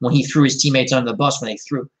 okay? When he threw his teammates under the bus when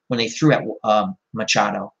they threw at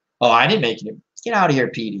Machado. Oh, I didn't make it. Get out of here,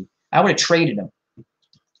 Petey. I would have traded him.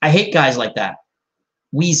 I hate guys like that.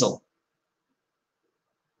 Weasel.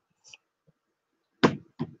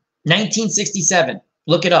 1967.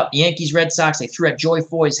 Look it up. Yankees, Red Sox. They threw at Joey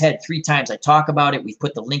Foy's head 3 times. I talk about it. We've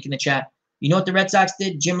put the link in the chat. You know what the Red Sox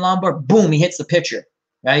did? Jim Lombard, boom, he hits the pitcher,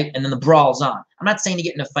 right? And then the brawl's on. I'm not saying to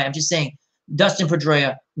get in a fight. I'm just saying, Dustin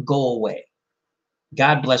Pedroia, go away.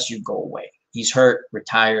 God bless you, go away. He's hurt,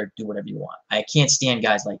 retired, do whatever you want. I can't stand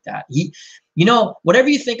guys like that. Whatever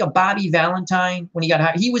you think of Bobby Valentine when he got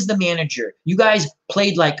hired, he was the manager. You guys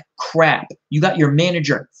played like crap. You got your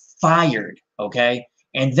manager fired, okay?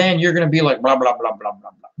 And then you're going to be like, blah, blah, blah, blah,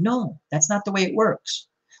 blah, blah. No, that's not the way it works.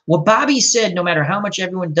 What Bobby said, no matter how much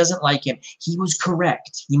everyone doesn't like him, he was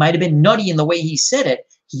correct. He might have been nutty in the way he said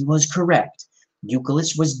it. He was correct.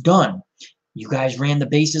 Youkilis was done. You guys ran the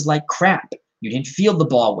bases like crap. You didn't field the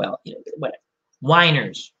ball well. Whatever.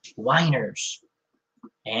 Whiners.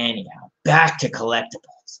 Anyhow, back to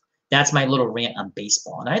collectibles. That's my little rant on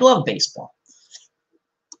baseball. And I love baseball.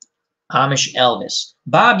 Amish Elvis.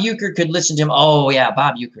 Bob Uecker could listen to him. Oh, yeah,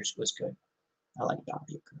 Bob Uecker was good. I like Bob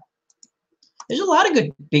Uecker. There's a lot of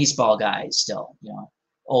good baseball guys still,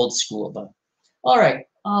 old school. But all right,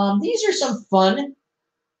 these are some fun.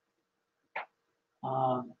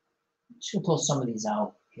 I'm just gonna pull some of these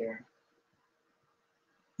out here.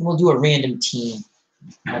 And we'll do a random team.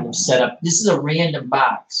 Have them set up. This is a random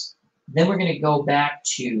box. Then we're gonna go back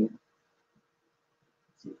to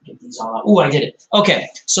get these all out. Oh, I did it. Okay,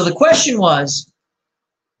 so the question was,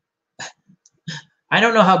 I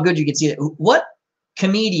don't know how good you can see it. What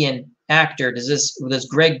comedian actor does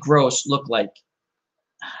Greg Gross look like?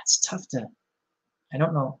 It's tough to, I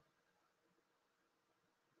don't know.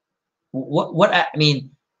 I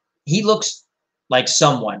mean, he looks like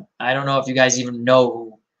someone. I don't know if you guys even know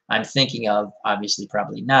who I'm thinking of. Obviously,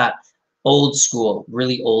 probably not. Old school,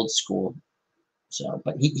 really old school. So,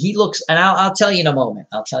 but he looks, and I'll tell you in a moment.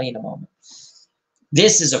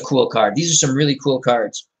 This is a cool card. These are some really cool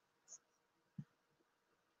cards.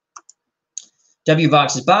 W.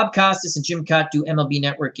 Vox says, Bob Costas and Jim Cott do MLB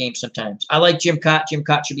Network games sometimes. I like Jim Cott. Jim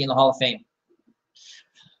Cott should be in the Hall of Fame.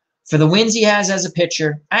 For the wins he has as a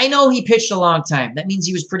pitcher, I know he pitched a long time. That means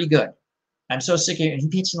he was pretty good. I'm so sick of it. He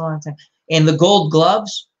pitched a long time. And the gold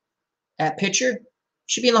gloves at pitcher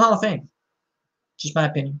should be in the Hall of Fame. Just my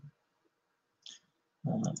opinion.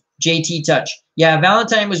 JT Touch. Yeah,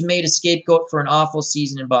 Valentine was made a scapegoat for an awful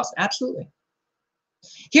season in Boston. Absolutely.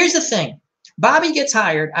 Here's the thing. Bobby gets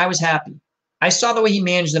hired. I was happy. I saw the way he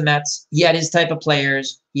managed the Mets. He had his type of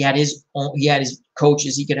players. He had his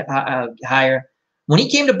coaches he could hire. When he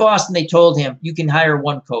came to Boston, they told him, you can hire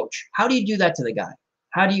one coach. How do you do that to the guy?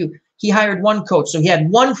 He hired one coach. So he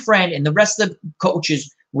had one friend, and the rest of the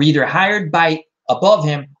coaches were either hired by above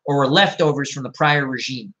him or were leftovers from the prior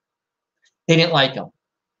regime. They didn't like him.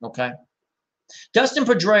 Okay. Dustin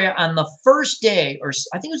Pedroia on the first day, or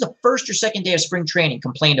I think it was the first or second day of spring training,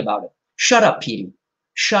 complained about it. Shut up, Petey.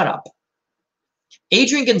 Shut up.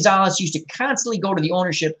 Adrian Gonzalez used to constantly go to the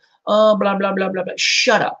ownership. Oh, blah, blah, blah, blah, blah.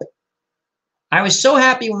 Shut up. I was so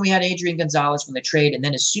happy when we had Adrian Gonzalez from the trade, and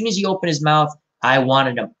then as soon as he opened his mouth, I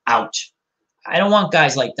wanted him out. I don't want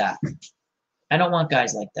guys like that. I don't want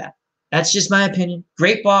guys like that. That's just my opinion.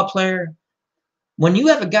 Great ball player. When you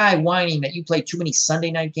have a guy whining that you play too many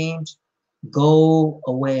Sunday night games, go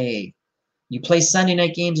away. You play Sunday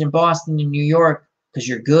night games in Boston and New York because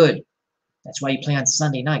you're good. That's why you play on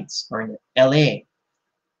Sunday nights or in LA.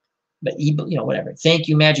 But he, whatever. Thank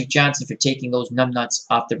you, Magic Johnson, for taking those numbnuts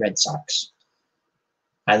off the Red Sox.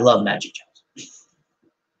 I love Magic Johnson.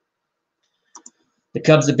 The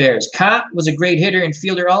Cubs, the Bears. Cott was a great hitter and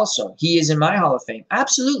fielder also. He is in my Hall of Fame.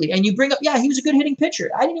 Absolutely. And you bring up, yeah, he was a good hitting pitcher.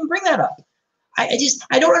 I didn't even bring that up. I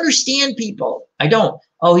don't understand people. I don't.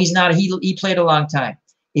 Oh, he's not. He played a long time.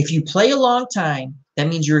 If you play a long time, that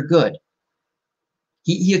means you're good.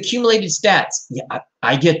 He accumulated stats. Yeah,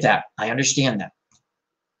 I get that. I understand that.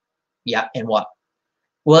 Yeah, and what?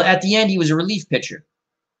 Well, at the end, he was a relief pitcher.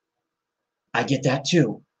 I get that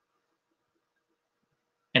too.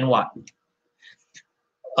 And what?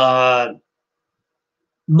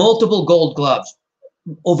 Multiple gold gloves.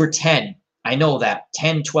 Over 10. I know that.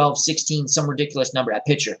 10, 12, 16, some ridiculous number at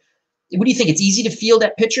pitcher. What do you think? It's easy to field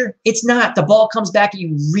at pitcher? It's not. The ball comes back at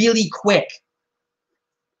you really quick.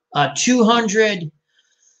 200,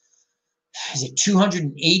 is it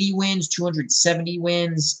 280 wins, 270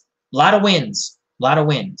 wins? A lot of wins. A lot of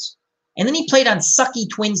wins. And then he played on sucky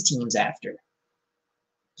Twins teams after.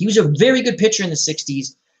 He was a very good pitcher in the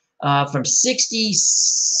 60s. From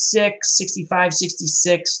 66, 65,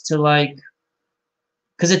 66 to like,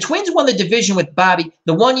 because the Twins won the division with Bobby.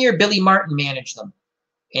 The 1 year Billy Martin managed them.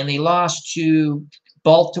 And they lost to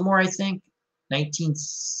Baltimore, I think,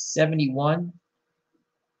 1971.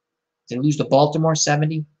 They lose to Baltimore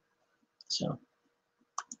 70. So,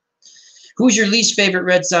 who's your least favorite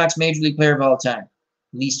Red Sox Major League player of all time?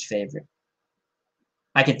 Least favorite.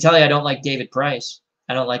 I can tell you I don't like David Price.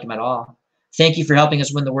 I don't like him at all. Thank you for helping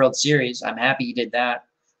us win the World Series. I'm happy he did that.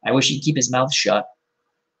 I wish he'd keep his mouth shut.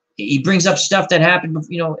 He brings up stuff that happened,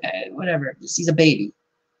 whatever. He's a baby.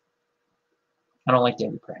 I don't like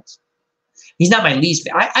David Price. He's not my least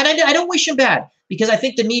favorite. I don't wish him bad because I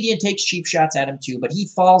think the media takes cheap shots at him too, but he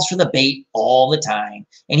falls for the bait all the time,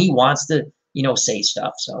 and he wants to, say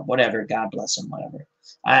stuff. So whatever. God bless him. Whatever.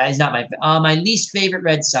 He's not my least favorite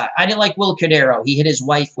Red Sox. I didn't like Will Cordero. He hit his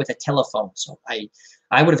wife with a telephone, so I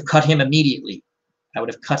would have cut him immediately.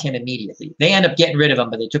 They end up getting rid of him,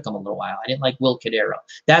 but they took him a little while. I didn't like Will Cordero.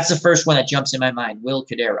 That's the first one that jumps in my mind. Will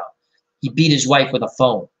Cordero. He beat his wife with a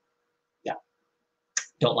phone. Yeah.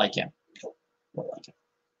 Don't like him. Don't like him.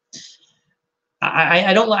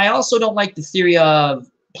 I also don't like the theory of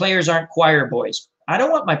players aren't choir boys. I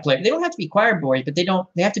don't want my players. They don't have to be choir boys, but they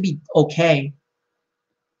have to be okay.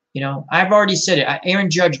 I've already said it. Aaron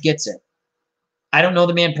Judge gets it. I don't know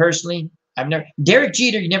the man personally. Derek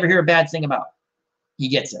Jeter, you never hear a bad thing about. He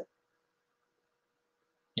gets it.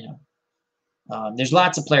 There's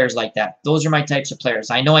lots of players like that. Those are my types of players.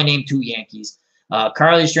 I know I named 2 Yankees.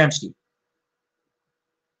 Carl Yastrzemski.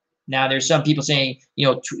 Now, there's some people saying,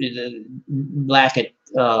 the lack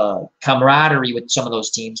of camaraderie with some of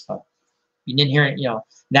those teams, but you didn't hear it,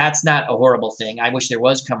 that's not a horrible thing. I wish there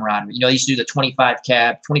was camaraderie. They used to do the 25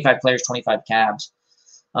 players, 25 cabs.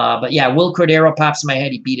 But yeah, Will Cordero pops in my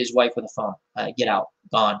head. He beat his wife with a phone. Get out.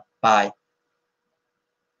 Gone. Bye.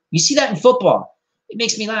 You see that in football. It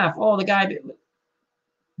makes me laugh. Oh, the guy.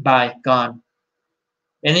 Bye. Gone.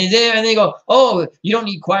 And then they go, oh, you don't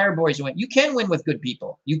need choir boys to win. You can win with good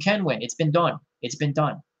people. You can win. It's been done. It's been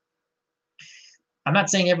done. I'm not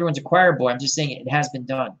saying everyone's a choir boy. I'm just saying it has been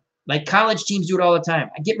done. Like college teams do it all the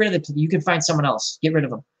time. I get rid of you can find someone else. Get rid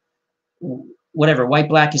of them. Whatever, white,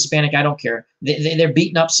 black, Hispanic, I don't care. They're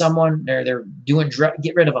beating up someone. They're doing drugs.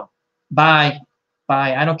 Get rid of them. Bye.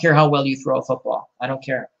 Bye. I don't care how well you throw a football. I don't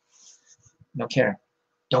care. Don't care.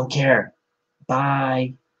 Don't care.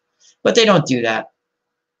 Bye. But they don't do that.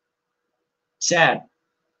 Sad.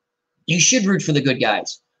 You should root for the good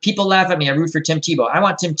guys. People laugh at me. I root for Tim Tebow. I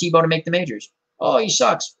want Tim Tebow to make the majors. Oh, he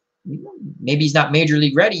sucks. Maybe he's not major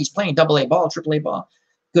league ready. He's playing AA ball, AAA ball.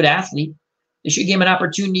 Good athlete. They should give him an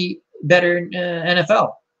opportunity better in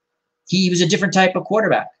NFL. He was a different type of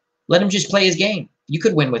quarterback. Let him just play his game. You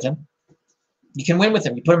could win with him. You can win with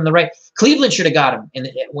him. You put him in the right. Cleveland should have got him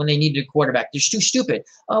when they needed a quarterback. They're too stupid.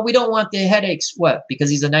 Oh, we don't want the headaches. What?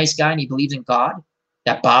 Because he's a nice guy and he believes in God?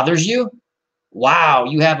 That bothers you? Wow,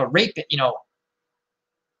 you have a rape,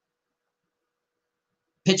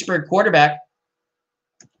 Pittsburgh quarterback.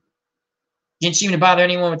 Didn't seem to bother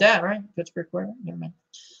anyone with that, right? Pittsburgh quarterback. Never mind.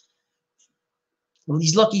 Well,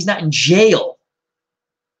 he's lucky he's not in jail.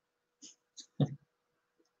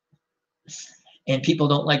 And people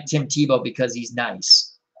don't like Tim Tebow because he's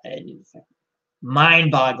nice.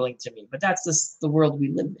 Mind-boggling to me. But that's the world we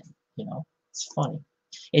live in. It's funny.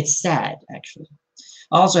 It's sad, actually.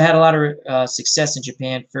 Also had a lot of success in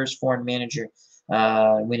Japan. First foreign manager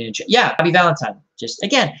winning. Yeah, Bobby Valentine. Just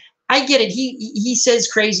again, I get it. He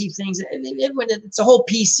says crazy things. It's a whole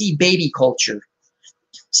PC baby culture.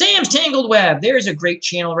 Sam's Tangled Web. There's a great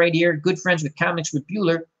channel right here. Good friends with Comics with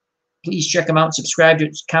Bueller. Please check him out and subscribe to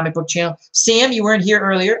his comic book channel. Sam, you weren't here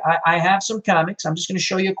earlier. I have some comics. I'm just going to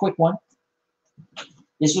show you a quick one.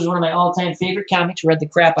 This was one of my all-time favorite comics. Read the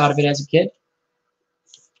crap out of it as a kid.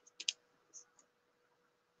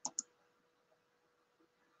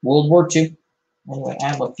 World War II. Anyway, I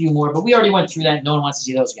have a few more, but we already went through that. No one wants to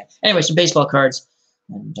see those again. Anyway, some baseball cards.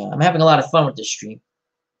 And I'm having a lot of fun with this stream.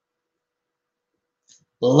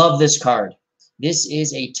 Love this card. This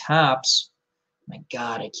is a Topps. My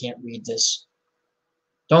God, I can't read this.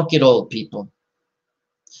 Don't get old, people.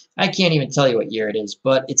 I can't even tell you what year it is,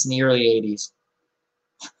 but it's in the early 80s.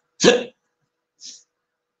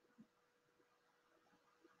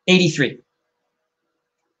 83.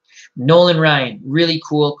 Nolan Ryan. Really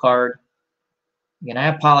cool card. Again, I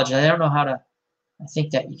apologize. I don't know how to... I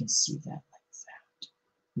think that you can see that like that.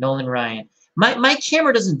 Nolan Ryan. My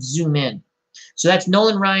camera doesn't zoom in. So that's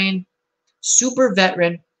Nolan Ryan. Super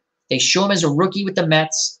veteran. They show him as a rookie with the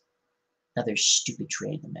Mets. Another stupid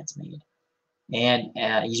trade the Mets made. And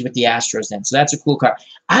he's with the Astros then. So that's a cool card.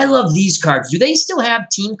 I love these cards. Do they still have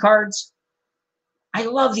team cards? I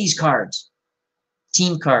love these cards.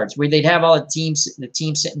 Team cards, where they'd have all the team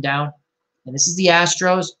sitting down. And this is the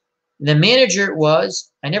Astros. And the manager was,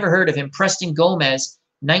 I never heard of him, Preston Gomez,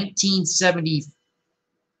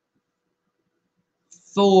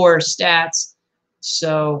 1974 stats.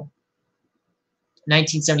 So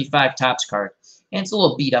 1975 Topps card. And it's a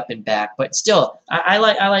little beat up in back, but still, I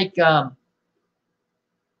love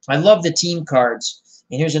the team cards.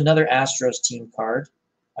 And here's another Astros team card.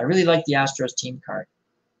 I really like the Astros team card,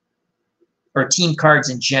 or team cards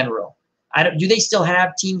in general. Do they still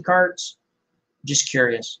have team cards? Just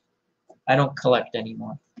curious. I don't collect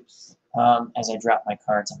anymore. As I drop my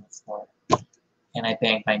cards on the floor and I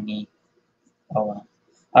bang my knee. Oh well.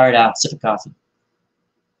 All right, I'll sip of coffee.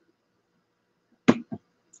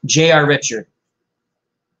 J.R. Richard.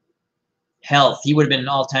 Health. He would have been an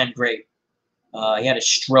all-time great. He had a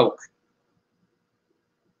stroke.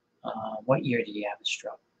 What year did he have a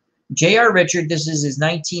stroke? J.R. Richard, this is his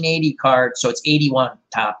 1980 card, so it's 81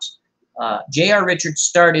 Topps. J.R. Richard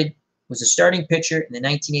was a starting pitcher in the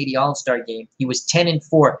 1980 All-Star game. He was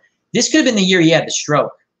 10-4. This could have been the year he had the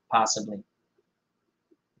stroke, possibly.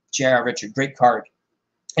 J.R. Richard, great card,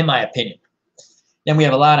 in my opinion. Then we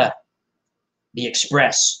have a lot of the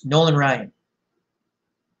Express, Nolan Ryan.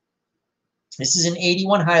 This is an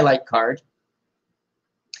 81 highlight card.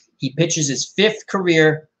 He pitches his 5th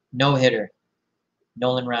career no-hitter.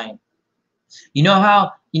 Nolan Ryan. You know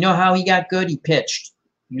how he got good? He pitched.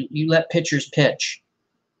 You let pitchers pitch.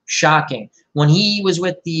 Shocking. When he was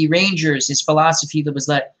with the Rangers, his philosophy was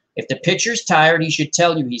that if the pitcher's tired, he should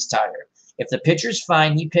tell you he's tired. If the pitcher's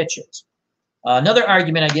fine, he pitches. Another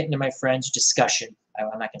argument I get into, my friends, discussion. I'm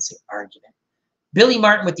not going to say argument. Billy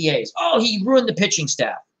Martin with the A's. Oh, he ruined the pitching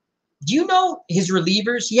staff. Do you know his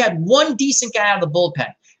relievers? He had one decent guy out of the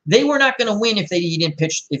bullpen. They were not going to win if he didn't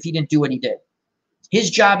pitch, if he didn't do what he did. His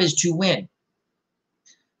job is to win.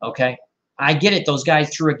 Okay? I get it. Those guys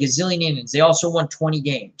threw a gazillion innings. They also won 20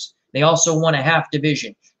 games. They also won a half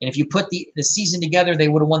division. And if you put the season together, they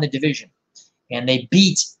would have won the division. And they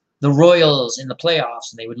beat the Royals in the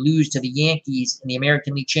playoffs, and they would lose to the Yankees in the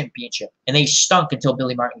American League Championship. And they stunk until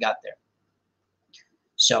Billy Martin got there.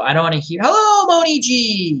 So I don't want to hear, hello, Moni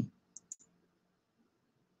G.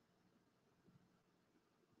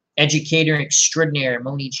 Educator extraordinaire,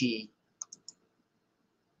 Moni G.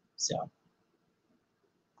 So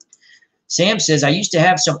Sam says, I used to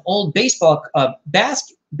have some old baseball,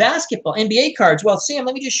 basketball, NBA cards. Well, Sam,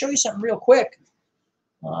 let me just show you something real quick.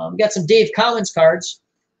 We got some Dave Collins cards.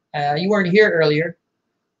 You weren't here earlier.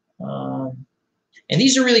 And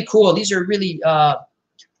these are really cool. These are really, I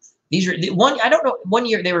don't know, one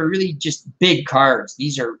year they were really just big cards.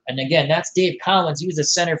 These are, and again, that's Dave Collins. He was a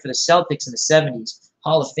center for the Celtics in the 70s,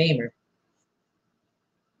 Hall of Famer.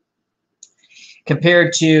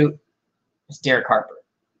 Compared to Derek Harper.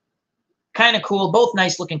 Kind of cool. Both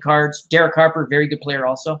nice looking cards. Derek Harper, very good player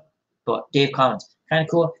also. But Dave Collins, kind of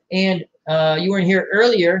cool. And you weren't here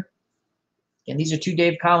earlier. And these are 2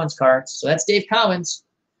 Dave Collins cards. So that's Dave Collins.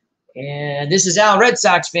 And this is Al, Red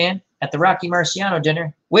Sox fan, at the Rocky Marciano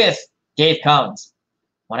dinner with Dave Collins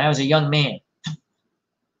when I was a young man.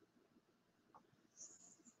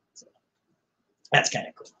 So that's kind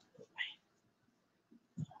of cool.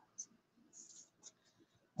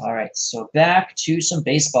 All right, so back to some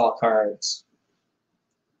baseball cards.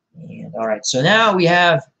 And all right, so now we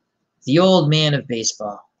have the old man of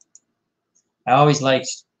baseball. I always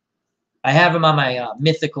liked, I have him on my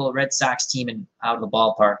mythical Red Sox team out of the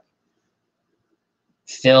ballpark.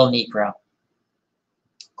 Phil Niekro.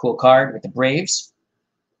 Cool card with the Braves.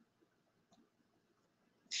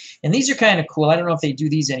 And these are kind of cool. I don't know if they do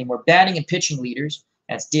these anymore. Batting and pitching leaders.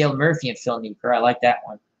 That's Dale Murphy and Phil Niekro. I like that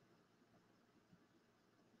one.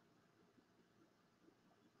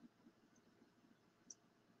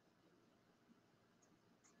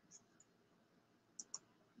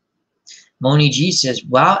 Moni G says,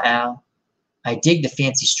 wow, Al, I dig the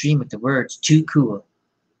fancy stream with the words. Too cool.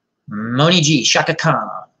 Moni G, Shaka Khan.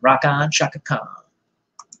 Rock on, Shaka Khan.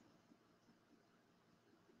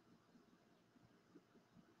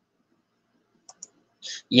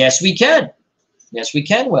 Yes, we can. Yes, we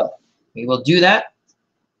can, Will. We will do that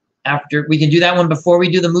after. We can do that one before we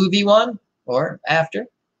do the movie one or after.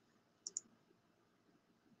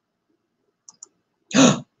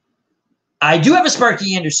 I do have a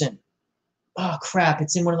Sparky Anderson. Oh, crap.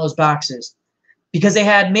 It's in one of those boxes. Because they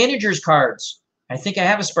had manager's cards. I think I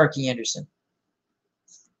have a Sparky Anderson.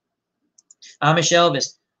 Amish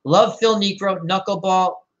Elvis. Love Phil Niekro.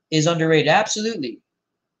 Knuckleball is underrated. Absolutely.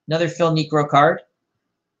 Another Phil Niekro card.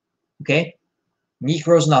 Okay.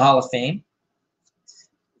 Niekro's in the Hall of Fame.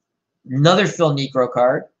 Another Phil Niekro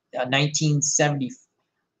card. 1970.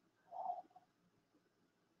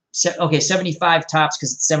 Okay, 75 tops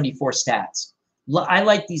because it's 74 stats. I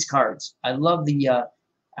like these cards. I love the, I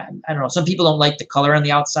don't know, some people don't like the color on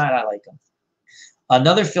the outside. I like them.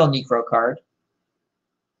 Another Phil Niekro card.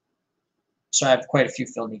 So I have quite a few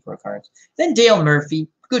Phil Niekro cards. Then Dale Murphy,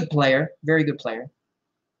 good player, very good player.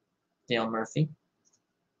 Dale Murphy.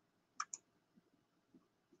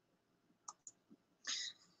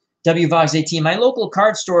 WVox 18, my local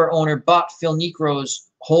card store owner bought Phil Niekro's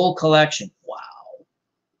whole collection. Wow.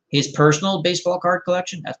 His personal baseball card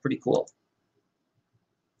collection? That's pretty cool.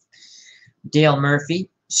 Dale Murphy.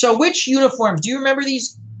 So which uniforms, do you remember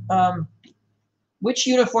these? Which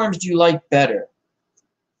uniforms do you like better?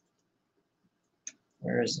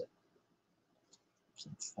 Where is it?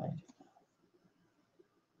 Can't find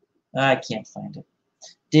it. I can't find it.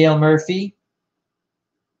 Dale Murphy.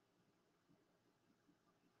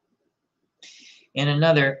 And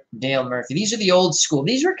another Dale Murphy. These are the old school.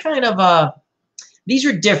 These were kind of, these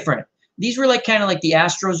are different. These were like kind of like the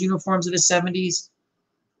Astros uniforms of the 70s.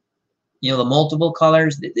 You know, the multiple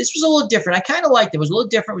colors. This was a little different. I kind of liked it. It was a little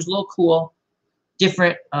different. It was a little cool.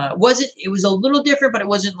 Different. It was a little different, but it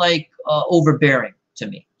wasn't like overbearing to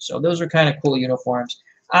me. So those are kind of cool uniforms.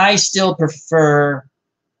 I still prefer,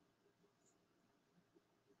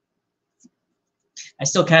 I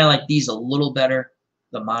still kind of like these a little better.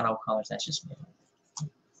 The mono colors. That's just me.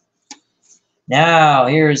 Now,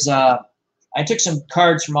 here's, I took some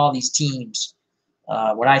cards from all these teams.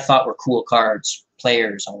 What I thought were cool cards.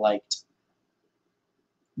 Players I liked.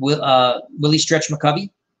 Willie Stretch McCovey.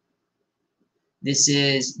 This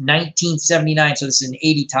is 1979, so this is an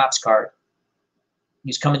 80 tops card.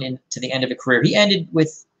 He's coming in to the end of a career. He ended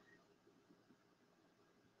with,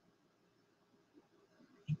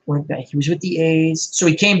 he was with the A's. So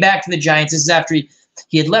he came back to the Giants. This is after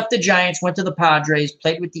he had left the Giants, went to the Padres,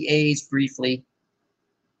 played with the A's briefly,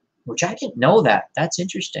 which I didn't know that. That's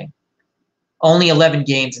interesting. Only 11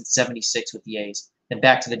 games in 76 with the A's, then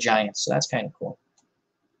back to the Giants. So that's kind of cool.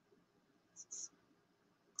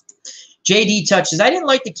 JD touches. I didn't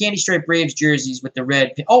like the candy stripe Braves jerseys with the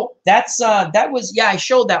red. Oh, that was, yeah, I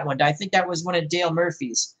showed that one. I think that was one of Dale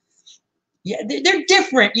Murphy's. Yeah, they're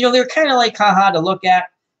different. You know, they're kind of like haha to look at.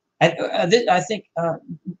 I think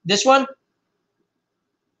this one,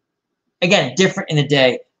 again, different in the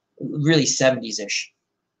day, really 70s-ish.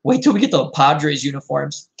 Wait till we get the Padres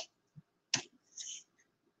uniforms.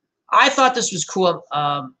 I thought this was cool.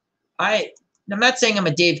 I'm not saying I'm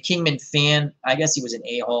a Dave Kingman fan. I guess he was an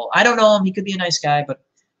a-hole. I don't know him. He could be a nice guy, but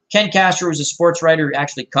Ken Castro was a sports writer who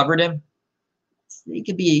actually covered him. He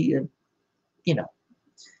could be, you know.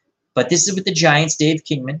 But this is with the Giants, Dave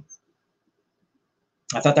Kingman.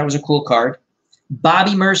 I thought that was a cool card.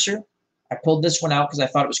 Bobby Mercer. I pulled this one out because I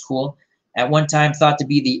thought it was cool. At one time, thought to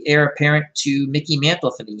be the heir apparent to Mickey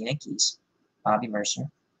Mantle for the Yankees. Bobby Mercer.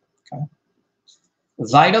 Okay.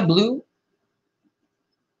 Vida Blue.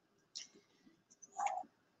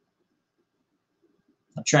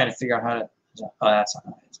 I'm trying to figure out how to. Oh, that's not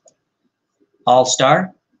right.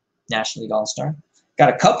 All-Star. National League All-Star.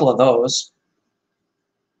 Got a couple of those.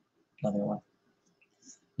 Another one.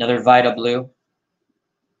 Another Vida Blue.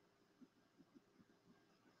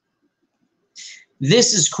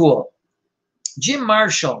 This is cool. Jim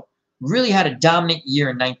Marshall really had a dominant year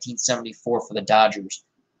in 1974 for the Dodgers.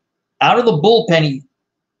 Out of the bullpen,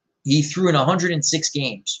 he threw in 106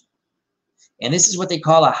 games. And this is what they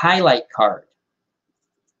call a highlight card.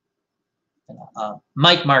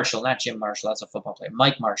 Mike Marshall, not Jim Marshall. That's a football player.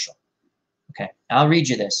 Mike Marshall. Okay, I'll read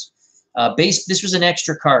you this. This was an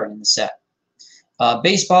extra card in the set.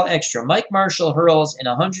 Baseball Extra. Mike Marshall hurls in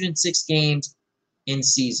 106 games in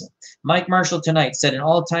season. Mike Marshall tonight set an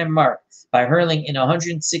all-time mark by hurling in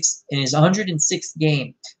his 106th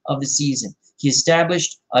game of the season. He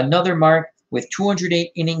established another mark with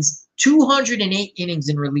 208 innings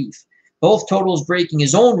in relief. Both totals breaking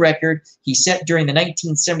his own record he set during the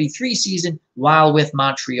 1973 season while with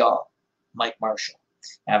Montreal. Mike Marshall.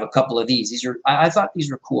 I have a couple of these. I thought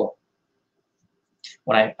these were cool.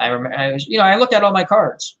 When I remember, I looked at all my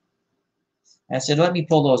cards. I said, let me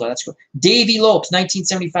pull those out. That's cool. Davey Lopes,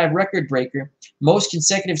 1975 record breaker. Most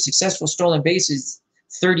consecutive successful stolen bases,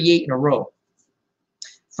 38 in a row.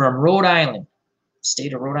 From Rhode Island,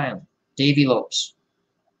 state of Rhode Island. Davey Lopes.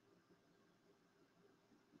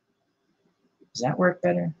 Does that work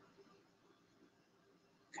better?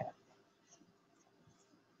 Okay.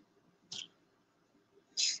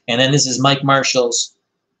 And then this is Mike Marshall's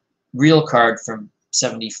real card from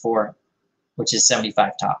 74, which is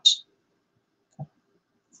 75 tops.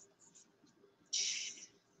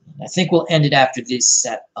 I think we'll end it after this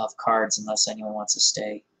set of cards unless anyone wants to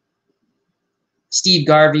stay. Steve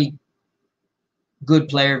Garvey, good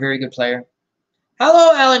player, very good player.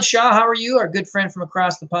 Hello, Alan Shaw. How are you? Our good friend from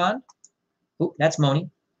across the pond. Oh, that's Moni.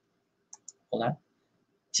 Hold on.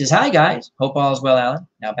 He says, hi, guys. Hope all is well, Alan.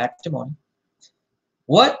 Now back to Moni.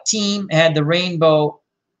 What team had the rainbow?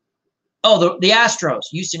 Oh, the Astros.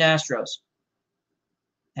 Houston Astros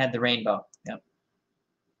had the rainbow. Yep.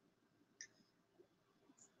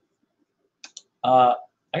 I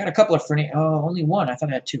got a couple of Fernando. Oh, only one. I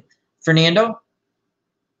thought I had two. Fernando.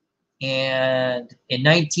 And in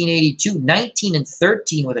 1982,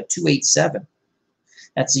 19-13 with a 287.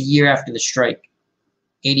 That's a year after the strike.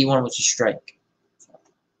 81 was a strike.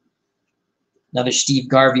 Another Steve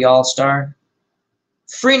Garvey All-Star.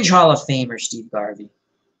 Fringe Hall of Famer, Steve Garvey.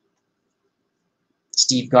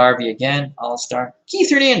 Steve Garvey again, All-Star. Keith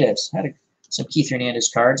Hernandez. Had some Keith Hernandez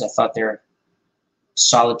cards. I thought they were a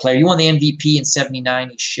solid player. He won the MVP in 79.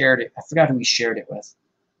 He shared it. I forgot who he shared it with.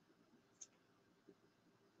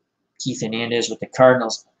 Keith Hernandez with the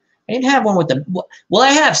Cardinals. I didn't have one with the... Well,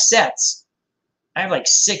 I have sets. I have like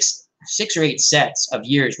six or eight sets of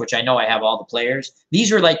years, which I know I have all the players.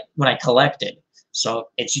 These were like when I collected. So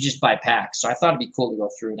it's you just buy packs. So I thought it'd be cool to go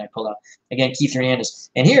through, and I pulled out, again, Keith Hernandez.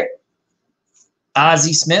 And here,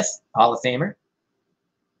 Ozzie Smith, Hall of Famer.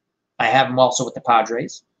 I have him also with the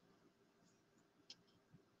Padres.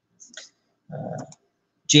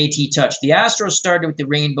 JT Touch. The Astros started with the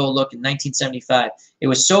rainbow look in 1975. It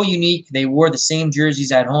was so unique, they wore the same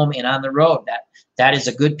jerseys at home and on the road. That is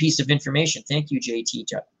a good piece of information. Thank you, JT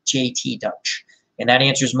Dutch. And that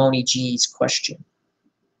answers Moni G's question.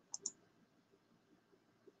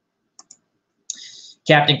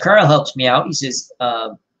 Captain Carl helps me out. He says, I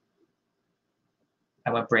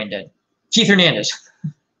went brain dead. Keith Hernandez,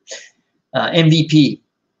 MVP.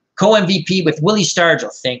 Co-MVP with Willie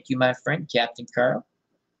Stargell. Thank you, my friend, Captain Carl.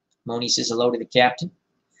 Moni says hello to the captain.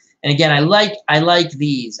 And again, I like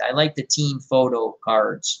these. I like the team photo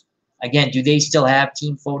cards. Again, do they still have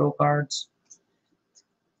team photo cards?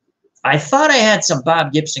 I thought I had some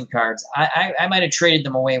Bob Gibson cards. I might have traded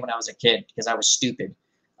them away when I was a kid because I was stupid.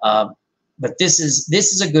 But this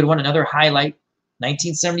is a good one. Another highlight,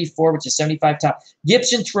 1974, which is 75 top.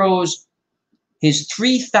 Gibson throws his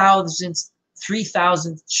 3,000th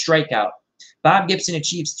strikeout. Bob Gibson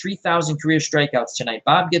achieves 3,000 career strikeouts tonight.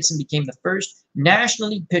 Bob Gibson became the first National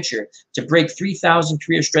League pitcher to break 3,000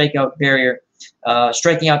 career strikeout barrier,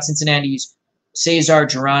 striking out Cincinnati's Cesar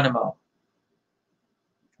Geronimo.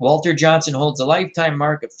 Walter Johnson holds a lifetime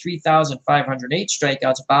mark of 3,508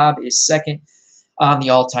 strikeouts. Bob is second on the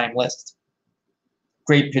all-time list.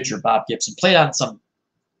 Great pitcher, Bob Gibson. Played on some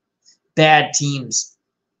bad teams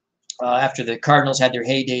after the Cardinals had their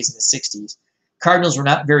heydays in the 60s. Cardinals were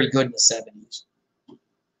not very good in the 70s.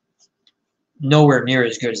 Nowhere near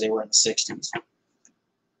as good as they were in the 60s.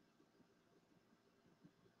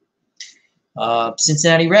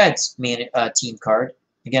 Cincinnati Reds team card.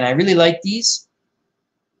 Again, I really like these.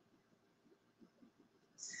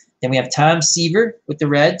 Then we have Tom Seaver with the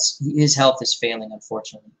Reds. His health is failing,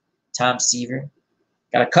 unfortunately. Tom Seaver.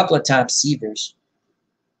 Got a couple of Tom Seavers.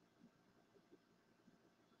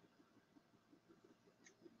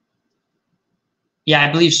 Yeah,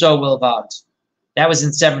 I believe so, Will Boggs. That was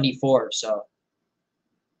in 74, so.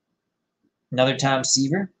 Another Tom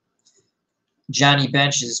Seaver. Johnny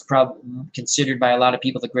Bench is probably considered by a lot of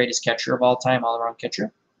people the greatest catcher of all time, all-around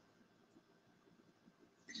catcher.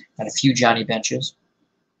 Got a few Johnny Benches.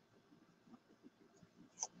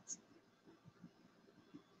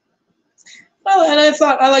 Well, and I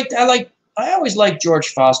thought I always liked George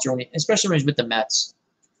Foster, especially when he was with the Mets.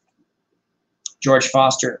 George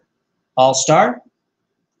Foster, All-Star.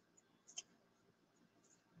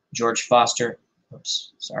 George Foster.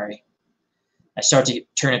 Oops, sorry. I start to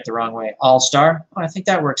turn it the wrong way. All-Star. Oh, I think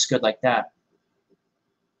that works good like that.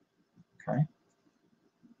 Okay.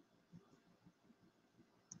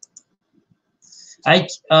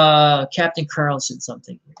 Captain Carl said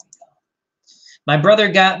something. Here we go. My brother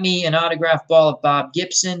got me an autographed ball of Bob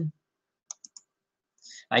Gibson.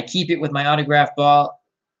 I keep it with my autographed ball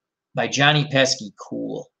by Johnny Pesky.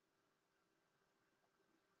 Cool.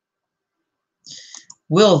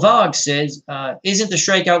 Will Vogue says, isn't the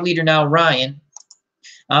strikeout leader now Ryan?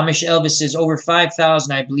 Amish Elvis says, over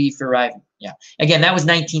 5,000, I believe, for Ryan. Yeah. Again, that was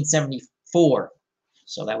 1974.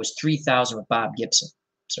 So that was 3,000 with Bob Gibson.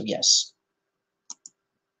 So yes.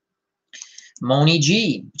 Moni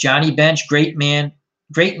G. Johnny Bench, great man.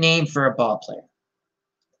 Great name for a ball player.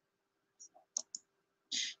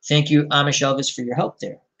 Thank you, Amish Elvis, for your help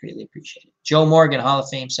there. Greatly appreciate it. Joe Morgan, Hall of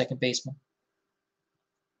Fame, second baseman.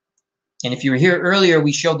 And if you were here earlier,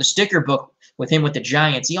 we showed the sticker book with him with the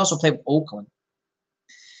Giants. He also played with Oakland.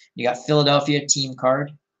 You got Philadelphia team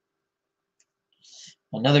card.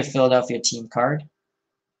 Another Philadelphia team card.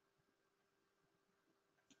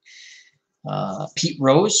 Pete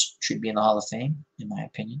Rose should be in the Hall of Fame, in my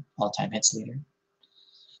opinion. All-time hits leader.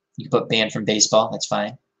 You can put banned from baseball. That's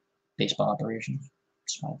fine. Baseball operations.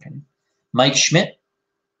 That's my opinion. Mike Schmidt.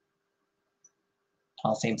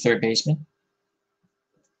 Hall of Fame third baseman.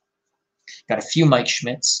 Got a few Mike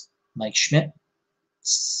Schmidts. Mike Schmidt.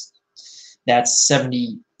 That's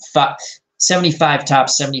 75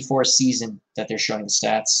 tops, 74 season that they're showing the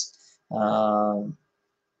stats.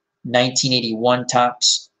 1981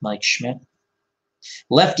 tops, Mike Schmidt.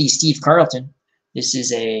 Lefty, Steve Carlton. This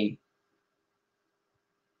is a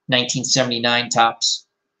 1979 tops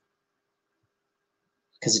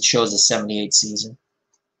because it shows the 78 season.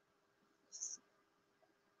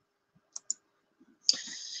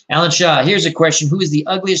 Alan Shaw, here's a question. Who is the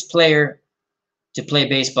ugliest player to play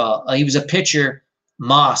baseball? He was a pitcher.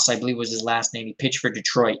 Moss, I believe was his last name. He pitched for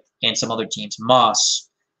Detroit and some other teams. Moss.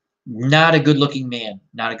 Not a good-looking man.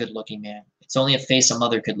 Not a good-looking man. It's only a face a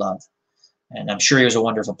mother could love. And I'm sure he was a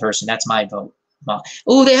wonderful person. That's my vote.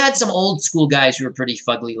 Oh, they had some old school guys who were pretty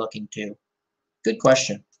fugly looking too. Good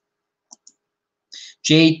question.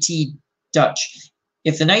 J.T. Dutch.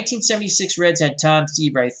 If the 1976 Reds had Tom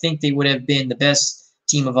Seaver, I think they would have been the best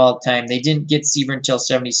team of all time. They didn't get Seaver until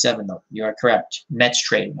 77, though. You are correct. Mets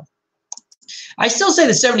traded him. I still say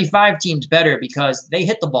the 75 team's better because they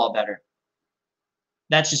hit the ball better.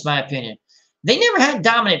 That's just my opinion. They never had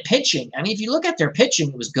dominant pitching. I mean, if you look at their pitching,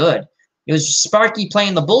 it was good. It was Sparky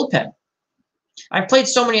playing the bullpen. I've played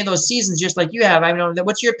so many of those seasons just like you have. I mean,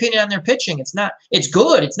 what's your opinion on their pitching? It's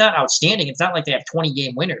good. It's not outstanding. It's not like they have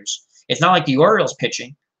 20-game winners. It's not like the Orioles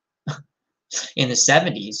pitching in the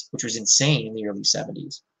 70s, which was insane in the early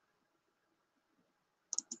 70s.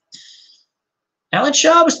 Alan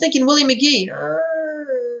Shaw was thinking Willie McGee.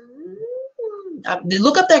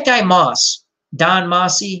 Look up that guy Moss. Don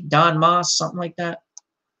Moss, something like that.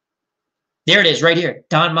 There it is, right here.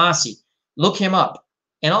 Don Mossy. Look him up.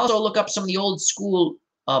 And also look up some of the old school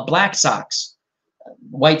Black Sox.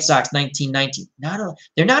 White Sox, 1919.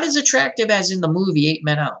 They're not as attractive as in the movie 8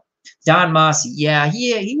 Men Out. Don Mossy. Yeah,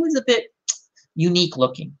 he was a bit unique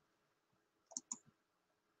looking.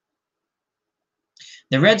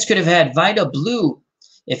 The Reds could have had Vida Blue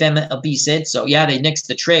if MLB said so. Yeah, they nixed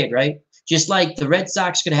the trade, right? Just like the Red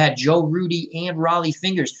Sox could have had Joe Rudy and Raleigh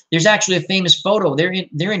Fingers. There's actually a famous photo. They're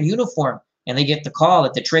in uniform, and they get the call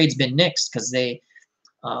that the trade's been nixed because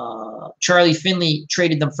Charlie Finley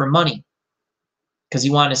traded them for money because he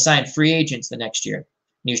wanted to sign free agents the next year. And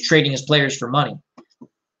he was trading his players for money,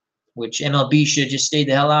 which MLB should have just stayed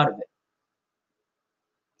the hell out of it.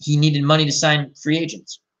 He needed money to sign free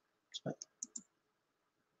agents.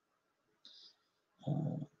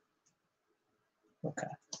 Okay.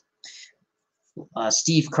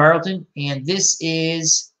 Steve Carlton, and this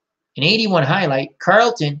is an 81 highlight.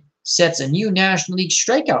 Carlton sets a new National League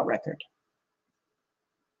strikeout record.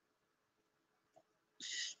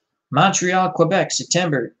 Montreal, Quebec,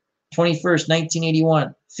 September 21st,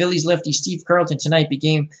 1981. Phillies lefty Steve Carlton tonight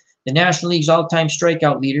became the National League's all-time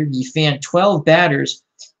strikeout leader. He fanned 12 batters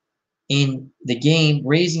in the game,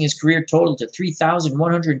 raising his career total to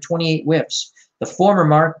 3,128 whiffs. The former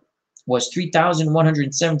mark was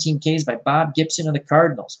 3,117 Ks by Bob Gibson of the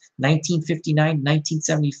Cardinals,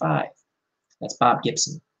 1959-1975. That's Bob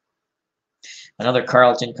Gibson. Another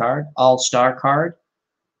Carlton card, All-Star card,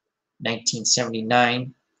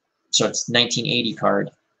 1979. So it's 1980 card.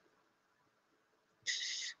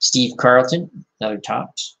 Steve Carlton, another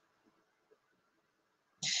tops.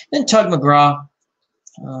 Then Tug McGraw,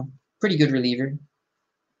 Pretty good reliever.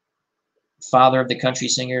 Father of the country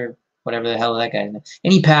singer, whatever the hell that guy is.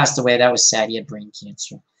 And he passed away. That was sad. He had brain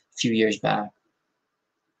cancer a few years back.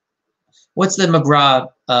 What's the McGraw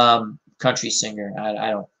country singer? I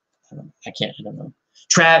don't know.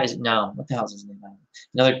 Travis, no, what the hell's his name?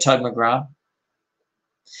 Another Tug McGraw.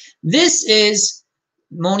 This is,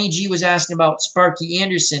 Moni G was asking about Sparky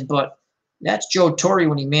Anderson, but that's Joe Torre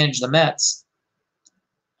when he managed the Mets.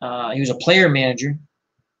 He was a player manager.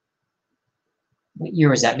 What year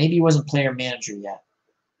was that? Maybe he wasn't player manager yet.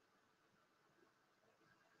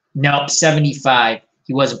 Nope, 75.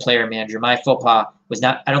 He wasn't player manager. My faux pas was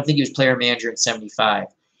not, I don't think he was player manager in 75.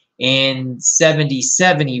 In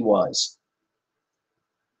 77 he was.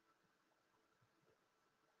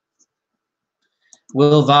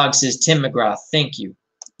 Will Vog says Tim McGraw. Thank you.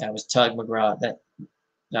 That was Tug McGraw,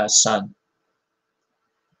 that son.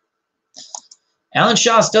 Alan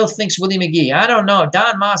Shaw still thinks Willie McGee. I don't know.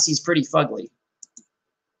 Don Mossie's pretty fugly.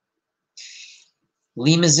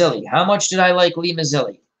 Lee Mazzilli. How much did I like Lee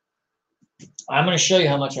Mazzilli? I'm going to show you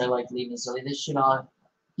how much I like Lee Mazzilli. This should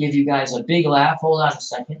give you guys a big laugh. Hold on a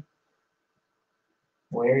second.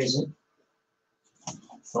 Where is it?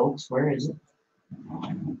 Folks, where is it?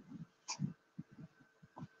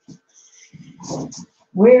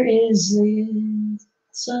 Where is it?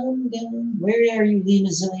 Where are you, Lee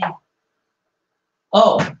Mazzilli?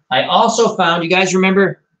 Oh, I also found, you guys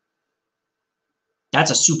remember?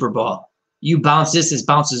 That's a Super Ball. You bounce this, this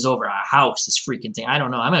bounces over a house, this freaking thing. I don't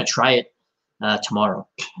know. I'm going to try it tomorrow.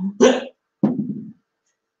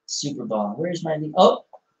 Super Ball. Where's my... Oh!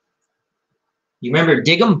 You remember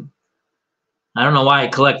Dig'em? I don't know why I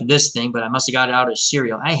collected this thing, but I must have got it out of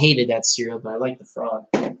cereal. I hated that cereal, but I like the frog.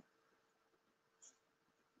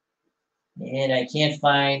 And I can't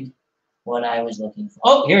find what I was looking for.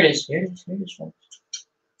 Oh, here it is. Here it is. Here it is, folks.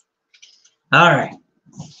 All right.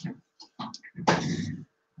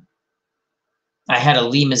 I had a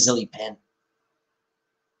Lee Mazzilli pen.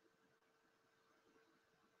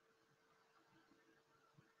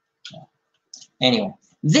 Anyway,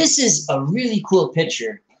 this is a really cool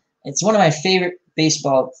picture. It's one of my favorite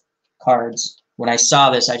baseball cards. When I saw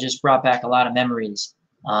this, I just brought back a lot of memories.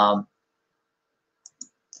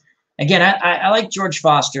 Again, I like George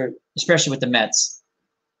Foster, especially with the Mets.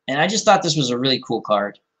 And I just thought this was a really cool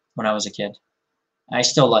card when I was a kid. I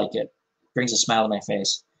still like it. Brings a smile to my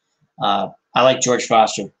face. I like George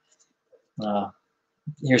Foster.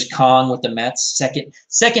 Here's Kong with the Mets.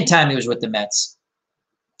 Second time he was with the Mets.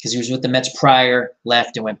 Because he was with the Mets prior,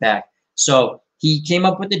 left, and went back. So he came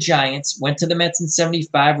up with the Giants, went to the Mets in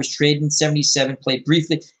 75, was traded in 77, played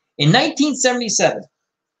briefly. In 1977,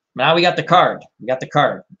 now we got the card. We got the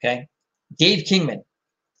card, okay? Dave Kingman.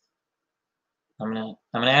 I'm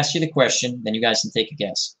gonna ask you the question, then you guys can take a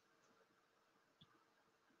guess.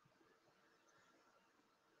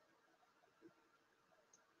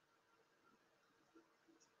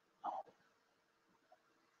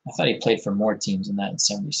 I thought he played for more teams than that in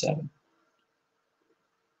 77.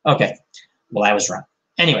 Okay, well, I was wrong.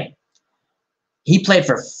 Anyway, he played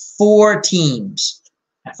for 4 teams.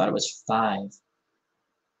 I thought it was 5.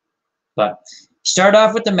 But started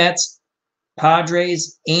off with the Mets,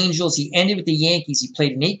 Padres, Angels. He ended with the Yankees. He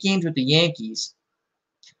played in 8 games with the Yankees.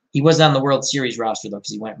 He wasn't on the World Series roster, though,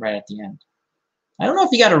 because he went right at the end. I don't know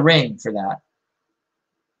if he got a ring for that.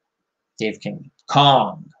 Dave King.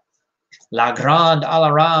 Kong. La Grande à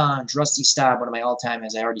l'Orange. Rusty Staub, one of my all-time,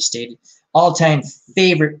 as I already stated, all-time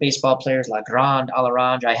favorite baseball players, La Grande à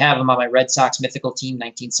l'Orange. I have him on my Red Sox mythical team,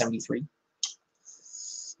 1973.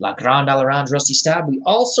 La Grande à l'Orange, Rusty Staub. We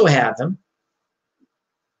also have him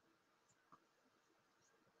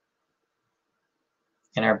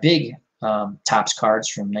in our big Topps cards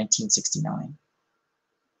from 1969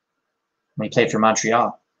 when he played for Montreal.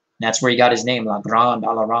 And that's where he got his name, La Grande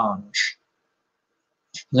à l'Orange.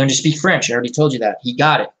 He learned to speak French. I already told you that. He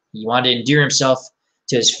got it. He wanted to endear himself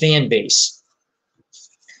to his fan base.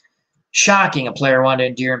 Shocking, a player wanted to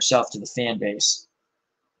endear himself to the fan base.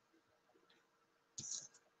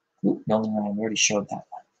 Ooh, Nolan Ryan, we already showed that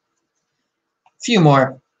one. A few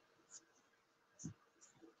more.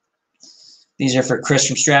 These are for Chris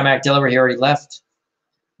from Stramac, Delaware. He already left.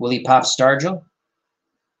 Willie Pop Stargell.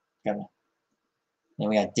 Then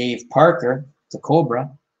we got Dave Parker, the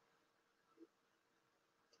Cobra.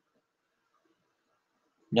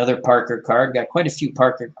 Another Parker card. Got quite a few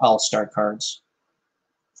Parker All-Star cards.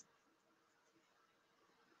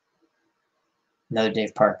 Another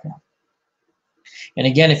Dave Parker. And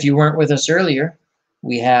again, if you weren't with us earlier,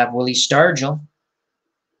 we have Willie Stargell.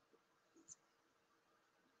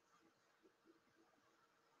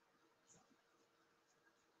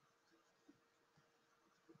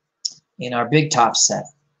 in our big top set.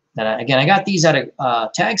 That again, I got these at a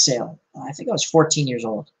tag sale. I think I was 14 years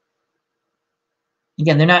old.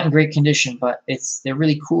 Again, they're not in great condition, but they're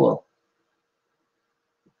really cool.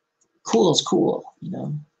 Cool is cool, you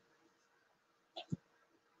know.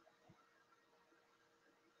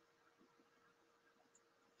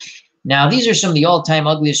 Now, these are some of the all-time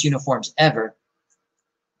ugliest uniforms ever.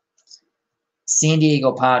 San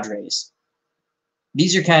Diego Padres.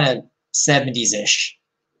 These are kind of 70s-ish.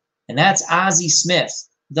 And that's Ozzie Smith.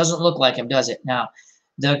 Doesn't look like him, does it? Now,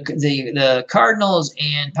 the Cardinals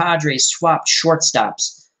and Padres swapped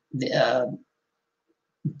shortstops.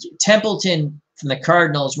 Templeton from the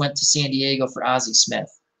Cardinals went to San Diego for Ozzie Smith.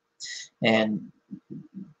 And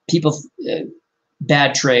people,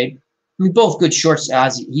 bad trade. I mean, both good shorts.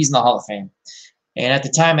 Ozzie, he's in the Hall of Fame. And at the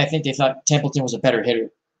time, I think they thought Templeton was a better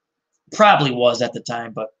hitter. Probably was at the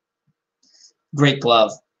time, but great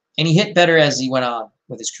glove. And he hit better as he went on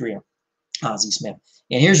with his career, Ozzie Smith.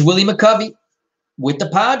 And here's Willie McCovey with the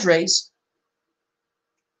Padres.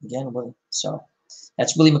 Again, so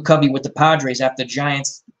that's Willie McCovey with the Padres after the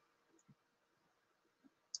Giants.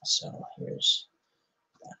 So here's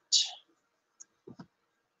that.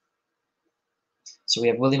 So we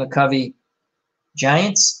have Willie McCovey,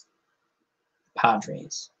 Giants,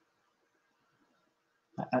 Padres.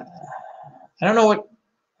 I don't know what.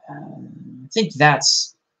 I think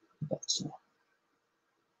that's.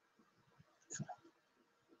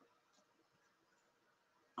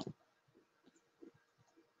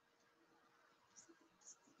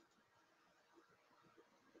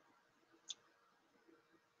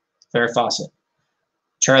 Farrah Fawcett.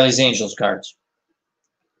 Charlie's Angels cards.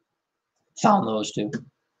 Found those too.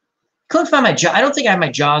 Couldn't find my Jaws. I don't think I have my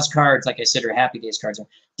Jaws cards, like I said, or Happy Days cards.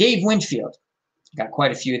 Dave Winfield. Got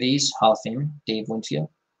quite a few of these. Hall of Famer. Dave Winfield.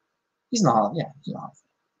 He's in the Hall. Yeah, he's in the Hall of Fame.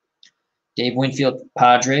 Dave Winfield,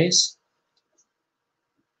 Padres.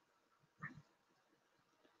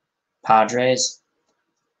 Padres.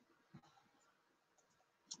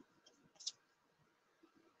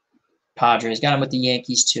 Padres. Got him with the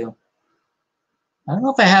Yankees too. I don't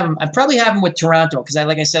know if I have them. I probably have them with Toronto because,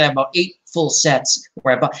 like I said, I have about 8 full sets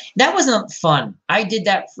where I bought. That wasn't fun. I did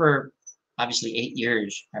that for obviously 8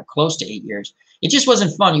 years, or close to 8 years. It just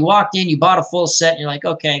wasn't fun. You walked in, you bought a full set, and you're like,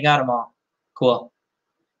 okay, I got them all. Cool.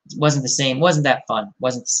 It wasn't the same. It wasn't that fun. It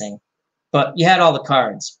wasn't the same. But you had all the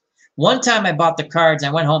cards. One time I bought the cards.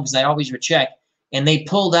 I went home because I always would check, and they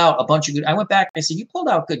pulled out a bunch of good. I went back. I said, you pulled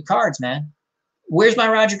out good cards, man. Where's my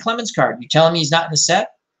Roger Clemens card? You telling me he's not in the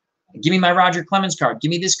set? Give me my Roger Clemens card. Give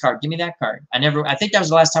me this card. Give me that card. I think that was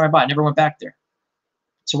the last time I bought. I never went back there.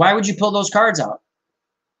 So why would you pull those cards out?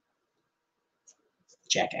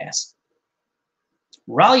 Jackass.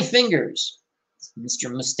 Raleigh Fingers. Mr.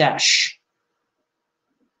 Mustache.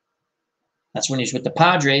 That's when he was with the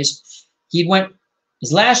Padres.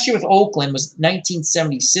 His last year with Oakland was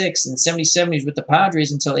 1976, and 77 he was with the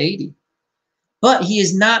Padres until 80. But he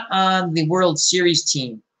is not on the World Series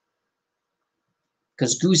team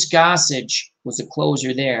because Goose Gossage was the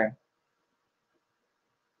closer there.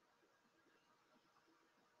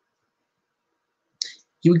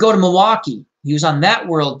 He would go to Milwaukee. He was on that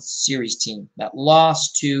World Series team that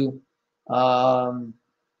lost to the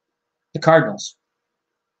Cardinals.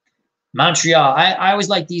 Montreal. I always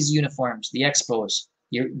like these uniforms, the Expos.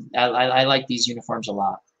 I like these uniforms a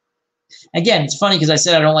lot. Again, it's funny because I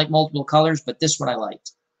said I don't like multiple colors, but this one I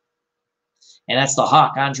liked. And that's the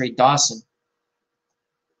Hawk, Andre Dawson.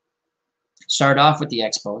 Start off with the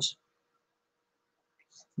Expos.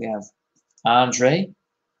 We have Andre.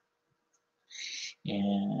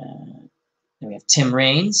 And then we have Tim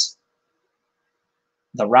Raines.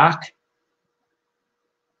 The Rock.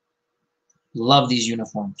 Love these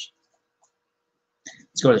uniforms.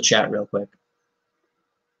 Let's go to the chat real quick.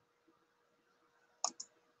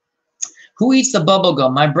 Who eats the bubble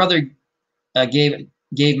gum? My brother gave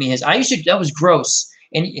me his. That was gross.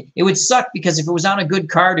 And it would suck because if it was on a good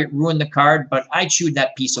card, it ruined the card. But I chewed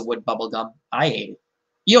that piece of wood bubble gum. I ate it.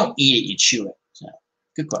 You don't eat it, you chew it. So,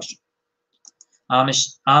 good question.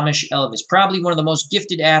 Amish Elvis. Probably one of the most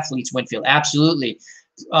gifted athletes, Winfield. Absolutely.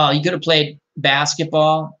 You could have played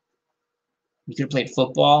basketball. You could have played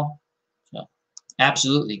football. So,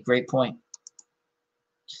 absolutely. Great point.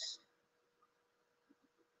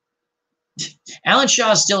 Alan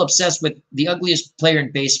Shaw is still obsessed with the ugliest player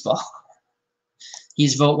in baseball.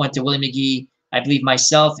 His vote went to Willie McGee. I believe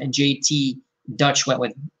myself and JT Dutch went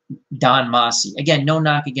with Don Mossy. Again, no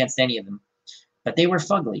knock against any of them, but they were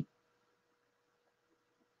fugly.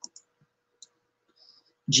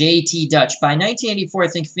 JT Dutch. By 1984, I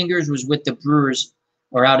think Fingers was with the Brewers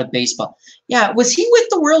or out of baseball. Yeah, was he with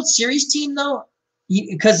the World Series team, though?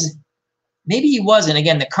 Because Maybe he wasn't.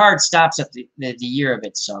 Again, the card stops at the year of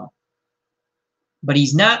it, so. But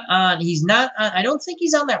he's not on. He's not on. I don't think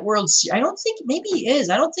he's on that World Series. I don't think. Maybe he is.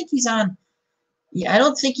 I don't think he's on. Yeah, I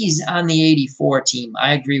don't think he's on the '84 team.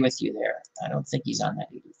 I agree with you there. I don't think he's on that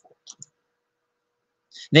 '84 team.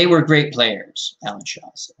 They were great players. Alan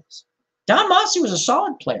Shaw says. Don Mossy was a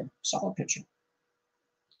solid player, solid pitcher.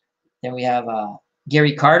 Then we have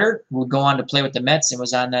Gary Carter, who would go on to play with the Mets and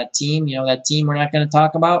was on that team. You know, that team we're not going to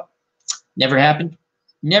talk about. Never happened.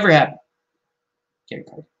 Never happened. Gary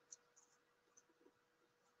Carter.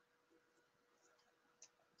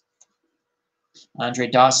 Andre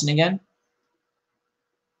Dawson again.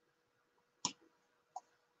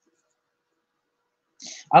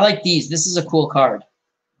 I like these. This is a cool card.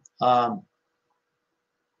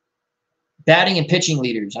 Batting and pitching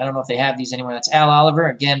leaders. I don't know if they have these anywhere. That's Al Oliver.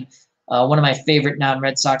 Again, one of my favorite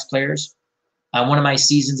non-Red Sox players. One of my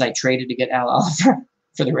seasons, I traded to get Al Oliver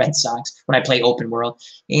for the Red Sox when I play open world.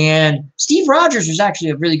 And Steve Rogers was actually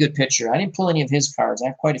a really good pitcher. I didn't pull any of his cards. I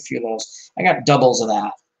have quite a few of those. I got doubles of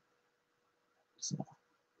that. So.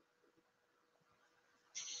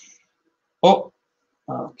 Oh,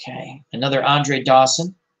 okay. Another Andre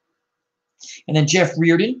Dawson. And then Jeff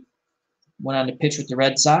Reardon went on to pitch with the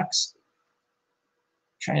Red Sox.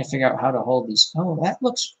 Trying to figure out how to hold these. Oh, that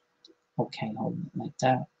looks okay. Hold it like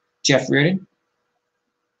that. Jeff Reardon.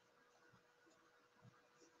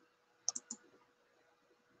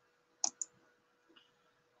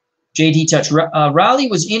 JD Touch. Raleigh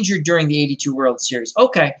was injured during the '82 World Series.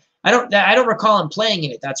 Okay, I don't recall him playing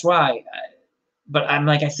in it. That's why. But I'm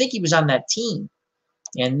like, I think he was on that team.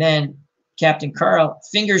 And then Captain Carl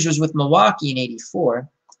Fingers was with Milwaukee in '84.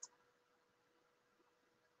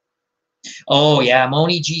 Oh yeah,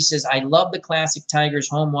 Moni G says I love the classic Tigers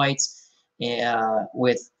home whites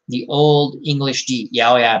with the old English D.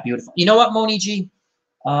 Yeah, oh yeah, beautiful. You know what, Moni G?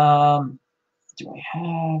 Do I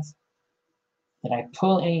have? Did I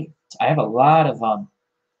pull any? I have a lot of I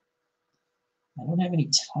don't have any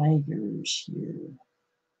Tigers here.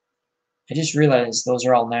 I just realized those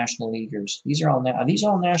are all National Leaguers. These are all are these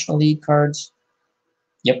all National League cards?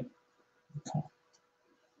 Yep. Okay.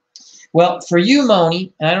 Well, for you,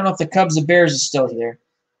 Moni, and I don't know if the Cubs and Bears is still here.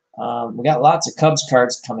 We got lots of Cubs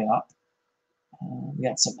cards coming up. We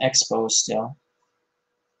got some Expos still.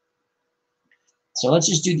 So let's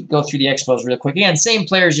just go through the Expos real quick. Again, same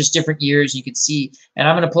players, just different years. You can see, and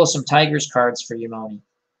I'm going to pull some Tigers cards for you, Moni.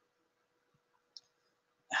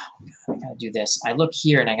 Oh, God, I got to do this. I look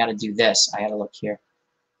here, and I got to do this. I got to look here.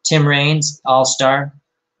 Tim Raines, All-Star.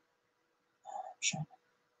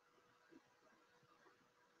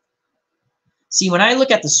 See, when I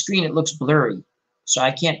look at the screen, it looks blurry. So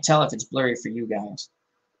I can't tell if it's blurry for you guys.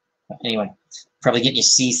 But anyway, probably getting you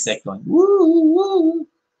seasick going, woo, woo.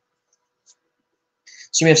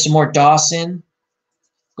 So we have some more Dawson.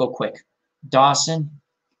 Go quick. Dawson.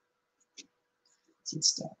 Let's see,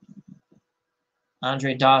 it's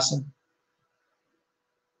Andre Dawson.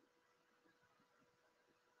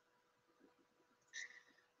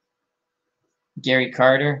 Gary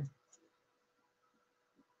Carter.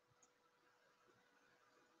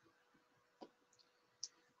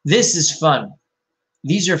 This is fun.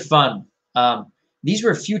 These are fun. These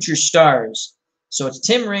were future stars. So it's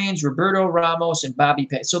Tim Raines, Roberto Ramos, and Bobby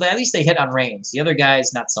Pitt. So at least they hit on Raines. The other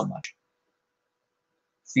guys, not so much.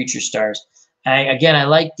 Future stars. I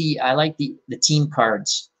like the team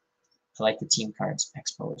cards. I like the team cards.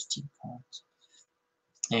 Expos team cards.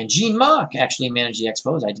 And Gene Mock actually managed the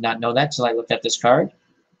Expos. I did not know that until I looked at this card.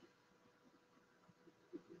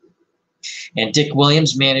 And Dick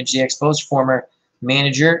Williams managed the Expos, former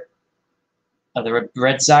manager of the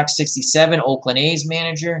Red Sox, 67, Oakland A's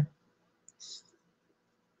manager.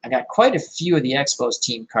 I got quite a few of the Expos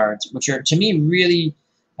team cards, which are, to me, really,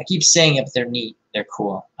 I keep saying it, but they're neat. They're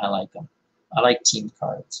cool. I like them. I like team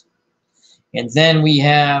cards. And then we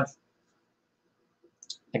have,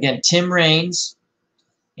 again, Tim Raines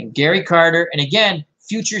and Gary Carter. And again,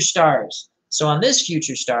 future stars. So on this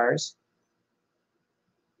future stars,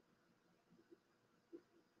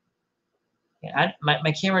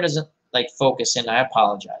 my camera doesn't like focus in. I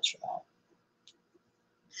apologize for that.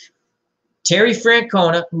 Terry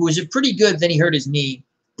Francona, who was pretty good, then he hurt his knee.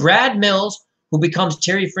 Brad Mills, who becomes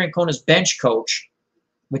Terry Francona's bench coach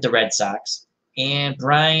with the Red Sox. And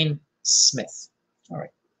Brian Smith. All right.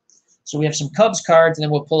 So we have some Cubs cards, and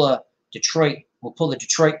then we'll pull a Detroit. We'll pull the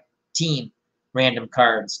Detroit team random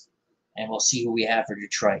cards, and we'll see who we have for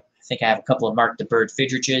Detroit. I think I have a couple of Mark the Bird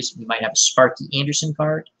Fidriches. We might have a Sparky Anderson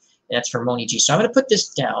card. And that's for Moni G. So I'm going to put this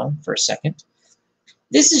down for a second.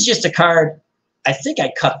 This is just a card. I think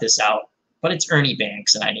I cut this out, but it's Ernie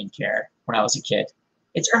Banks, and I didn't care when I was a kid.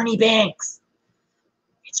 It's Ernie Banks.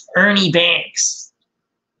 It's Ernie Banks.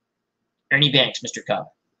 Ernie Banks, Mr. Cub.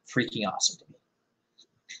 Freaking awesome to me.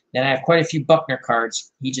 Then I have quite a few Buckner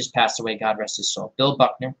cards. He just passed away, God rest his soul. Bill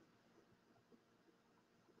Buckner.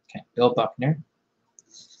 Okay, Bill Buckner.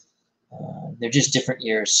 They're just different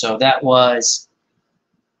years. So that was,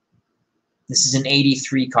 this is an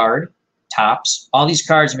 83 card, tops. All these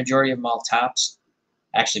cards, the majority of them all tops.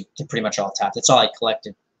 Actually, they're pretty much all tops. That's all I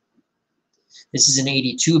collected. This is an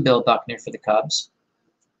 82 Bill Buckner for the Cubs.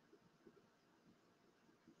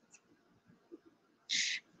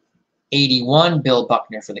 '81 Bill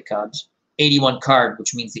Buckner for the Cubs. 81 card,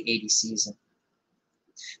 which means the 80 season.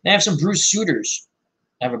 Then I have some Bruce Suitors.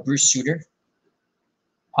 I have a Bruce Suiter,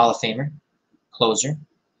 Hall of Famer, closer,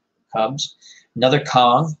 Cubs. Another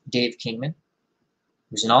Kong, Dave Kingman,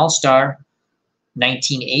 who's an all-star,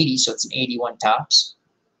 1980, so it's an 81 tops.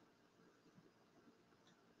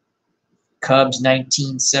 Cubs,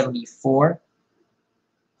 1974,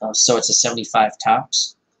 so it's a 75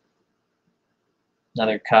 tops.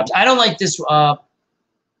 Another Cubs. I don't like this.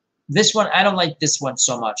 This one, I don't like this one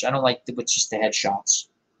so much. I don't like with just the headshots.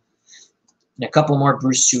 And a couple more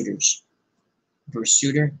Bruce Suitors. Bruce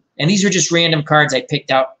Suiter. And these are just random cards I picked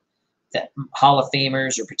out that Hall of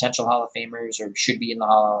Famers or potential Hall of Famers or should be in the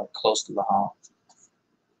Hall or close to the Hall.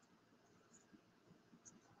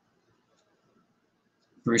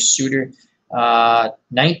 Bruce Suiter.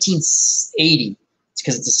 1980. It's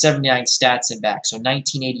because it's a 79 stats in back. So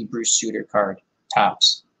 1980 Bruce Suiter card.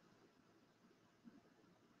 Tops.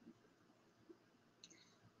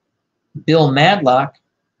 Bill Madlock,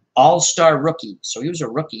 all-star rookie. So he was a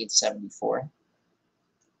rookie in 74.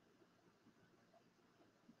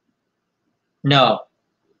 No.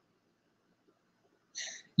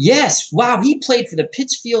 Yes. Wow, he played for the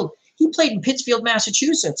Pittsfield. He played in Pittsfield,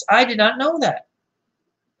 Massachusetts. I did not know that.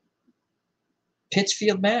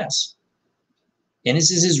 Pittsfield, Mass. And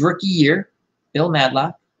this is his rookie year. Bill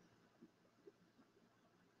Madlock.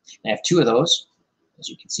 I have two of those, as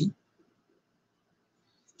you can see.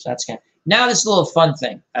 So that's kind of, now this is a little fun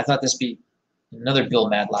thing. I thought this would be another Bill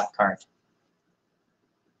Madlock card.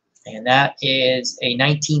 And that is a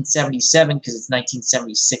 1977 because it's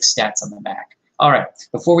 1976 stats on the back. All right,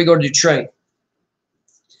 before we go to Detroit,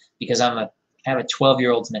 because I have a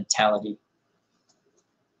 12-year-old's mentality.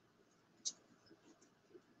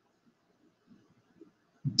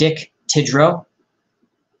 Dick Tidrow,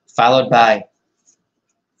 followed by,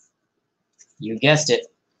 you guessed it.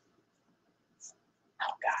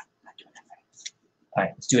 Oh, God. I'm not doing that right. All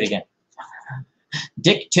right, let's do it again.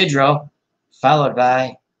 Dick Tidrow, followed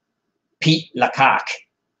by Pete Lecoq.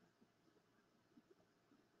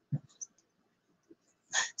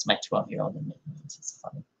 It's my 12-year-old. It's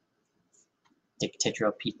funny. Dick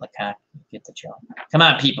Tidrow, Pete Lecoq. Get the joke. Come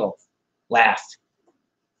on, people. Laugh.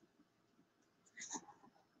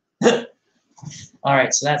 All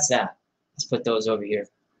right, so that's that. Let's put those over here.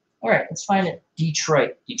 All right, let's find it.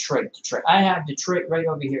 Detroit. I have Detroit right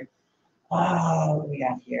over here. Oh, what do we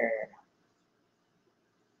got here?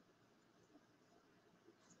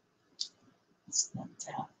 It's not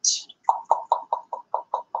that.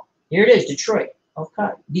 Here it is, Detroit. Okay.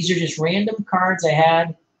 These are just random cards I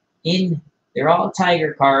had in, they're all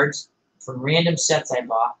Tiger cards from random sets I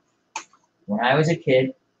bought when I was a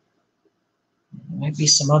kid. There might be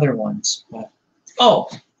some other ones. But, oh,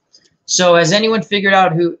 so has anyone figured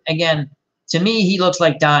out who, again, to me, he looks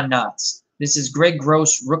like Don Knotts. This is Greg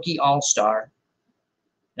Gross, rookie all-star.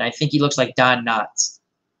 And I think he looks like Don Knotts.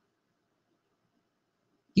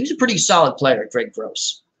 He was a pretty solid player, Greg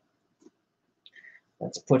Gross.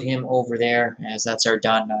 Let's put him over there, as that's our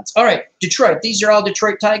Don Knotts. All right, Detroit. These are all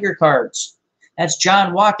Detroit Tiger cards. That's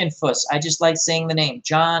John Walkenfuss. I just like saying the name.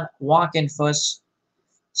 John Walkenfuss.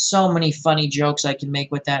 So many funny jokes I can make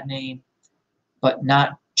with that name, but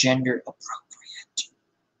not gender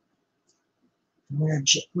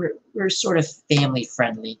appropriate. We're sort of family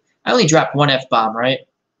friendly. I only dropped one F-bomb, right?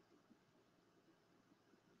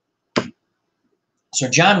 So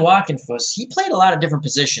John Walkenfuss, he played a lot of different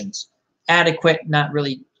positions. Adequate, not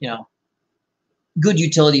really, you know, good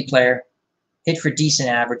utility player. Hit for decent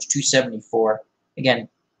average, 274. Again,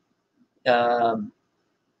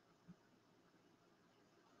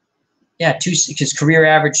 yeah, his career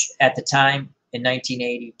average at the time in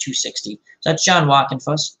 1980, 260. So that's John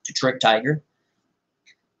Walkenfuss, Detroit Tiger.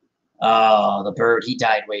 Oh, the Bird, he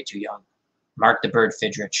died way too young. Mark the Bird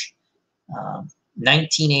Fidrich.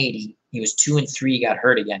 1980, he was 2-3, got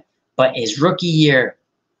hurt again. But his rookie year,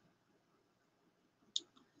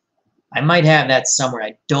 I might have that somewhere.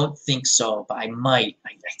 I don't think so, but I might.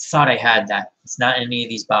 I thought I had that. It's not in any of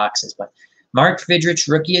these boxes, but Mark Fidrich,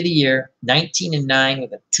 Rookie of the Year, 19-9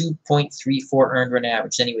 with a 2.34 earned run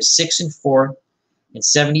average. Then he was 6-4 in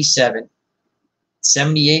 77.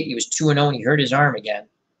 78, he was 2-0 and he hurt his arm again.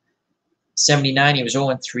 79, he was 0-3.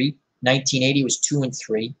 1980, he was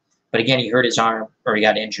 2-3. But again, he hurt his arm, or he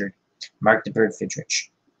got injured. Mark the Bird Fidrich.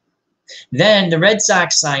 Then the Red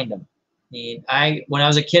Sox signed him. When I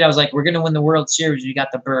was a kid, I was like, we're going to win the World Series. We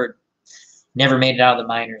got the Bird. Never made it out of the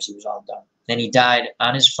minors. He was all done. Then he died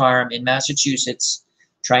on his farm in Massachusetts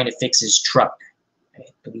trying to fix his truck. I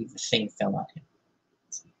believe the thing fell on him.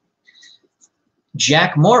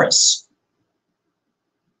 Jack Morris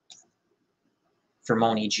for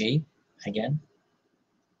Moni G. Again.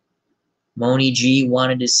 Moni G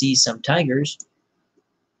wanted to see some Tigers.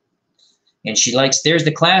 And she likes, there's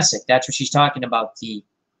the classic. That's what she's talking about, the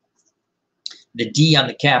D on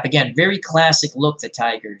the cap. Again, very classic look, the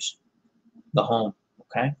Tigers. The home,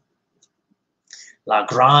 okay? La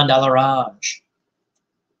Grande à l'Orange.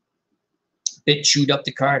 Bit chewed up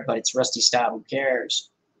the card, but it's Rusty Staub. Who cares?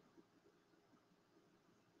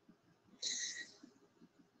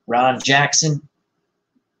 Ron Jackson.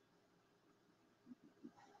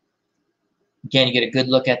 Again, you get a good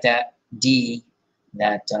look at that D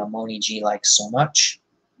that Moni G likes so much.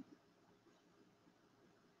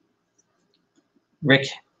 Rick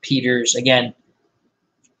Peters, again,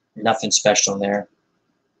 nothing special there.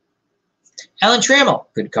 Alan Trammell,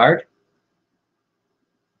 good card.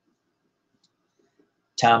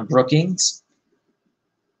 Tom Brookings.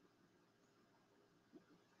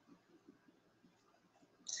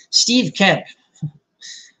 Steve Kemp.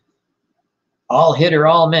 All hit or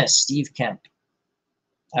all miss, Steve Kemp.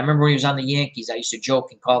 I remember when he was on the Yankees, I used to joke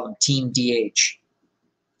and call him Team DH.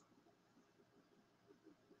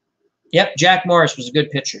 Yep, Jack Morris was a good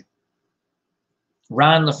pitcher.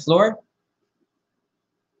 Ron LaFleur.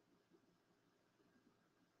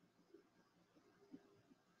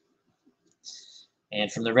 And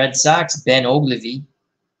from the Red Sox, Ben Oglivie.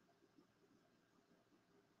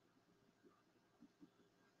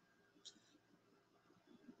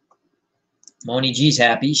 Moni G's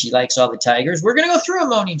happy. She likes all the Tigers. We're going to go through them,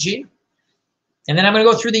 Moni G. And then I'm going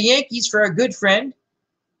to go through the Yankees for our good friend,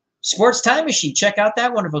 Sports Time Machine. Check out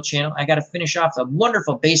that wonderful channel. I got to finish off the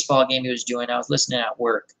wonderful baseball game he was doing. I was listening at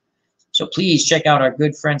work. So please check out our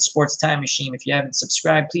good friend, Sports Time Machine. If you haven't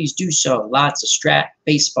subscribed, please do so. Lots of strat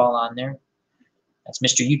baseball on there. That's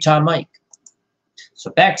Mr. Utah Mike.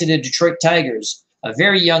 So back to the Detroit Tigers. A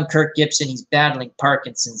very young Kirk Gibson. He's battling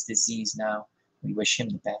Parkinson's disease now. We wish him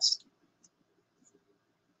the best.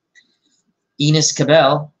 Enos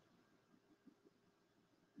Cabell.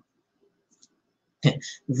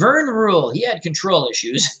 Vern Rule, he had control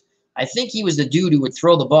issues. I think he was the dude who would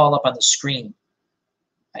throw the ball up on the screen.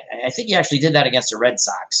 I think he actually did that against the Red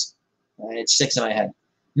Sox. It sticks in my head.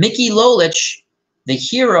 Mickey Lolich, the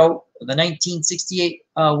hero of the 1968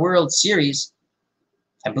 World Series.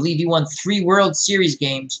 I believe he won 3 World Series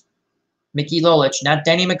games. Mickey Lolich, not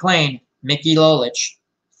Denny McLain. Mickey Lolich.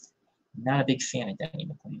 Not a big fan of Denny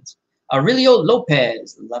McLain's. Aurelio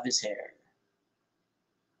Lopez, love his hair.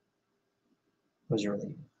 Was a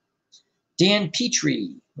reliever. Dan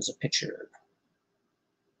Petrie was a pitcher.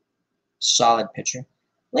 Solid pitcher.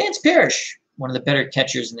 Lance Parrish, one of the better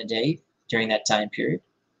catchers in the day during that time period.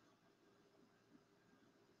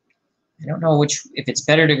 I don't know if it's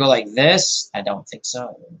better to go like this. I don't think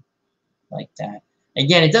so. Like that.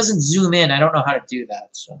 Again, it doesn't zoom in. I don't know how to do that.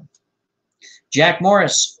 So, Jack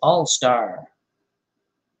Morris, All-Star.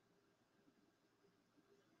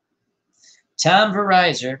 Tom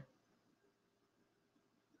Verizor.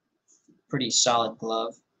 Pretty solid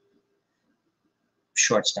glove.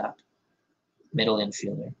 Shortstop. Middle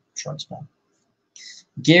infielder. Shortstop.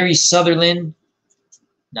 Gary Sutherland.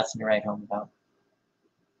 Nothing to write home about.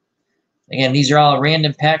 Again, these are all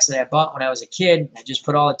random packs that I bought when I was a kid. I just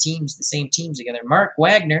put all the teams, the same teams together. Mark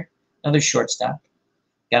Wagner, another shortstop.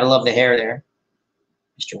 Gotta love the hair there.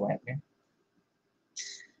 Mr. Wagner.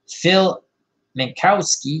 Phil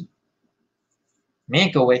Mankowski.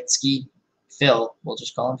 Mankowitzki. Phil. We'll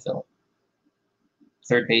just call him Phil.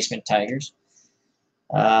 Third baseman, Tigers.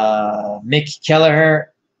 Mick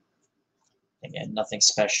Kelleher. Again, nothing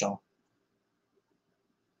special.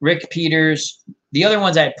 Rick Peters. The other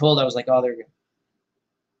ones I pulled, I was like, oh, they're good.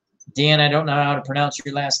 Dan, I don't know how to pronounce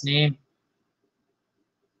your last name.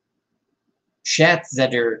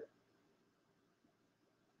 Schatzeder.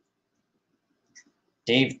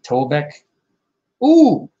 Dave Tobeck.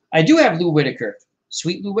 Ooh, I do have Lou Whitaker.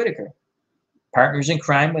 Sweet Lou Whitaker. Partners in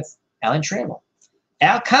crime with Alan Trammell.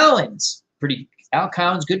 Al Collins. Al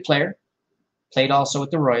Collins, good player. Played also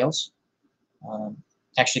with the Royals.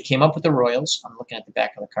 Actually came up with the Royals. I'm looking at the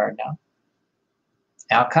back of the card now.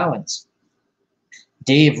 Al Collins.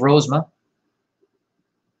 Dave Rosema,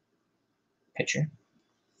 pitcher.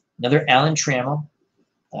 Another Alan Trammell.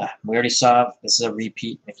 We already saw, this is a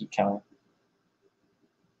repeat, Mickey Keller.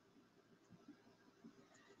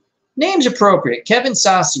 Name's appropriate. Kevin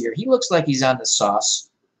Saucier. He looks like he's on the sauce.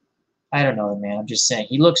 I don't know, man. I'm just saying.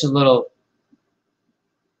 He looks a little...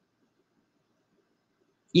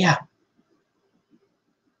 Yeah.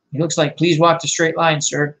 He looks like, please walk the straight line,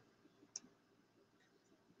 sir.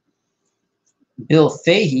 Bill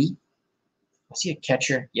Fahey. Was he a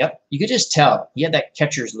catcher? Yep. You could just tell. He had that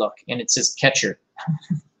catcher's look, and it says catcher.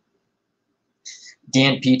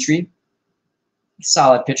 Dan Petrie.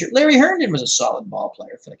 Solid pitcher. Larry Herndon was a solid ball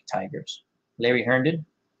player for the Tigers. Larry Herndon.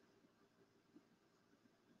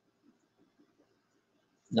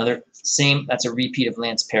 Another same, that's a repeat of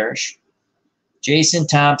Lance Parrish. Jason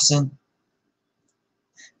Thompson.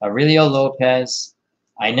 Aurelio Lopez.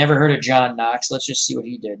 I never heard of John Knox. Let's just see what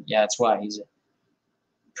he did. Yeah, that's why. He's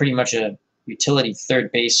pretty much a utility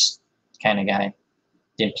third base kind of guy.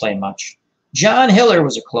 Didn't play much. John Hiller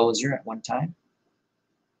was a closer at one time.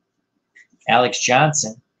 Alex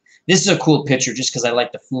Johnson. This is a cool picture just because I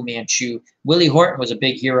like the Fu Manchu. Willie Horton was a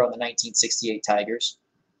big hero in the 1968 Tigers.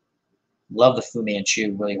 Love the Fu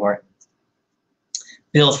Manchu, Willie Horton.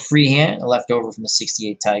 Bill Freehan, a leftover from the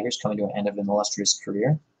 68 Tigers, coming to an end of an illustrious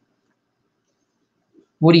career.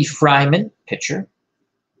 Woody Fryman, pitcher.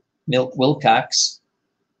 Milt Wilcox,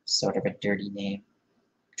 sort of a dirty name.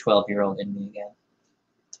 12-year-old in me again.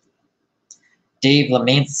 Dave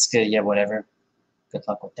Lemanska, yeah, whatever. Good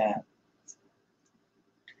luck with that.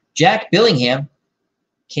 Jack Billingham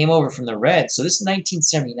came over from the Reds. So this is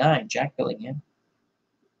 1979, Jack Billingham.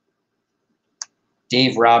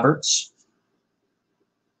 Dave Roberts.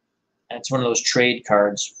 That's one of those trade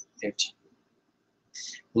cards.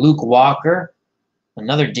 Luke Walker.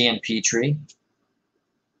 Another Dan Petrie.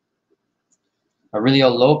 Aurelio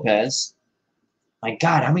Lopez. My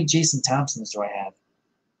God, how many Jason Thompsons do I have?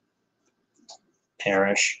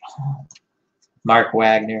 Parrish. Mark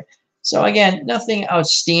Wagner. So again, nothing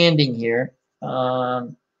outstanding here.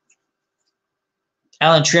 Alan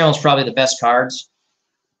Trammell's probably the best cards.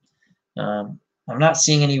 I'm not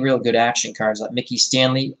seeing any real good action cards like Mickey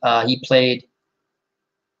Stanley. He played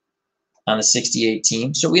on the 68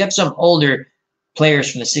 team. So we have some older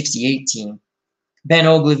players from the 68 team. Ben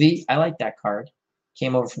Ogilvy, I like that card.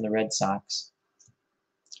 Came over from the Red Sox.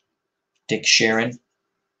 Dick Sharon.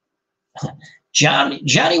 Johnny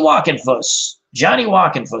Walkenfuss. Johnny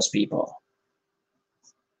Walkenfuss, people.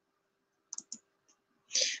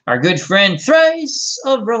 Our good friend Thrice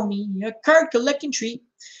of Roni, a card collecting treat.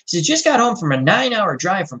 He says, just got home from a 9-hour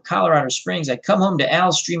drive from Colorado Springs. I come home to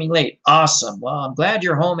Al's streaming late. Awesome. Well, I'm glad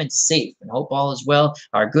you're home and safe and hope all is well.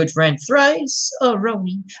 Our good friend Thrice of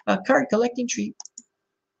Roni, a card collecting treat.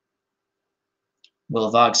 Will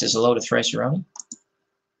Vogue says hello to Thrice of Roni.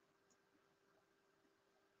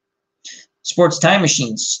 Sports Time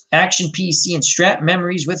Machines, Action PC, and Strap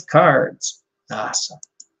Memories with cards. Awesome.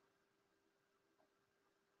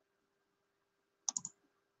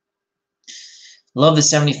 Love the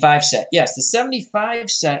 75 set. Yes, the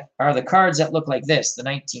 75 set are the cards that look like this, the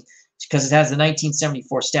 19, because it has the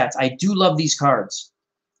 1974 stats. I do love these cards.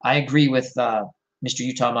 I agree with Mr.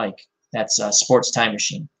 Utah Mike. That's Sports Time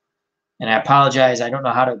Machine. And I apologize. I don't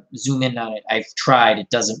know how to zoom in on it. I've tried. It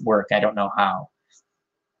doesn't work. I don't know how.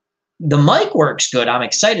 The mic works good. I'm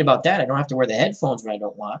excited about that. I don't have to wear the headphones when I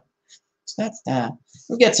don't want. So that's that.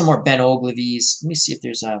 We'll get some more Ben Ogilvy's. Let me see if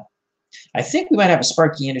there's a... I think we might have a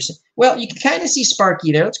Sparky Anderson. Well, you can kind of see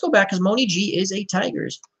Sparky there. Let's go back because Moni G is a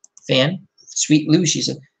Tigers fan. Sweet Lou, she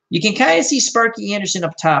said. You can kind of see Sparky Anderson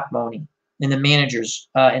up top, Moni, in the managers.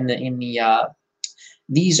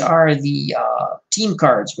 These are the team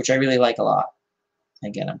cards, which I really like a lot.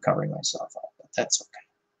 Again, I'm covering myself up, but that's okay.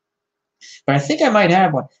 But I think I might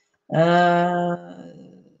have one.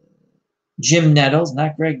 Jim Nettles,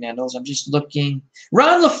 not Greg Nettles. I'm just looking.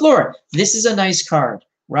 Ron LaFleur. This is a nice card.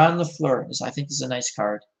 Ron LaFleur. I think this is a nice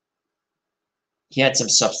card. He had some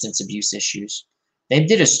substance abuse issues. They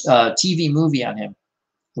did a TV movie on him.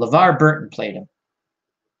 LeVar Burton played him.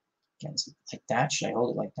 Again, like that. Should I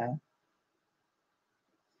hold it like that?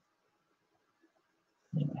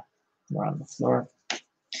 Anyway, Ron LaFleur.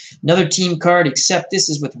 Another team card, except this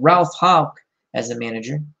is with Ralph Houck as the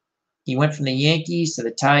manager. He went from the Yankees to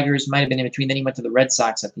the Tigers. Might have been in between. Then he went to the Red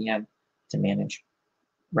Sox at the end to manage.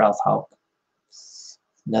 Ralph Houck.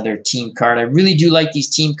 Another team card. I really do like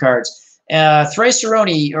these team cards. Thrice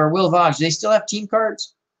Cerrone or Will Vogue, do they still have team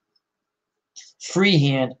cards?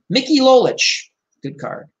 Freehand. Mickey Lolich. Good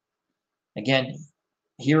card. Again,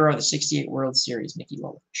 here are the 68 World Series. Mickey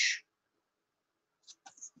Lolich.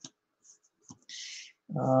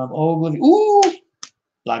 Ogilvy. Ooh!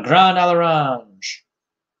 La Grande à l'Orange.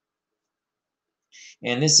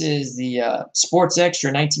 And this is the Sports Extra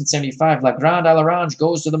 1975. La Grande à l'Orange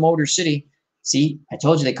goes to the Motor City. See, I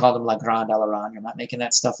told you they called him La Grande à l'Orange. I'm not making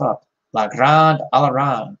that stuff up. La Grande à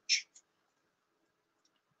l'Orange.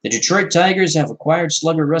 The Detroit Tigers have acquired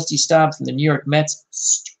slugger Rusty Staub from the New York Mets.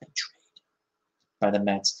 Stupid trade by the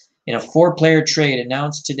Mets. In a 4-player trade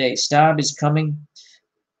announced today, Staub is coming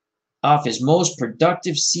off his most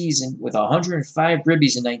productive season with 105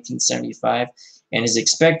 ribbies in 1975 and is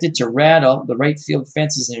expected to rattle the right field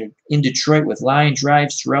fences in Detroit with line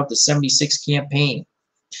drives throughout the 76 campaign.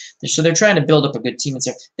 So they're trying to build up a good team.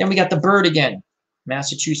 Then we got the Bird again,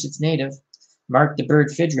 Massachusetts native, Mark the Bird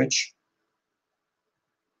Fidrich.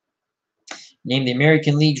 Named the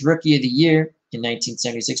American League's Rookie of the Year in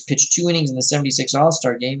 1976, pitched 2 innings in the 76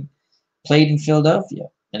 All-Star Game, played in Philadelphia,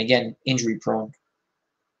 and again, injury-prone.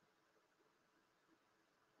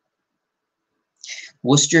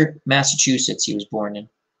 Worcester, Massachusetts, he was born in.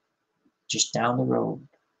 Just down the road.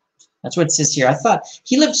 That's what it says here. I thought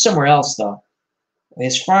he lived somewhere else, though.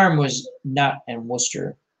 His farm was not in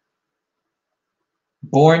Worcester.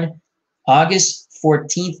 Born August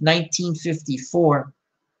 14th, 1954.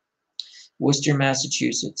 Worcester,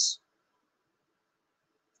 Massachusetts.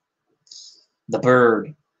 The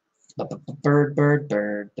Bird. Bird, bird,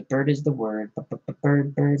 bird. The bird is the word.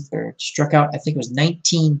 Bird, bird, bird. Struck out, I think it was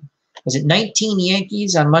 19. Was it 19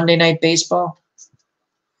 Yankees on Monday Night Baseball?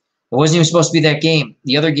 It wasn't even supposed to be that game.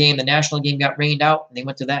 The other game, the national game, got rained out, and they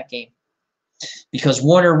went to that game. Because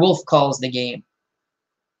Warner Wolf calls the game.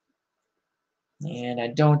 And I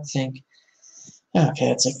don't think... Okay,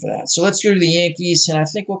 that's it for that. So let's go to the Yankees, and I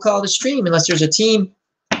think we'll call it a stream. Unless there's a team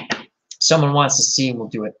someone wants to see, we'll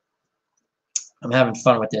do it. I'm having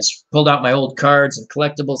fun with this. Pulled out my old cards and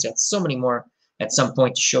collectibles. Got so many more at some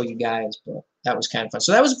point to show you guys, but that was kind of fun.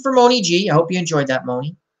 So that was for Moni G. I hope you enjoyed that,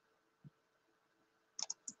 Moni.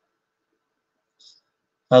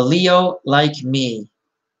 A Leo like me.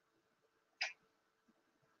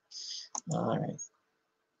 All right.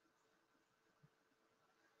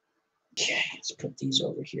 Okay, let's put these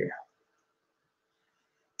over here.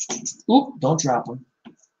 Oop, don't drop them.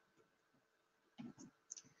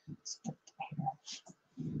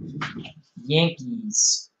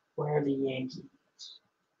 Yankees. Where are the Yankees?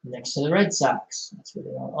 Next to the Red Sox. That's where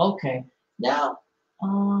they are. Okay. Now,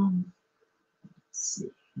 let's see.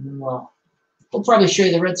 Well, we'll probably show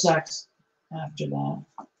you the Red Sox after that.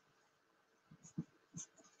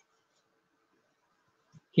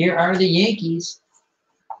 Here are the Yankees.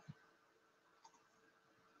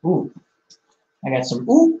 Ooh. I got some.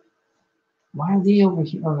 Ooh. Why are they over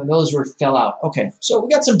here? Oh, those fell out. Okay. So we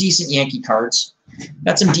got some decent Yankee cards.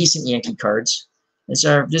 Got some decent Yankee cards.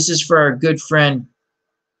 This is for our good friend,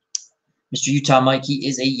 Mr. Utah Mike. He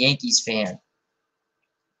is a Yankees fan.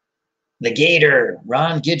 The Gator,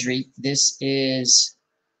 Ron Guidry. This is...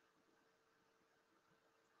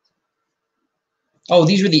 Oh,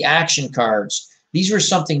 these were the action cards. These were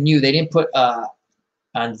something new. They didn't put...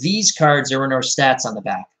 on these cards, there were no stats on the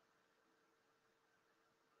back.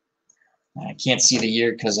 I can't see the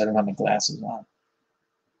year because I don't have my glasses on.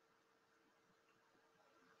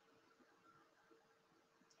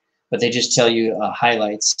 But they just tell you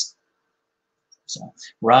highlights. So,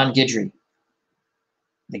 Ron Guidry,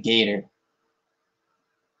 the Gator.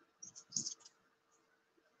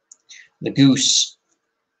 The Goose.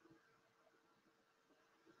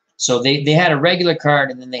 So they had a regular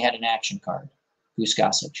card and then they had an action card. Goose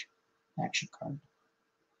Gossage, action card.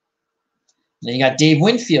 And then you got Dave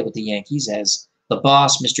Winfield with the Yankees as the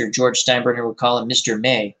boss, Mr. George Steinbrenner would call him Mr.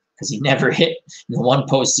 May, because he never hit in the one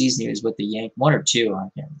postseason he was with the Yankees. One or two, I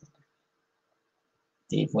can't remember.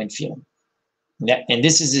 Dave Winfield. And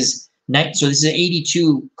this is his, so this is an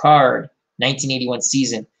 82 card, 1981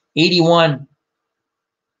 season. 81,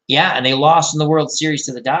 yeah, and they lost in the World Series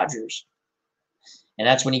to the Dodgers. And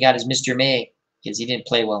that's when he got his Mr. May, because he didn't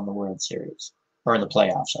play well in the World Series. Or in the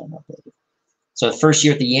playoffs, I don't know. So the first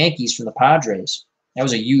year at the Yankees from the Padres, that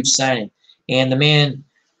was a huge signing. And the man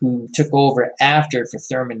who took over after for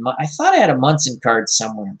Thurman, I thought I had a Munson card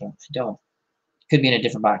somewhere, but I don't. Could be in a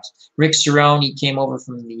different box. Rick Cerrone, he came over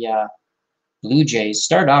from the Blue Jays.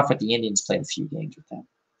 Started off with the Indians, played a few games with them.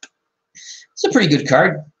 It's a pretty good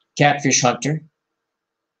card. Catfish Hunter.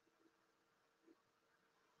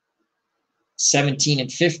 17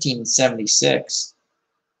 and 15 and 76.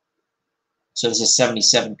 So this is a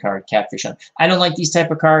 77 card, Catfish Hunter. I don't like these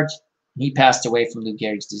type of cards. He passed away from Lou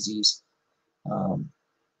Gehrig's disease.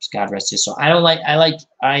 God rest his soul. I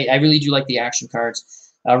really do like the action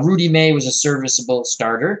cards. Rudy May was a serviceable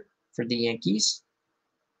starter for the Yankees.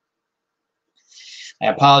 I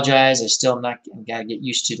apologize. I still am not gotta get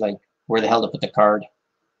used to like where the hell to put the card.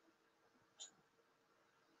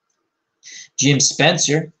 Jim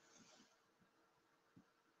Spencer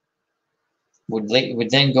would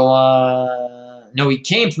then go on. No, he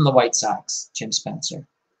came from the White Sox. Jim Spencer.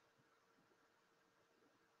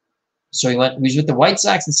 So he was with the White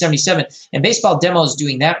Sox in '77, and Baseball Demo is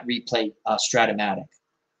doing that replay Stratomatic.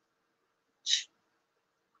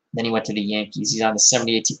 Then he went to the Yankees. He's on the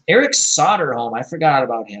 '78 team. Eric Soderholm, I forgot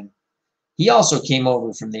about him. He also came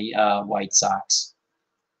over from the White Sox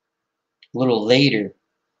a little later.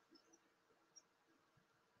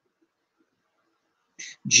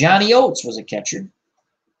 Johnny Oates was a catcher.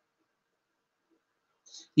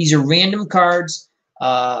 These are random cards.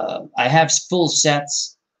 I have full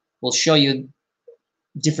sets. We'll show you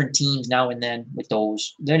different teams now and then with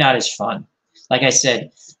those. They're not as fun. Like I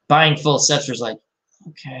said, buying full sets was like,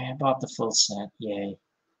 okay, I bought the full set. Yay.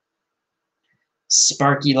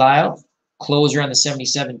 Sparky Lyle, closer on the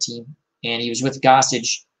 '77 team, and he was with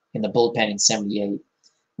Gossage in the bullpen in '78.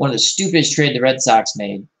 One of the stupidest trades the Red Sox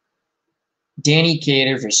made. Danny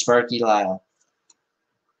Cater for Sparky Lyle.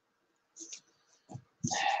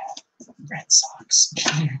 Red Sox.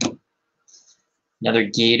 Another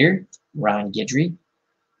Gator, Ron Guidry.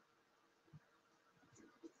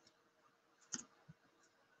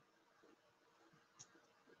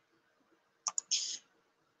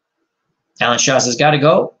 Alan Shaw says, got to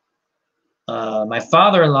go. My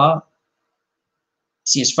father-in-law.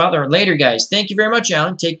 See his father later, guys. Thank you very much,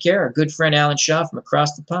 Alan. Take care. Our good friend Alan Shaw from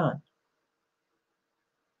across the pond.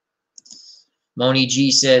 Moni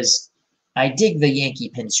G says, I dig the Yankee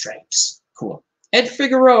pinstripes. Cool. Ed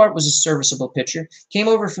Figueroa was a serviceable pitcher. Came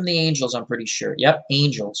over from the Angels, I'm pretty sure. Yep,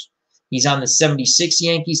 Angels. He's on the '76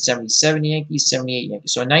 Yankees, '77 Yankees, '78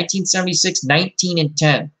 Yankees. So in 1976, 19 and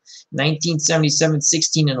 10. 1977,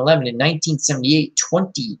 16 and 11. In 1978,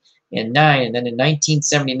 20 and 9. And then in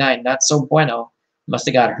 1979, not so bueno. Must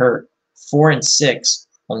have got hurt. 4 and 6.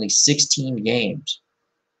 Only 16 games.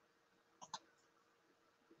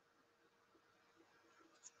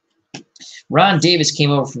 Ron Davis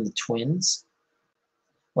came over from the Twins.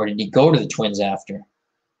 Or did he go to the Twins after?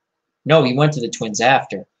 No, he went to the Twins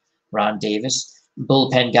after. Ron Davis,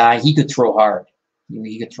 bullpen guy. He could throw hard.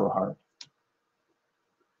 He could throw hard.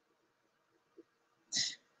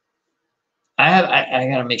 I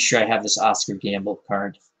gotta make sure I have this Oscar Gamble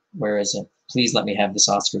card. Where is it? Please let me have this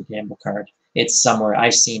Oscar Gamble card. It's somewhere.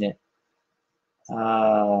 I've seen it.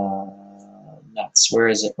 Nuts. Where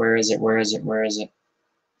is it? Where is it? Where is it? Where is it?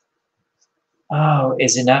 Oh,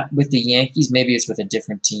 is it not with the Yankees? Maybe it's with a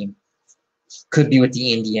different team. Could be with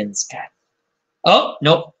the Indians. God. Oh,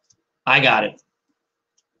 nope. I got it.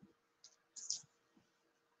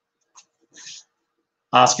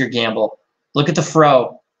 Oscar Gamble. Look at the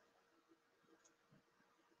fro.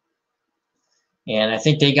 And I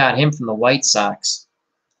think they got him from the White Sox.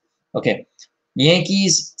 Okay.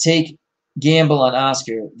 Yankees take Gamble on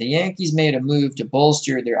Oscar. The Yankees made a move to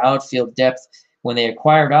bolster their outfield depth when they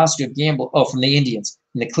acquired Oscar Gamble, from the Indians,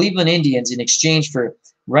 from the Cleveland Indians in exchange for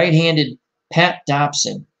right-handed Pat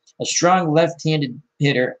Dobson. A strong left-handed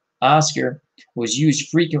hitter, Oscar was used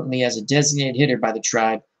frequently as a designated hitter by the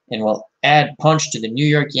tribe and will add punch to the New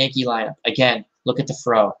York Yankee lineup. Again, look at the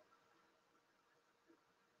fro.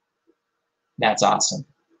 That's awesome.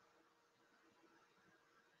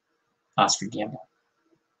 Oscar Gamble.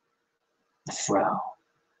 The fro.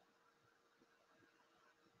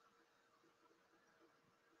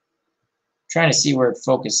 Trying to see where it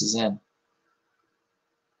focuses in.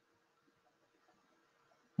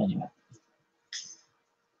 Anyway.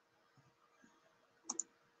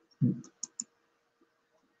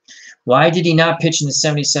 Why did he not pitch in the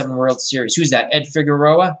 '77 World Series? Who's that? Ed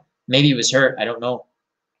Figueroa? Maybe he was hurt. I don't know.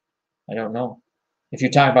 I don't know. If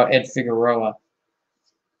you're talking about Ed Figueroa,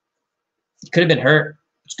 he could have been hurt.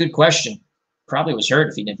 It's a good question. Probably was hurt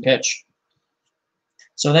if he didn't pitch.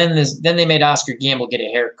 So then they made Oscar Gamble get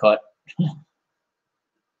a haircut. A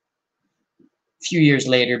few years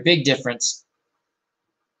later, big difference.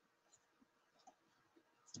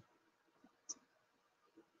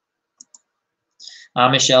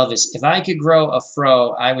 Amish Elvis, if I could grow a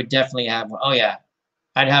fro, I would definitely have one. Oh, yeah.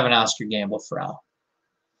 I'd have an Oscar Gamble fro.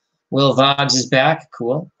 Will Voggs is back.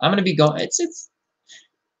 Cool. I'm going to be going. It's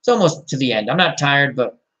almost to the end. I'm not tired,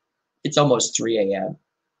 but it's almost 3 a.m.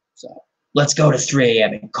 So let's go to 3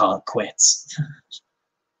 a.m. and call it quits.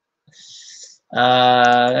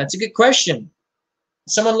 That's a good question.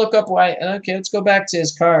 Someone look up why. Okay, let's go back to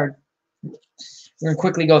his card. We're going to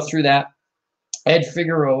quickly go through that. Ed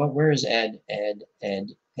Figueroa. Where is Ed? Ed. I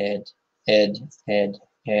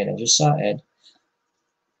just saw Ed.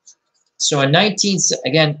 So in 19,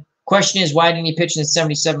 again, question is, why didn't he pitch in the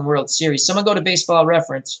 77 World Series? Someone go to Baseball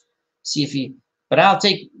Reference, see if he, but I'll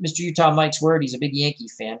take Mr. Utah Mike's word. He's a big Yankee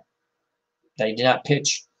fan, that he did not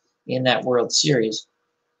pitch in that World Series.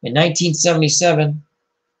 In 1977,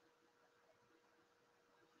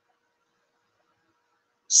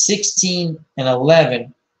 16 and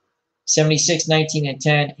 11, 76, 19 and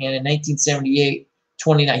 10, and in 1978,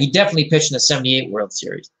 29. He definitely pitched in the 78 World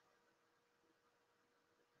Series.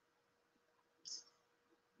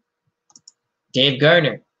 Dave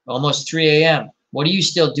Gardner, almost 3 a.m. What are you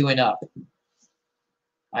still doing up?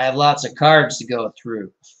 I have lots of cards to go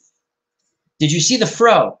through. Did you see the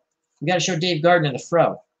fro? We got to show Dave Gardner the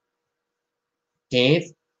fro.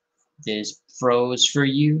 Dave, this fro's for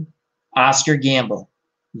you. Oscar Gamble,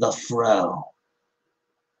 the fro.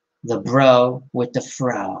 The bro with the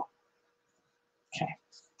fro. Okay.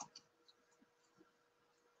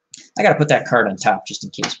 I got to put that card on top just in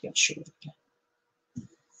case we got to show it again.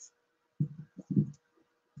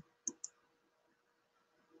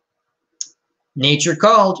 Nature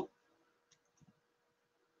called.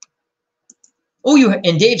 Oh,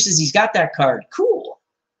 and Dave says he's got that card. Cool.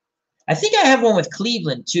 I think I have one with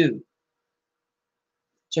Cleveland too.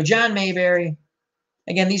 So John Mayberry.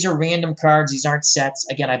 Again, these are random cards. These aren't sets.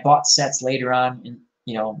 Again, I bought sets later on, and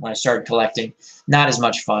when I started collecting. Not as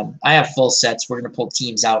much fun. I have full sets. We're gonna pull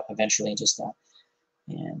teams out eventually, and just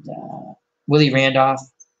and Willie Randolph,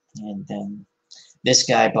 and then this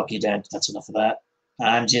guy Bucky Dent. That's enough of that.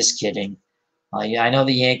 I'm just kidding. Yeah, I know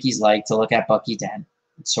the Yankees like to look at Bucky Dent.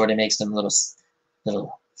 It sort of makes them little,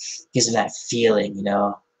 gives them that feeling,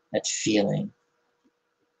 that feeling.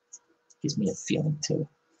 Gives me a feeling too.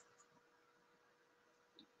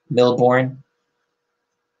 Milborn.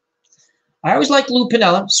 I always liked Lou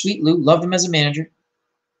Piniella, sweet Lou, loved him as a manager.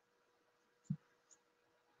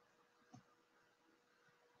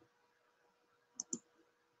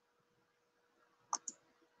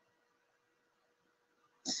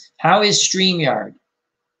 How is StreamYard?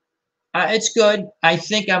 It's good. I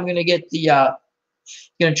think I'm gonna get the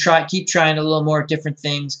keep trying a little more different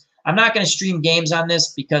things. I'm not gonna stream games on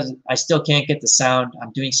this because I still can't get the sound.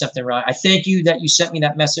 I'm doing something wrong. I thank you that you sent me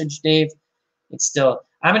that message, Dave.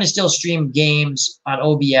 I'm gonna still stream games on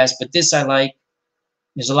OBS, but this I like.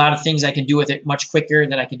 There's a lot of things I can do with it much quicker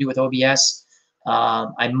than I can do with OBS.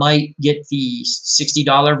 I might get the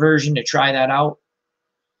 $60 version to try that out,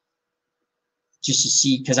 just to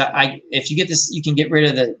see, because if you get this, you can get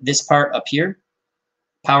rid of this part up here,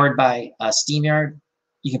 powered by StreamYard.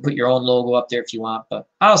 You can put your own logo up there if you want, but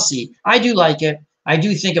I'll see. I do like it. I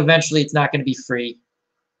do think eventually it's not going to be free,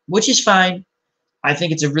 which is fine. I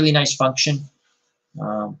think it's a really nice function.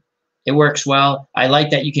 It works well. I like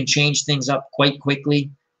that you can change things up quite quickly.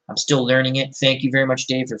 I'm still learning it. Thank you very much,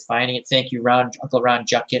 Dave, for finding it. Thank you, Uncle Ron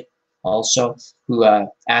Juckett, also, who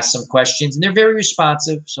asked some questions. And they're very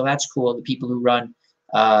responsive, so that's cool, the people who run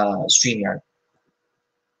StreamYard.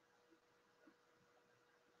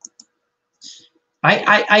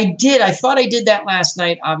 I thought I did that last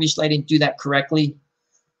night. Obviously, I didn't do that correctly.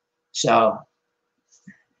 So,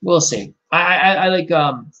 we'll see. I like,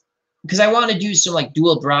 because I want to do some like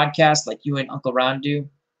dual broadcasts like you and Uncle Ron do.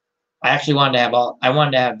 I actually wanted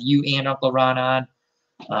to have you and Uncle Ron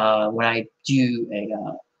on when I do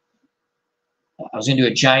I was going to do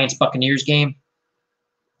a Giants-Buccaneers game.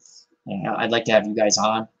 And I'd like to have you guys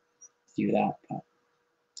on to do that. All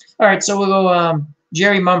right, so we'll go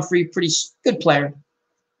Jerry Mumphrey, pretty good player.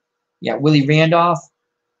 Yeah, Willie Randolph.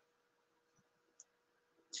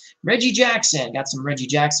 Reggie Jackson, got some Reggie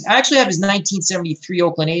Jackson. I actually have his 1973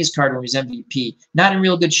 Oakland A's card when he was MVP. Not in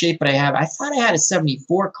real good shape, but I thought I had a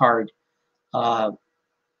 74 card, but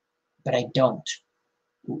I don't.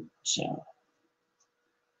 So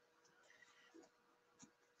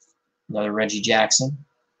another Reggie Jackson,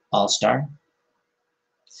 All-Star.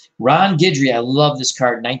 Ron Guidry, I love this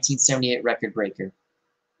card, 1978 record breaker.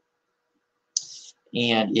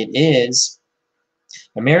 And it is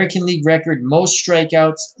American League record, most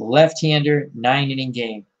strikeouts, left-hander, 9-inning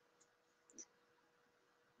game.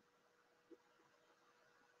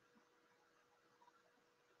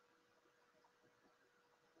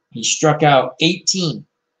 He struck out 18.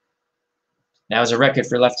 That was a record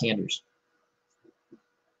for left-handers.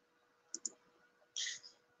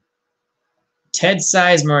 Ted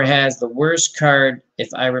Sizemore has the worst card, if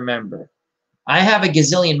I remember. I have a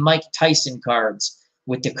gazillion Mike Tyson cards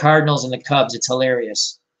with the Cardinals and the Cubs. It's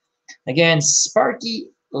hilarious. Again, Sparky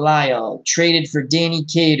Lyle traded for Danny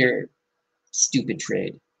Cater. Stupid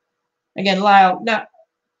trade. Again, Lyle, not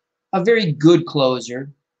a very good closer.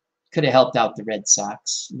 Could have helped out the Red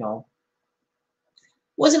Sox,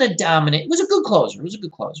 Wasn't a dominant. It was a good closer. It was a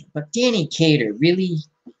good closer. But Danny Cater, really?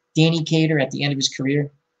 Danny Cater at the end of his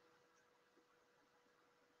career?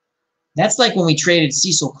 That's like when we traded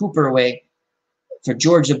Cecil Cooper away for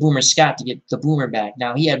George the Boomer Scott to get the Boomer back.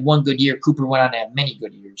 Now, he had one good year. Cooper went on to have many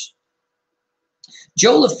good years.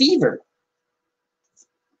 Joe Lefevre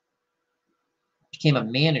became a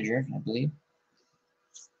manager, I believe.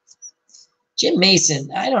 Jim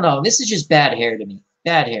Mason, I don't know. This is just bad hair to me.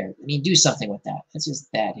 Bad hair. I mean, do something with that. That's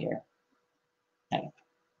just bad hair. I don't know.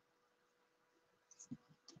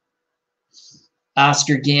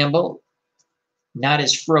 Oscar Gamble, not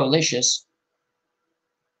as frolicious.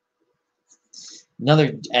 Another,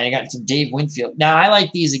 and I got to Dave Winfield. Now, I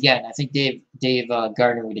like these again. I think Dave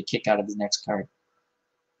Gardner would get a kick out of his next card.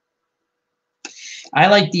 I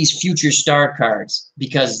like these future star cards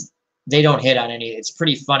because they don't hit on any. It's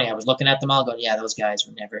pretty funny. I was looking at them all going, yeah, those guys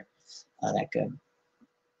were never that good.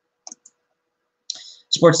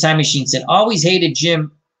 Sports Time Machine said, always hated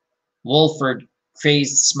Jim Wolford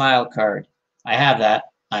Crazed Smile card. I have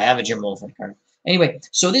that. I have a Jim Wolford card. Anyway,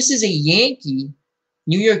 so this is a Yankee,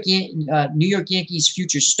 New York Yankees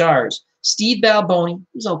future stars. Steve Balboni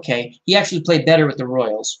was okay. He actually played better with the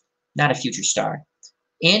Royals. Not a future star.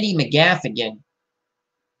 Andy McGaffigan,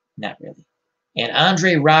 not really. And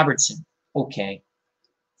Andre Robertson, okay.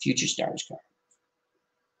 Future stars card.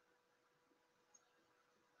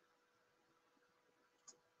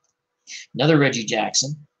 Another Reggie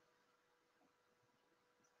Jackson.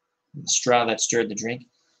 The straw that stirred the drink.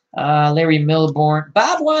 Larry Milbourne.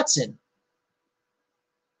 Bob Watson.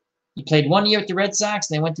 He played 1 year with the Red Sox,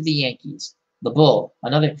 and they went to the Yankees. The Bull.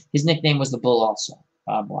 His nickname was the Bull also.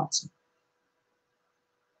 Bob Watson.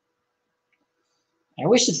 I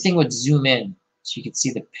wish the thing would zoom in so you could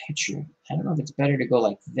see the picture. I don't know if it's better to go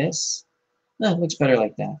like this. No, it looks better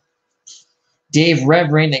like that. Dave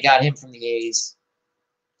Reverend, they got him from the A's.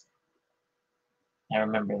 I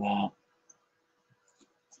remember that.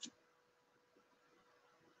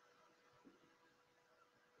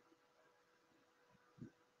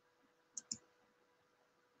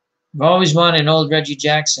 I've always wanted an old Reggie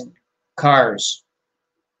Jackson. Cars.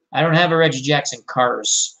 I don't have a Reggie Jackson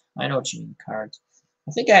cars. I know what you mean, cards.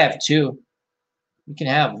 I think I have two. You can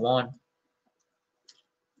have one.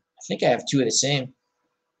 I think I have two of the same.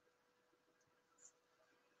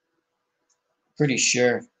 Pretty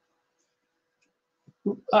sure.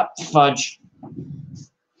 Fudge.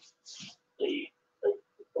 If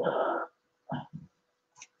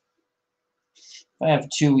I have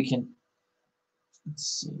two, we can. Let's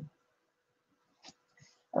see.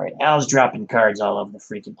 All right, Al's dropping cards all over the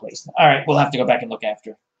freaking place. All right, we'll have to go back and look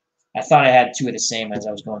after. I thought I had two of the same as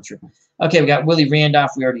I was going through. Okay, we got Willie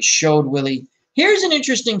Randolph. We already showed Willie. Here's an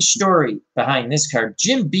interesting story behind this card.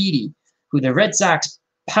 Jim Beattie, who the Red Sox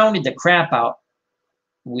pounded the crap out.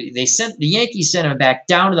 The Yankees sent him back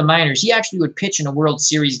down to the minors. He actually would pitch in a World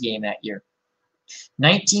Series game that year.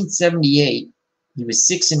 1978, he was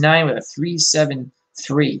 6-9 with a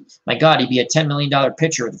 3.73. My God, he'd be a $10 million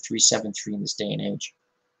pitcher with a 3.73 in this day and age.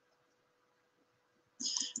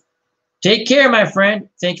 Take care, my friend.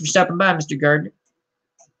 Thank you for stopping by, Mr. Gardner.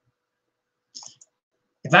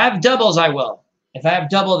 If I have doubles, I will. If I have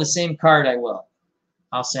double the same card, I will.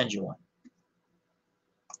 I'll send you one.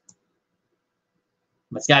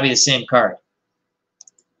 It's got to be the same card.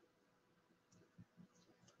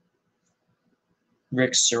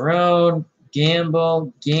 Rick Cerrone,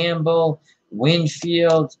 Gamble,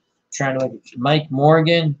 Winfield, trying to look at Mike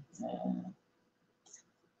Morgan.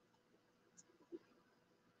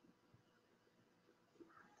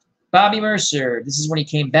 Bobby Mercer. This is when he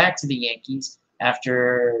came back to the Yankees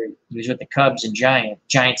after he was with the Cubs and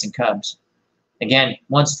Giants and Cubs. Again,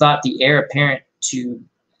 once thought the heir apparent to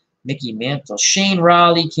Mickey Mantle. Shane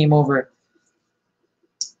Raleigh came over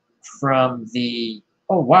from the...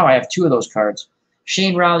 Oh, wow, I have two of those cards.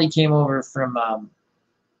 Shane Raleigh came over from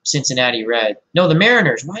Cincinnati Red. No, the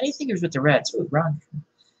Mariners. Why do you think he was with the Reds? Oh, Ron.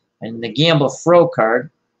 And the Gamble Fro card.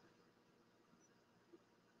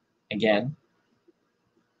 Again.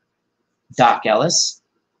 Doc Ellis.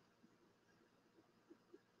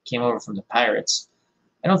 Came over from the Pirates.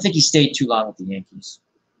 I don't think he stayed too long with the Yankees.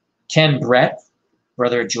 Ken Brett,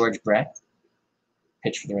 brother of George Brett.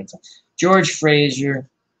 Pitched for the Red Sox. George Frazier.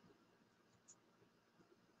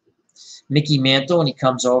 Mickey Mantle when he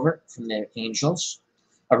comes over from the Angels.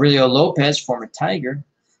 Aurelio Lopez, former Tiger.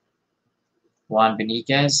 Juan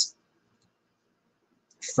Benitez.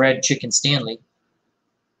 Fred Chicken Stanley.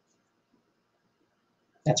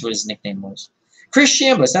 That's what his nickname was. Chris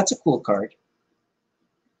Chambliss, that's a cool card.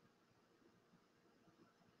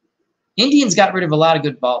 Indians got rid of a lot of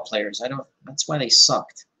good ball players. That's why they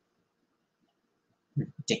sucked.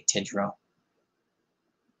 Dick Tidrow.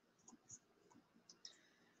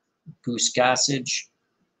 Goose Gossage.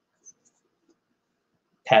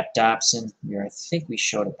 Pat Dobson. I think we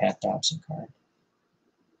showed a Pat Dobson card.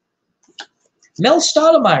 Mel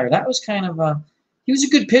Stottlemyre. That was kind of a... He was a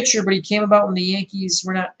good pitcher, but he came about when the Yankees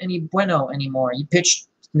were not any bueno anymore. He pitched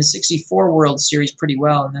in the '64 World Series pretty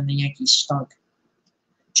well, and then the Yankees stunk.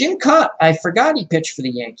 Jim Cott. I forgot he pitched for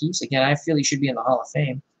the Yankees. Again, I feel he should be in the Hall of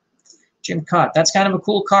Fame. Jim Cott. That's kind of a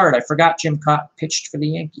cool card. I forgot Jim Cott pitched for the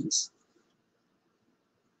Yankees.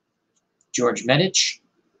 George Medich.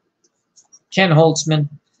 Ken Holtzman.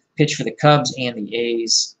 Pitched for the Cubs and the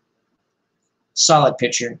A's. Solid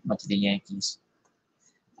pitcher. Went to the Yankees.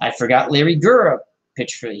 I forgot Larry Gura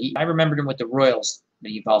pitched for the... I remembered him with the Royals,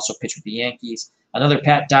 but he also pitched with the Yankees. Another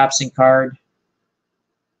Pat Dobson card.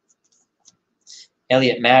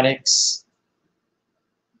 Elliot Maddox.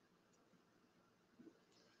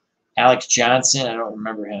 Alex Johnson. I don't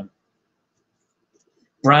remember him.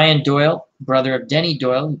 Brian Doyle, brother of Denny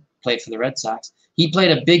Doyle, who played for the Red Sox. He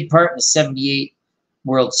played a big part in the '78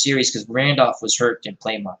 World Series because Randolph was hurt, didn't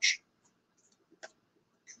play much.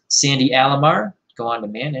 Sandy Alomar, go on to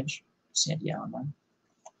manage. Sandy Alomar.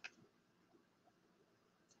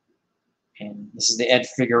 And this is the Ed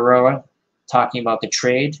Figueroa talking about the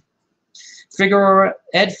trade.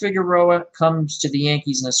 Ed Figueroa comes to the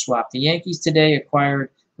Yankees in a swap. The Yankees today acquired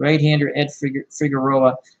right-hander Ed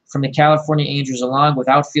Figueroa from the California Angels along with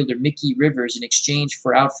outfielder Mickey Rivers in exchange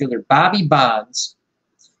for outfielder Bobby Bonds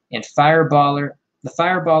and fireballer. The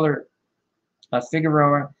fireballer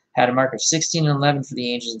Figueroa had a mark of 16-11 for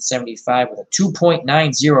the Angels in '75 with a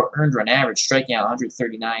 2.90 earned run average, striking out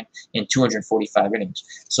 139 in 245 innings.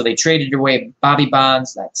 So they traded away Bobby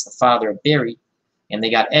Bonds, that's the father of Barry, and they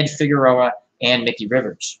got Ed Figueroa and Mickey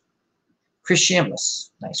Rivers. Chris Chambliss,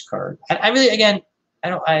 nice card. I really, again,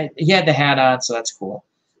 he had the hat on, so that's cool.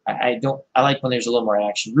 I like when there's a little more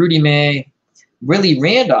action. Rudy May, Willie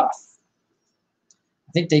Randolph.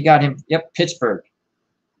 I think they got him, yep, Pittsburgh.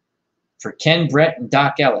 For Ken Brett and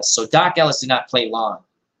Doc Ellis. So Doc Ellis did not play long.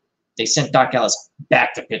 They sent Doc Ellis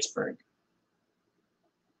back to Pittsburgh.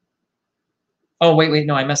 Oh, wait,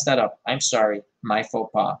 no, I messed that up. I'm sorry. My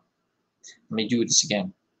faux pas. Let me do this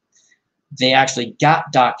again. They actually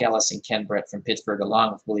got Doc Ellis and Ken Brett from Pittsburgh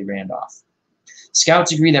along with Willie Randolph.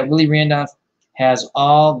 Scouts agree that Willie Randolph has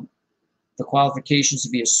all the qualifications to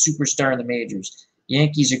be a superstar in the majors.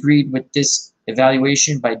 Yankees agreed with this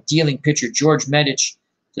evaluation by dealing pitcher George Medich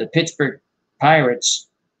to the Pittsburgh Pirates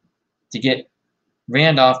to get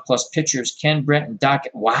Randolph plus pitchers Ken Brett and Doc.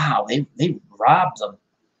 Wow, they robbed them.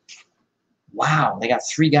 Wow, they got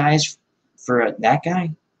 3 guys for that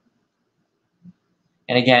guy.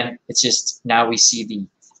 And again, it's just now we see the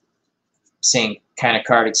same kind of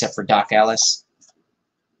card except for Doc Ellis.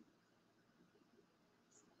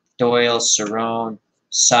 Doyle, Cerrone,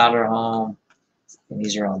 Soderholm, and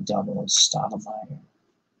these are all doubles. Stottlemyre.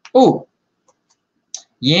 Ooh!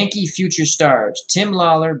 Yankee future stars, Tim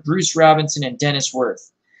Lawler, Bruce Robinson, and Dennis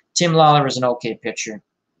Worth. Tim Lawler is an okay pitcher.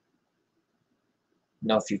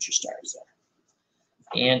 No future stars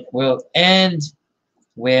there. And we'll end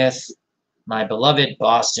with my beloved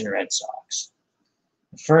Boston Red Sox.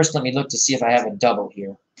 First, let me look to see if I have a double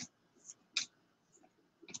here.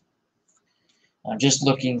 I'm just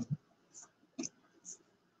looking.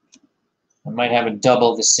 I might have a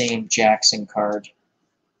double the same Jackson card.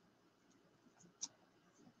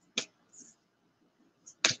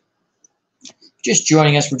 Just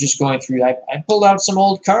joining us, we're just going through. I pulled out some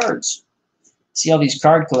old cards. See all these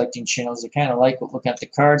card collecting channels. I kind of like looking at the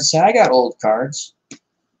cards. Say, I got old cards.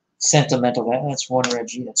 Sentimental. That's 1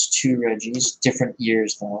 Reggie. That's 2 Reggies. Different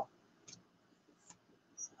years, though.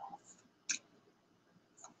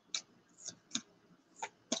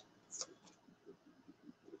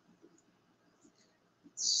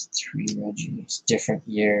 It's 3 Reggies. Different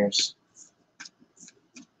years.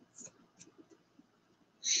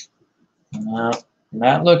 No,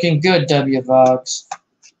 not looking good, W. Vox.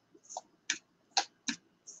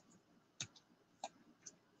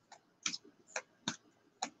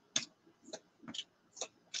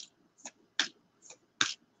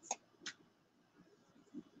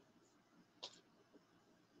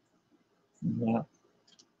 No.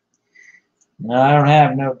 No, I don't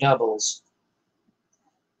have no doubles.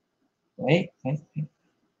 Wait.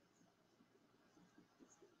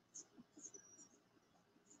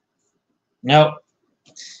 Nope.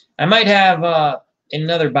 I might have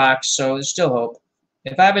another box, so there's still hope.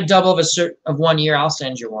 If I have a double of 1 year, I'll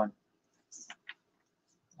send you one.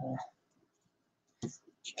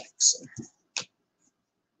 Jackson.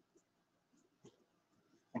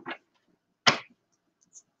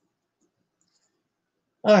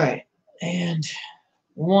 All right, and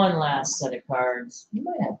one last set of cards. We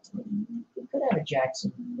might have to. We could have a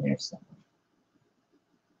Jackson there somewhere.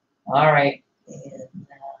 All right, and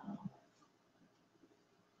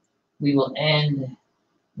we will end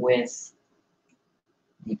with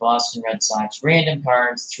the Boston Red Sox random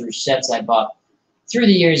cards through sets I bought through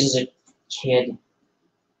the years as a kid.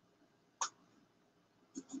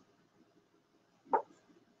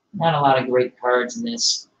 Not a lot of great cards in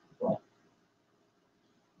this, but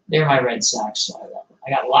they're my Red Sox, so I love them.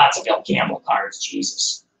 I got lots of Bill Campbell cards,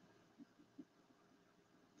 Jesus.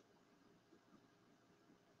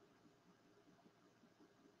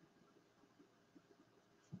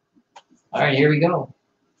 All right, here we go.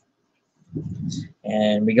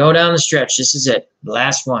 And we go down the stretch. This is it. The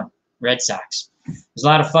last one. Red Sox. It was a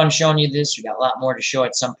lot of fun showing you this. We got a lot more to show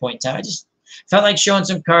at some point in time. I just felt like showing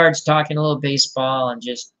some cards, talking a little baseball, and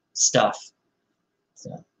just stuff.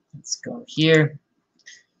 So let's go here.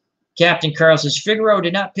 Captain Carl says, Figueroa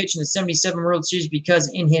did not pitch in the 77 World Series because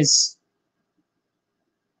in his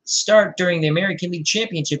start during the American League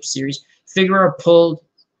Championship Series, Figueroa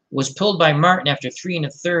was pulled by Martin after 3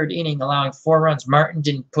 1/3 inning, allowing 4 runs. Martin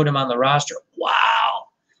didn't put him on the roster. Wow.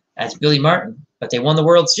 That's Billy Martin. But they won the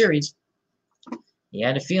World Series. He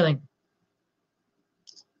had a feeling.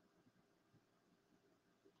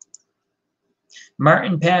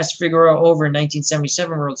 Martin passed Figueroa over in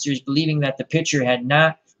 1977 World Series, believing that the pitcher had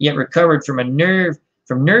not yet recovered from nerve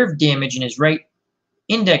damage in his right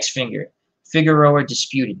index finger. Figueroa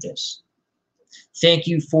disputed this. Thank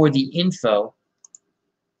you for the info,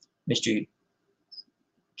 Mr.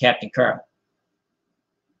 Captain Carl.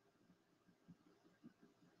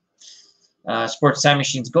 Sports Time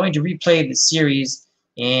Machine's going to replay the series,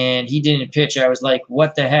 and he didn't pitch. I was like,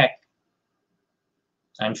 what the heck?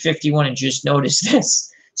 I'm 51 and just noticed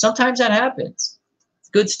this. Sometimes that happens.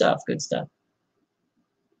 Good stuff, good stuff.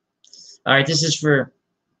 All right, this is for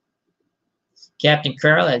Captain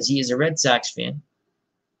Carl, as he is a Red Sox fan.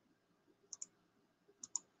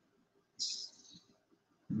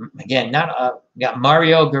 Again, got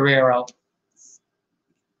Mario Guerrero,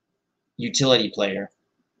 utility player,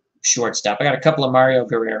 shortstop. I got a couple of Mario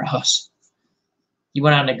Guerreros. He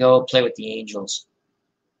went on to go play with the Angels.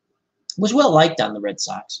 Was well liked on the Red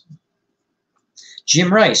Sox.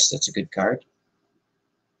 Jim Rice, that's a good card.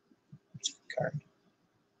 That's a good card.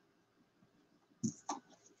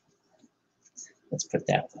 Let's put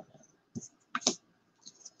that one on.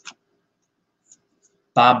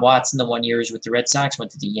 Bob Watson, the 1 year he was with the Red Sox,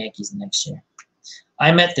 went to the Yankees the next year.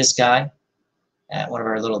 I met this guy at one of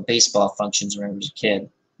our little baseball functions when I was a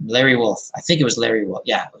kid. Larry Wolf. I think it was Larry Wolf.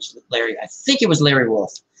 Yeah, it was Larry. I think it was Larry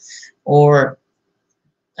Wolf. Or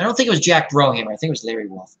I don't think it was Jack Brohammer. I think it was Larry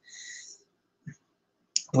Wolf.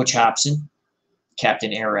 Butch Hobson,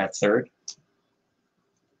 Captain Error at third.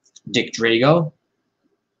 Dick Drago.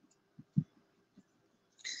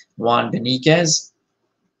 Juan Beniquez.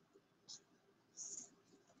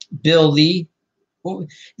 Bill Lee. Well,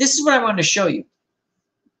 this is what I wanted to show you.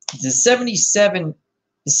 The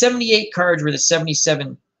 78 cards were the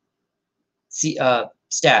 77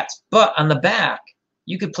 stats. But on the back,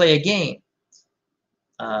 you could play a game.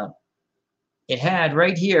 It had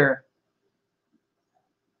right here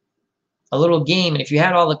a little game, and if you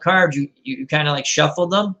had all the cards, you kind of like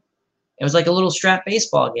shuffled them. It was like a little strap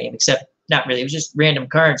baseball game, except not really. It was just random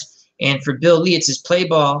cards. And for Bill Lee, it says play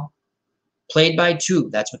ball, played by two.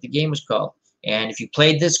 That's what the game was called. And if you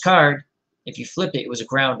played this card, if you flipped it, it was a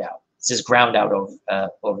ground out. It says ground out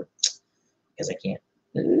over because I can't.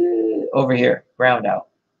 Over here, ground out.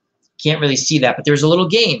 Can't really see that, but there's a little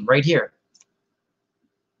game right here.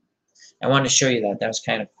 I wanted to show you that. That was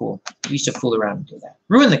kind of cool. We used to fool around and do that.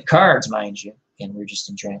 Ruin the cards, mind you. Again, we're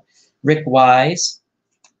just enjoying. Rick Wise.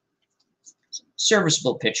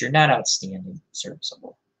 Serviceable pitcher. Not outstanding.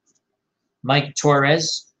 Serviceable. Mike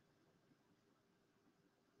Torres.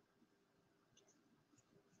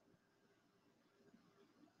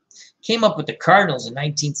 Came up with the Cardinals in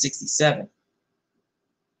 1967.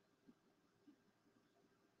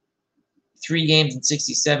 3 games in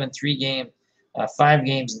 67. 5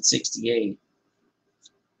 games in 68.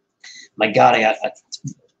 My God, I got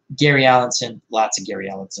Gary Allenson. Lots of Gary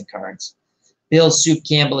Allenson cards. Bill Soup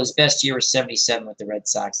Campbell, his best year was 77 with the Red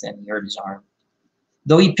Sox. Then he hurt his arm.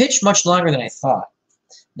 Though he pitched much longer than I thought.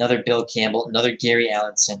 Another Bill Campbell, another Gary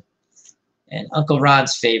Allenson. And Uncle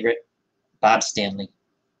Ron's favorite, Bob Stanley.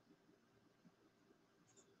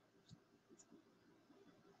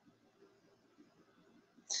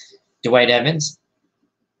 Dwight Evans.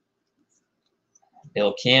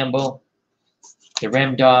 Bill Campbell, the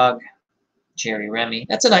Rem Dog, Jerry Remy.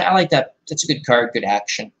 I like that. That's a good card, good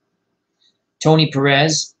action. Tony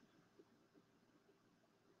Perez.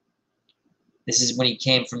 This is when he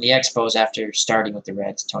came from the Expos after starting with the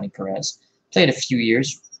Reds. Tony Perez played a few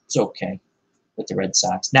years. It's okay with the Red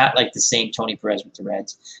Sox. Not like the same Tony Perez with the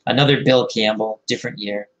Reds. Another Bill Campbell, different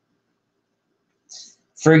year.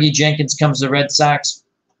 Fergie Jenkins comes to the Red Sox.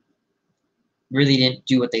 Really didn't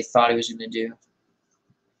do what they thought he was going to do.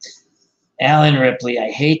 Alan Ripley, I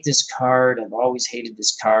hate this card. I've always hated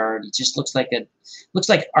this card. He just looks like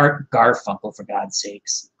Art Garfunkel, for God's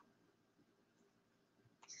sakes.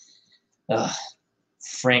 Ugh.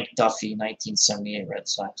 Frank Duffy, 1978 Red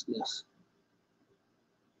Sox. Ugh.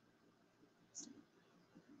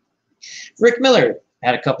 Rick Miller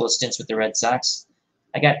had a couple of stints with the Red Sox.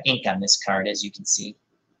 I got ink on this card, as you can see.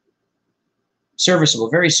 Serviceable,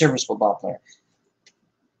 very serviceable ball player.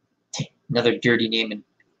 Another dirty name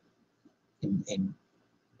in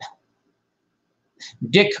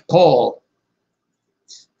Dick Cole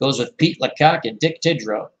goes with Pete Lecoq and Dick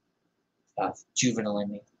Tidrow. Juvenile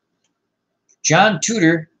in me. John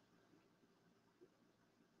Tudor.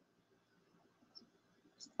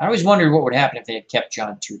 I always wondered what would happen if they had kept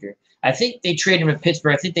John Tudor. I think they traded him to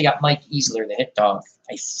Pittsburgh. I think they got Mike Easler, the hit dog.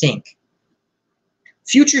 I think.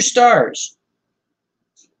 Future stars.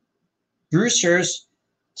 Bruce Hurst,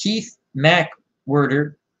 Keith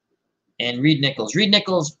McWhirter, and Reed Nichols. Reed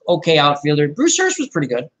Nichols, okay outfielder. Bruce Hurst was pretty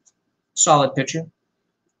good. Solid pitcher.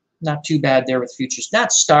 Not too bad there with futures.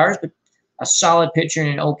 Not stars, but a solid pitcher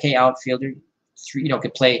and an okay outfielder.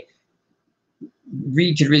 Could play.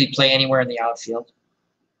 Reed could really play anywhere in the outfield.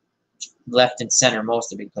 Left and center,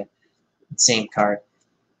 most of it play. Same card.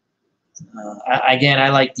 Again, I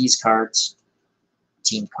like these cards.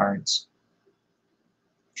 Team cards.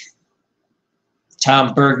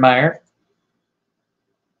 Tom Bergmeyer.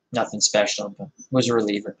 Nothing special, but was a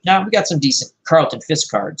reliever. Now, we got some decent Carlton Fisk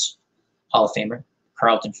cards. Hall of Famer.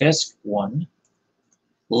 Carlton Fisk, 1.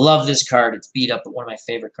 Love this card. It's beat up, but one of my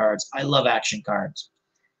favorite cards. I love action cards.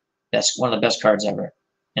 That's one of the best cards ever.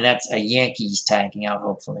 And that's a Yankees tagging out,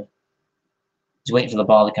 hopefully. He's waiting for the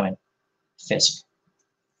ball to come in. Fisk.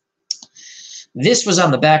 This was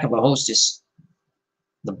on the back of a Hostess.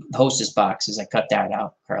 The Hostess boxes. I cut that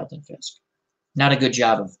out. Carlton Fisk. Not a good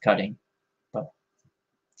job of cutting.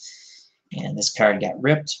 And this card got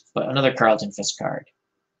ripped. But another Carlton Fisk card.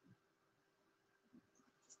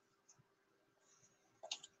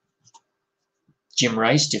 Jim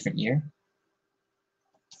Rice, different year.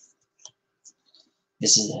 I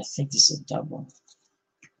think this is a double.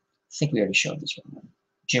 I think we already showed this one.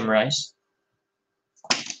 Jim Rice.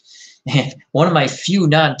 And one of my few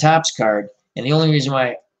non-tops card, and the only reason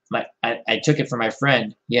why I took it for my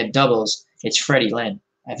friend, he had doubles, it's Freddie Lynn.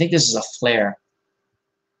 I think this is a flare.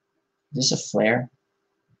 Is this a flare?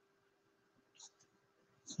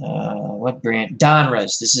 What brand?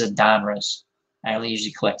 Donruss. This is a Donruss. I only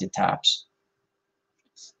usually collected tops.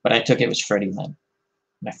 But I took it was Freddie Lynn.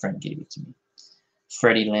 My friend gave it to me.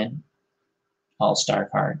 Freddie Lynn, all-star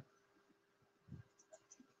card.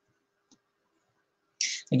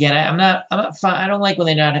 Again, I'm not fine. I don't like when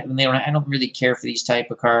they don't. I don't really care for these type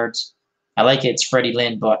of cards. I like it. It's Freddie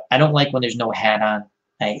Lynn, but I don't like when there's no hat on.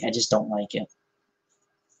 I just don't like it.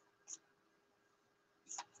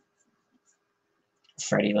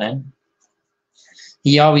 Freddie Lynn.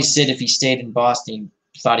 He always said if he stayed in Boston,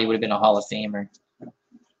 he thought he would have been a Hall of Famer.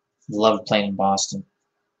 Loved playing in Boston.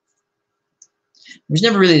 He was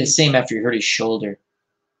never really the same after he hurt his shoulder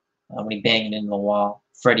when he banged it into the wall.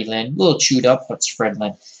 Freddie Lynn, a little chewed up, but it's Fred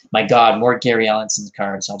Lynn. My God, more Gary Allenson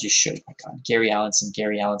cards. I'll just show you. My God, Gary Allenson,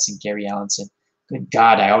 Gary Allenson, Gary Allenson. Good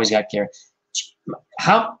God, I always got Gary.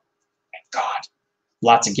 How? My God,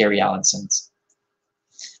 lots of Gary Allensons.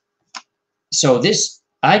 So this,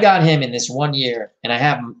 I got him in this 1 year, and I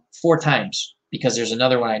have him 4 times because there's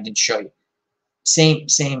another one I didn't show you. Same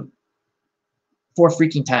 4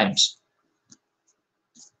 freaking times.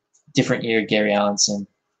 Different year, Gary Allenson.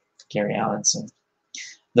 Gary Allenson.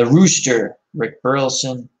 The Rooster, Rick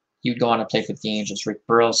Burleson. He would go on to play for the Angels. Rick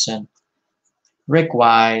Burleson. Rick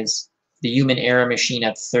Wise. The Human Error Machine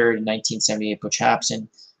at third in 1978, Butch Hobson.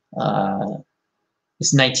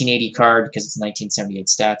 This 1980 card because it's 1978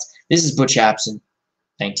 stats. This is Butch Hobson,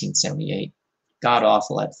 1978. God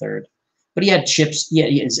awful at third. But he had chips. Yeah,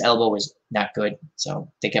 his elbow was not good, so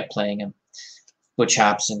they kept playing him. Butch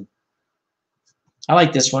Hobson. I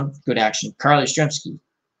like this one. Good action. Carl Yastrzemski. A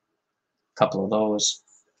couple of those.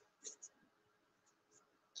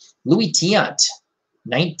 Louis Tiant.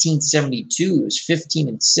 1972 is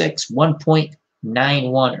 15-6,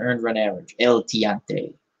 1.91 earned run average. El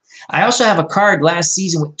Tiante. I also have a card last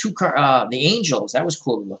season with 2 the Angels. That was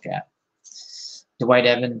cool to look at. Dwight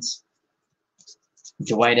Evans.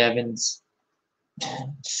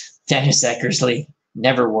 Dennis Eckersley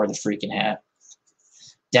never wore the freaking hat.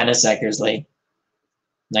 Dennis Eckersley,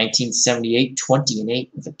 1978, 20-8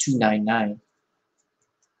 with a 299.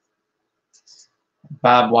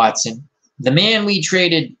 Bob Watson, the man we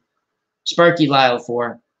traded Sparky Lyle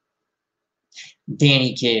for,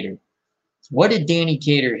 Danny Cater. What did Danny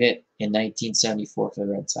Cater hit in 1974 for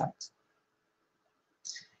the Red Sox?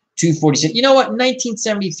 246. You know what? In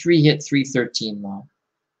 1973, hit 313 long.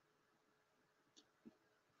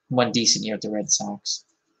 One decent year at the Red Sox.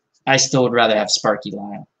 I still would rather have Sparky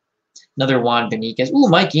Lyle. Another Juan Beniquez. Ooh,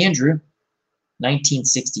 Mike Andrew,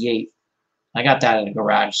 1968. I got that at a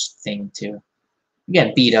garage thing, too. You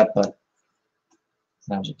got beat up, but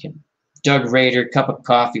when I was a kid. Doug Rader, cup of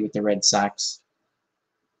coffee with the Red Sox.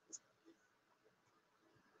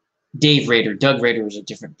 Dave Rader. Doug Rader was a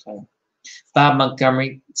different player. Bob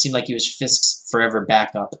Montgomery. It seemed like he was Fisk's forever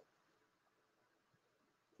backup.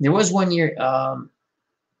 There was one year,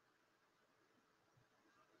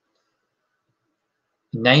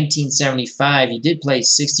 1975, he did play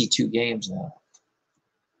 62 games, though.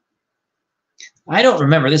 I don't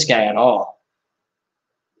remember this guy at all.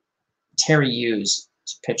 Terry Hughes.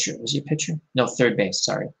 He's a pitcher. Was he a pitcher? No, third base,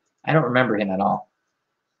 sorry. I don't remember him at all.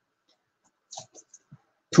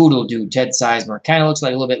 Poodle dude, Ted Sizemore. Kind of looks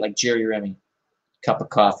like a little bit like Jerry Remy. Cup of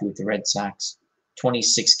coffee with the Red Sox.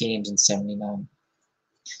 26 games in 79.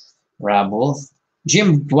 Rob Wolf.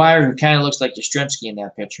 Jim Dwyer, who kind of looks like Yastrzemski in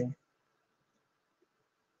that picture.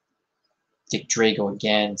 Dick Drago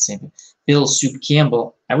again. Same. Bill Soup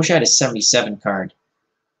Campbell. I wish I had a 77 card.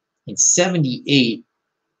 In 78,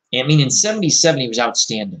 I mean, in 77, he was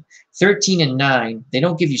outstanding. 13-9. They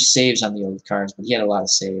don't give you saves on the old cards, but he had a lot of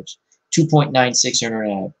saves. 2.96 earner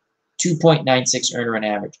average. 2.96 earner on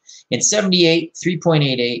average. In 78,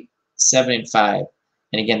 3.88, 7-5.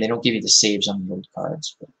 And again, they don't give you the saves on the old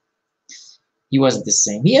cards. But he wasn't the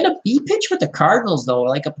same. He pitched with the Cardinals though,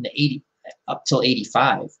 like up till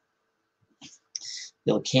 85.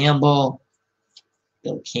 Bill Campbell.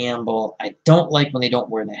 I don't like when they don't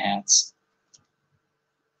wear the hats.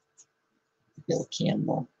 Bill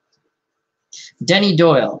Campbell. Denny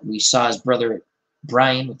Doyle. We saw his brother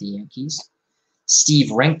Brian with the Yankees. Steve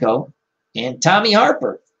Renko. And Tommy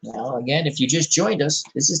Harper. Now, again, if you just joined us,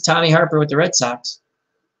 this is Tommy Harper with the Red Sox.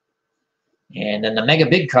 And then the mega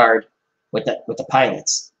big card with the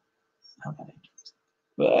Pilots. How about it?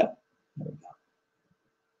 There we go.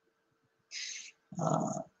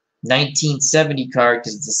 1970 card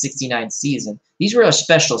because it's a 69 season. These were a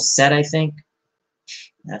special set, I think.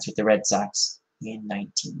 That's with the Red Sox in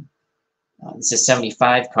 19. This is a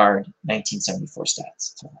 75 card, 1974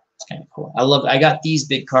 stats. So it's kind of cool. I got these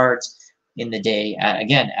big cards in the day,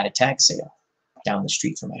 again, at a tag sale down the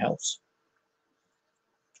street from my house.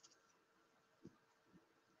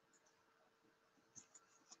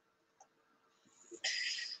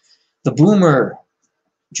 The Boomer,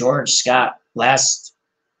 George Scott, last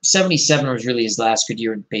 77 was really his last good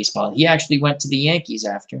year in baseball. He actually went to the Yankees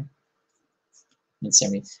after. In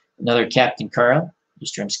 70. Another Captain Carl,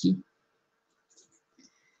 Yastrzemski.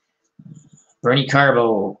 Bernie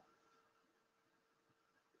Carbo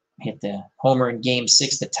hit the homer in Game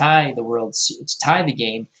 6 to tie the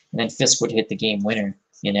game, and then Fisk would hit the game winner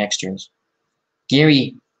in extras.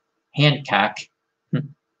 Gary Hancock,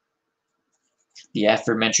 the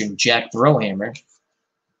aforementioned Jack Throwhammer.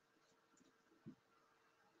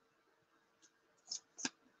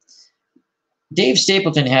 Dave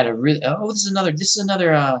Stapleton had a really this is another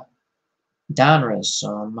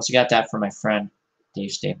Donruss. Must have got that from my friend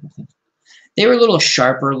Dave Stapleton. They were a little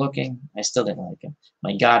sharper looking. I still didn't like them.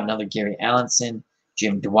 My God, another Gary Allenson,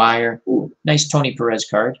 Jim Dwyer. Ooh, nice Tony Perez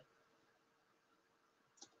card.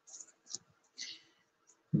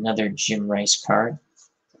 Another Jim Rice card.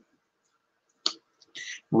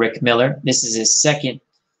 Rick Miller. This is his second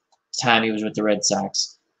time he was with the Red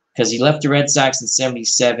Sox. Because he left the Red Sox in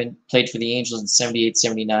 77, played for the Angels in 78,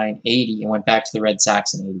 79, 80, and went back to the Red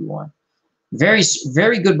Sox in 81. Very,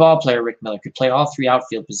 very good ball player, Rick Miller. Could play all three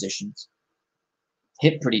outfield positions.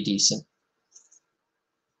 Hit pretty decent.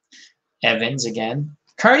 Evans again.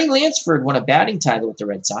 Carney Lansford won a batting title with the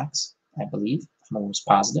Red Sox, I believe. I'm almost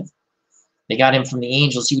positive. They got him from the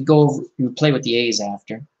Angels. He would play with the A's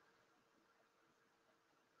after.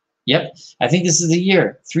 Yep, I think this is the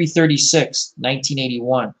year. 336,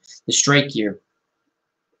 1981. The strike year.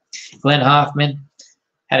 Glenn Hoffman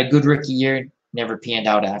had a good rookie year. Never panned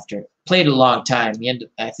out after. Played a long time.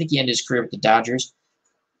 I think he ended his career with the Dodgers.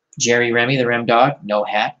 Jerry Remy, the Rem Dog, no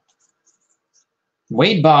hat.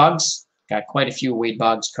 Wade Boggs. Got quite a few Wade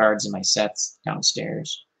Boggs cards in my sets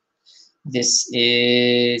downstairs. This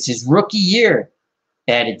is his rookie year.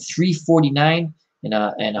 Batted .349, in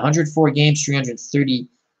 104 games,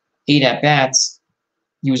 338 at-bats.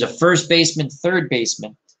 He was a first baseman, third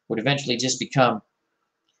baseman, would eventually just become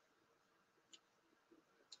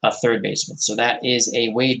a third baseman. So that is a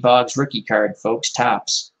Wade Boggs rookie card, folks.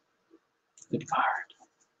 Tops. Good card.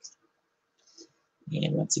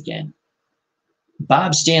 And once again,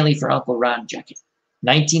 Bob Stanley for Uncle Ron Jeckett.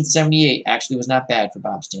 1978 actually was not bad for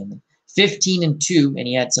Bob Stanley. 15-2, and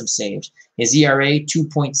he had some saves. His ERA,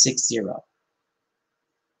 2.60.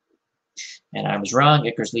 And I was wrong.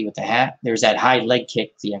 Eckersley with the hat. There's that high leg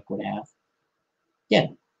kick the Eck would have. Yeah.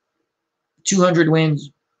 200 wins,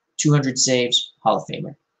 200 saves, Hall of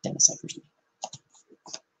Famer, Dennis Eckersley.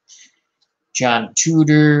 John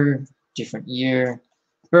Tudor, different year.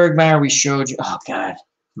 Bergmeyer, we showed you. Oh, God.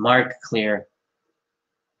 Mark Clear.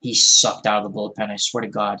 He sucked out of the bullpen, I swear to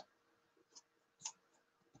God.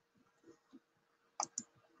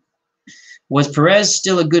 Was Perez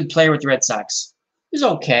still a good player with the Red Sox? He was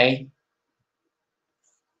okay.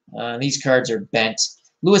 These cards are bent.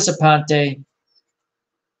 Luis Aponte.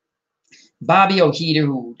 Bobby Ojeda,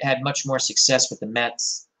 who had much more success with the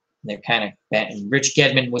Mets. They're kind of bent. And Rich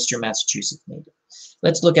Gedman, Worcester, Massachusetts, made it.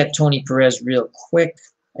 Let's look at Tony Perez real quick.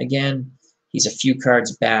 Again, he's a few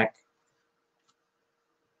cards back.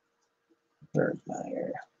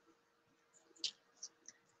 Bergmeyer.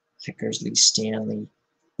 Eckersley, Stanley.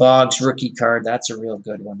 Boggs, rookie card. That's a real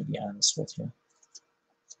good one, to be honest with you.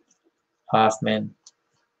 Hoffman.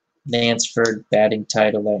 Lansford, batting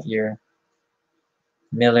title that year.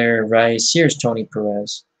 Miller, Rice. Here's Tony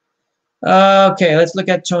Perez. Okay, let's look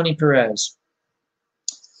at Tony Perez.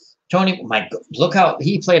 Tony, look how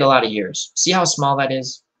he played a lot of years. See how small that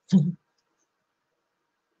is?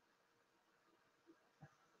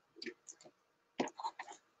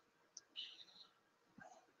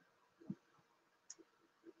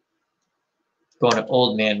 Going to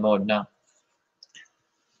old man mode now.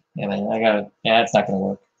 Yeah, man, yeah, that's not gonna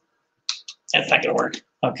work. That's not gonna work.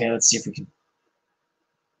 Okay, let's see if we can.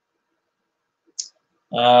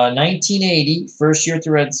 1980, first year at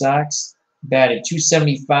the Red Sox, batted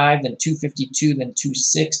 275, then 252, then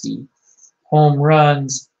 260. Home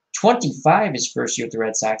runs, 25 his first year at the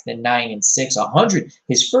Red Sox, then 9 and 6, 100.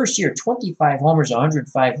 His first year, 25 homers,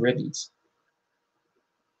 105 ribbies.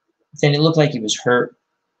 Then it looked like he was hurt.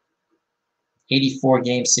 84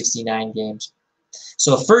 games, 69 games.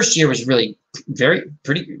 So the first year was really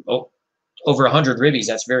pretty over 100 ribbies.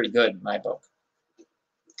 That's very good in my book.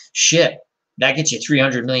 Shit, that gets you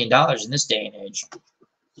 $300 million in this day and age.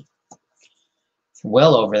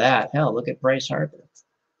 Well over that. Hell, look at Bryce Harper.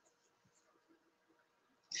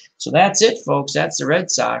 So that's it, folks. That's the Red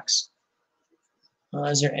Sox.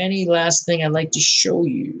 Is there any last thing I'd like to show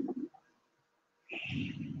you?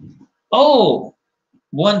 Oh,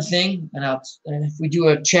 one thing, and if we do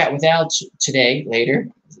a chat with Al today, later,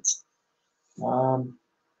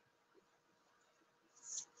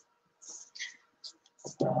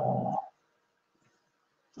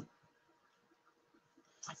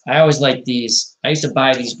 I always like these. I used to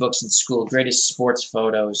buy these books in school, Greatest Sports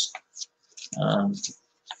Photos.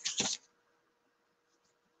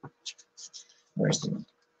 Where's the...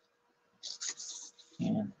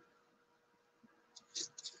 Yeah.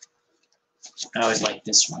 I always like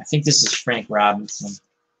this one. I think this is Frank Robinson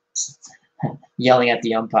yelling at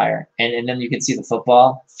the umpire. And then you can see the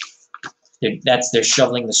football. They're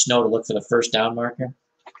shoveling the snow to look for the first down marker.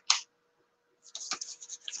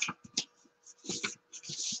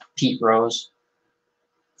 Pete Rose.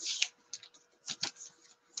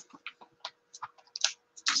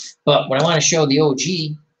 But when I want to show the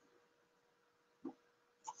OG,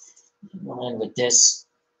 we'll end with this.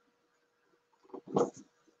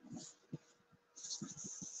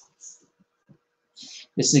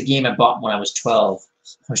 This is a game I bought when I was 12.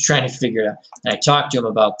 I was trying to figure it out. And I talked to him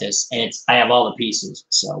about this, and I have all the pieces.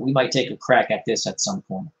 So we might take a crack at this at some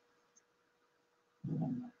point.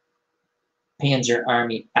 Panzer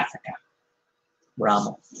Army Africa.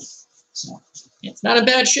 Rommel. So it's not in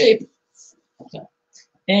bad shape. So,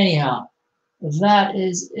 anyhow, that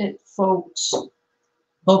is it, folks.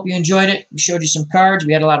 Hope you enjoyed it. We showed you some cards.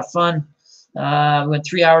 We had a lot of fun. We went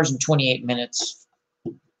 3 hours and 28 minutes.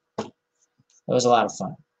 It was a lot of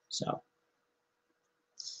fun. So,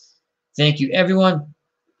 thank you, everyone.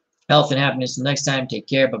 Health and happiness. Until next time, take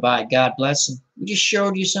care. Bye-bye. God bless. And we just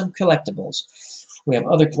showed you some collectibles. We have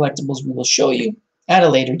other collectibles we will show you at a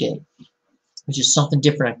later date, which is something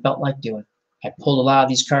different I felt like doing. I pulled a lot of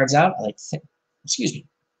these cards out. I like to think,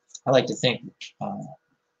 I like to thank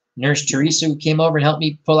Nurse Teresa, who came over and helped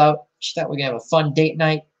me pull out. She thought we were going to have a fun date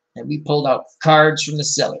night, and we pulled out cards from the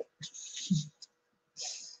cellar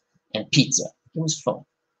and pizza. It was fun.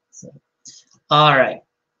 So, All right.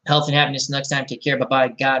 Health and happiness next time. Take care.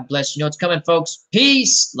 Bye-bye. God bless. You know what's coming, folks.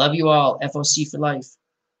 Peace. Love you all. FOC for life.